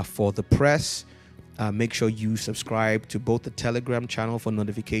for the press. Make sure you subscribe to both the Telegram channel for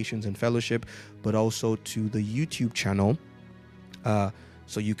notifications and fellowship, but also to the YouTube channel,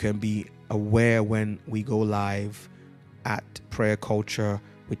 so you can be aware when we go live at Prayer Culture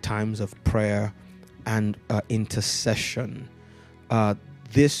with times of prayer and intercession.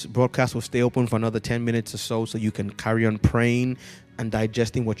 This broadcast will stay open for another 10 minutes or so you can carry on praying and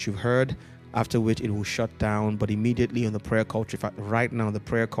digesting what you've heard, after which it will shut down. But immediately on the Prayer Culture, in fact, right now, the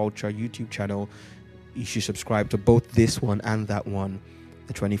Prayer Culture YouTube channel, you should subscribe to both this one and that one.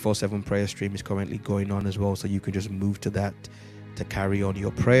 The 24/7 prayer stream is currently going on as well, so you can just move to that to carry on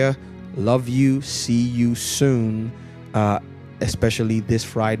your prayer. Love you. See you soon, especially this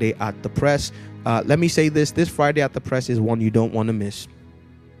Friday at the press. Let me say this Friday at the press is one you don't want to miss.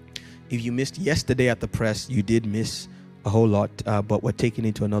 If you missed yesterday at the press, you did miss a whole lot, but we're taking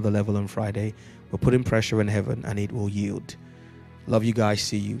it to another level on Friday. We're putting pressure in heaven, and it will yield. Love you guys.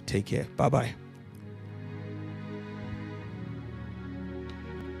 See you. Take care. Bye-bye.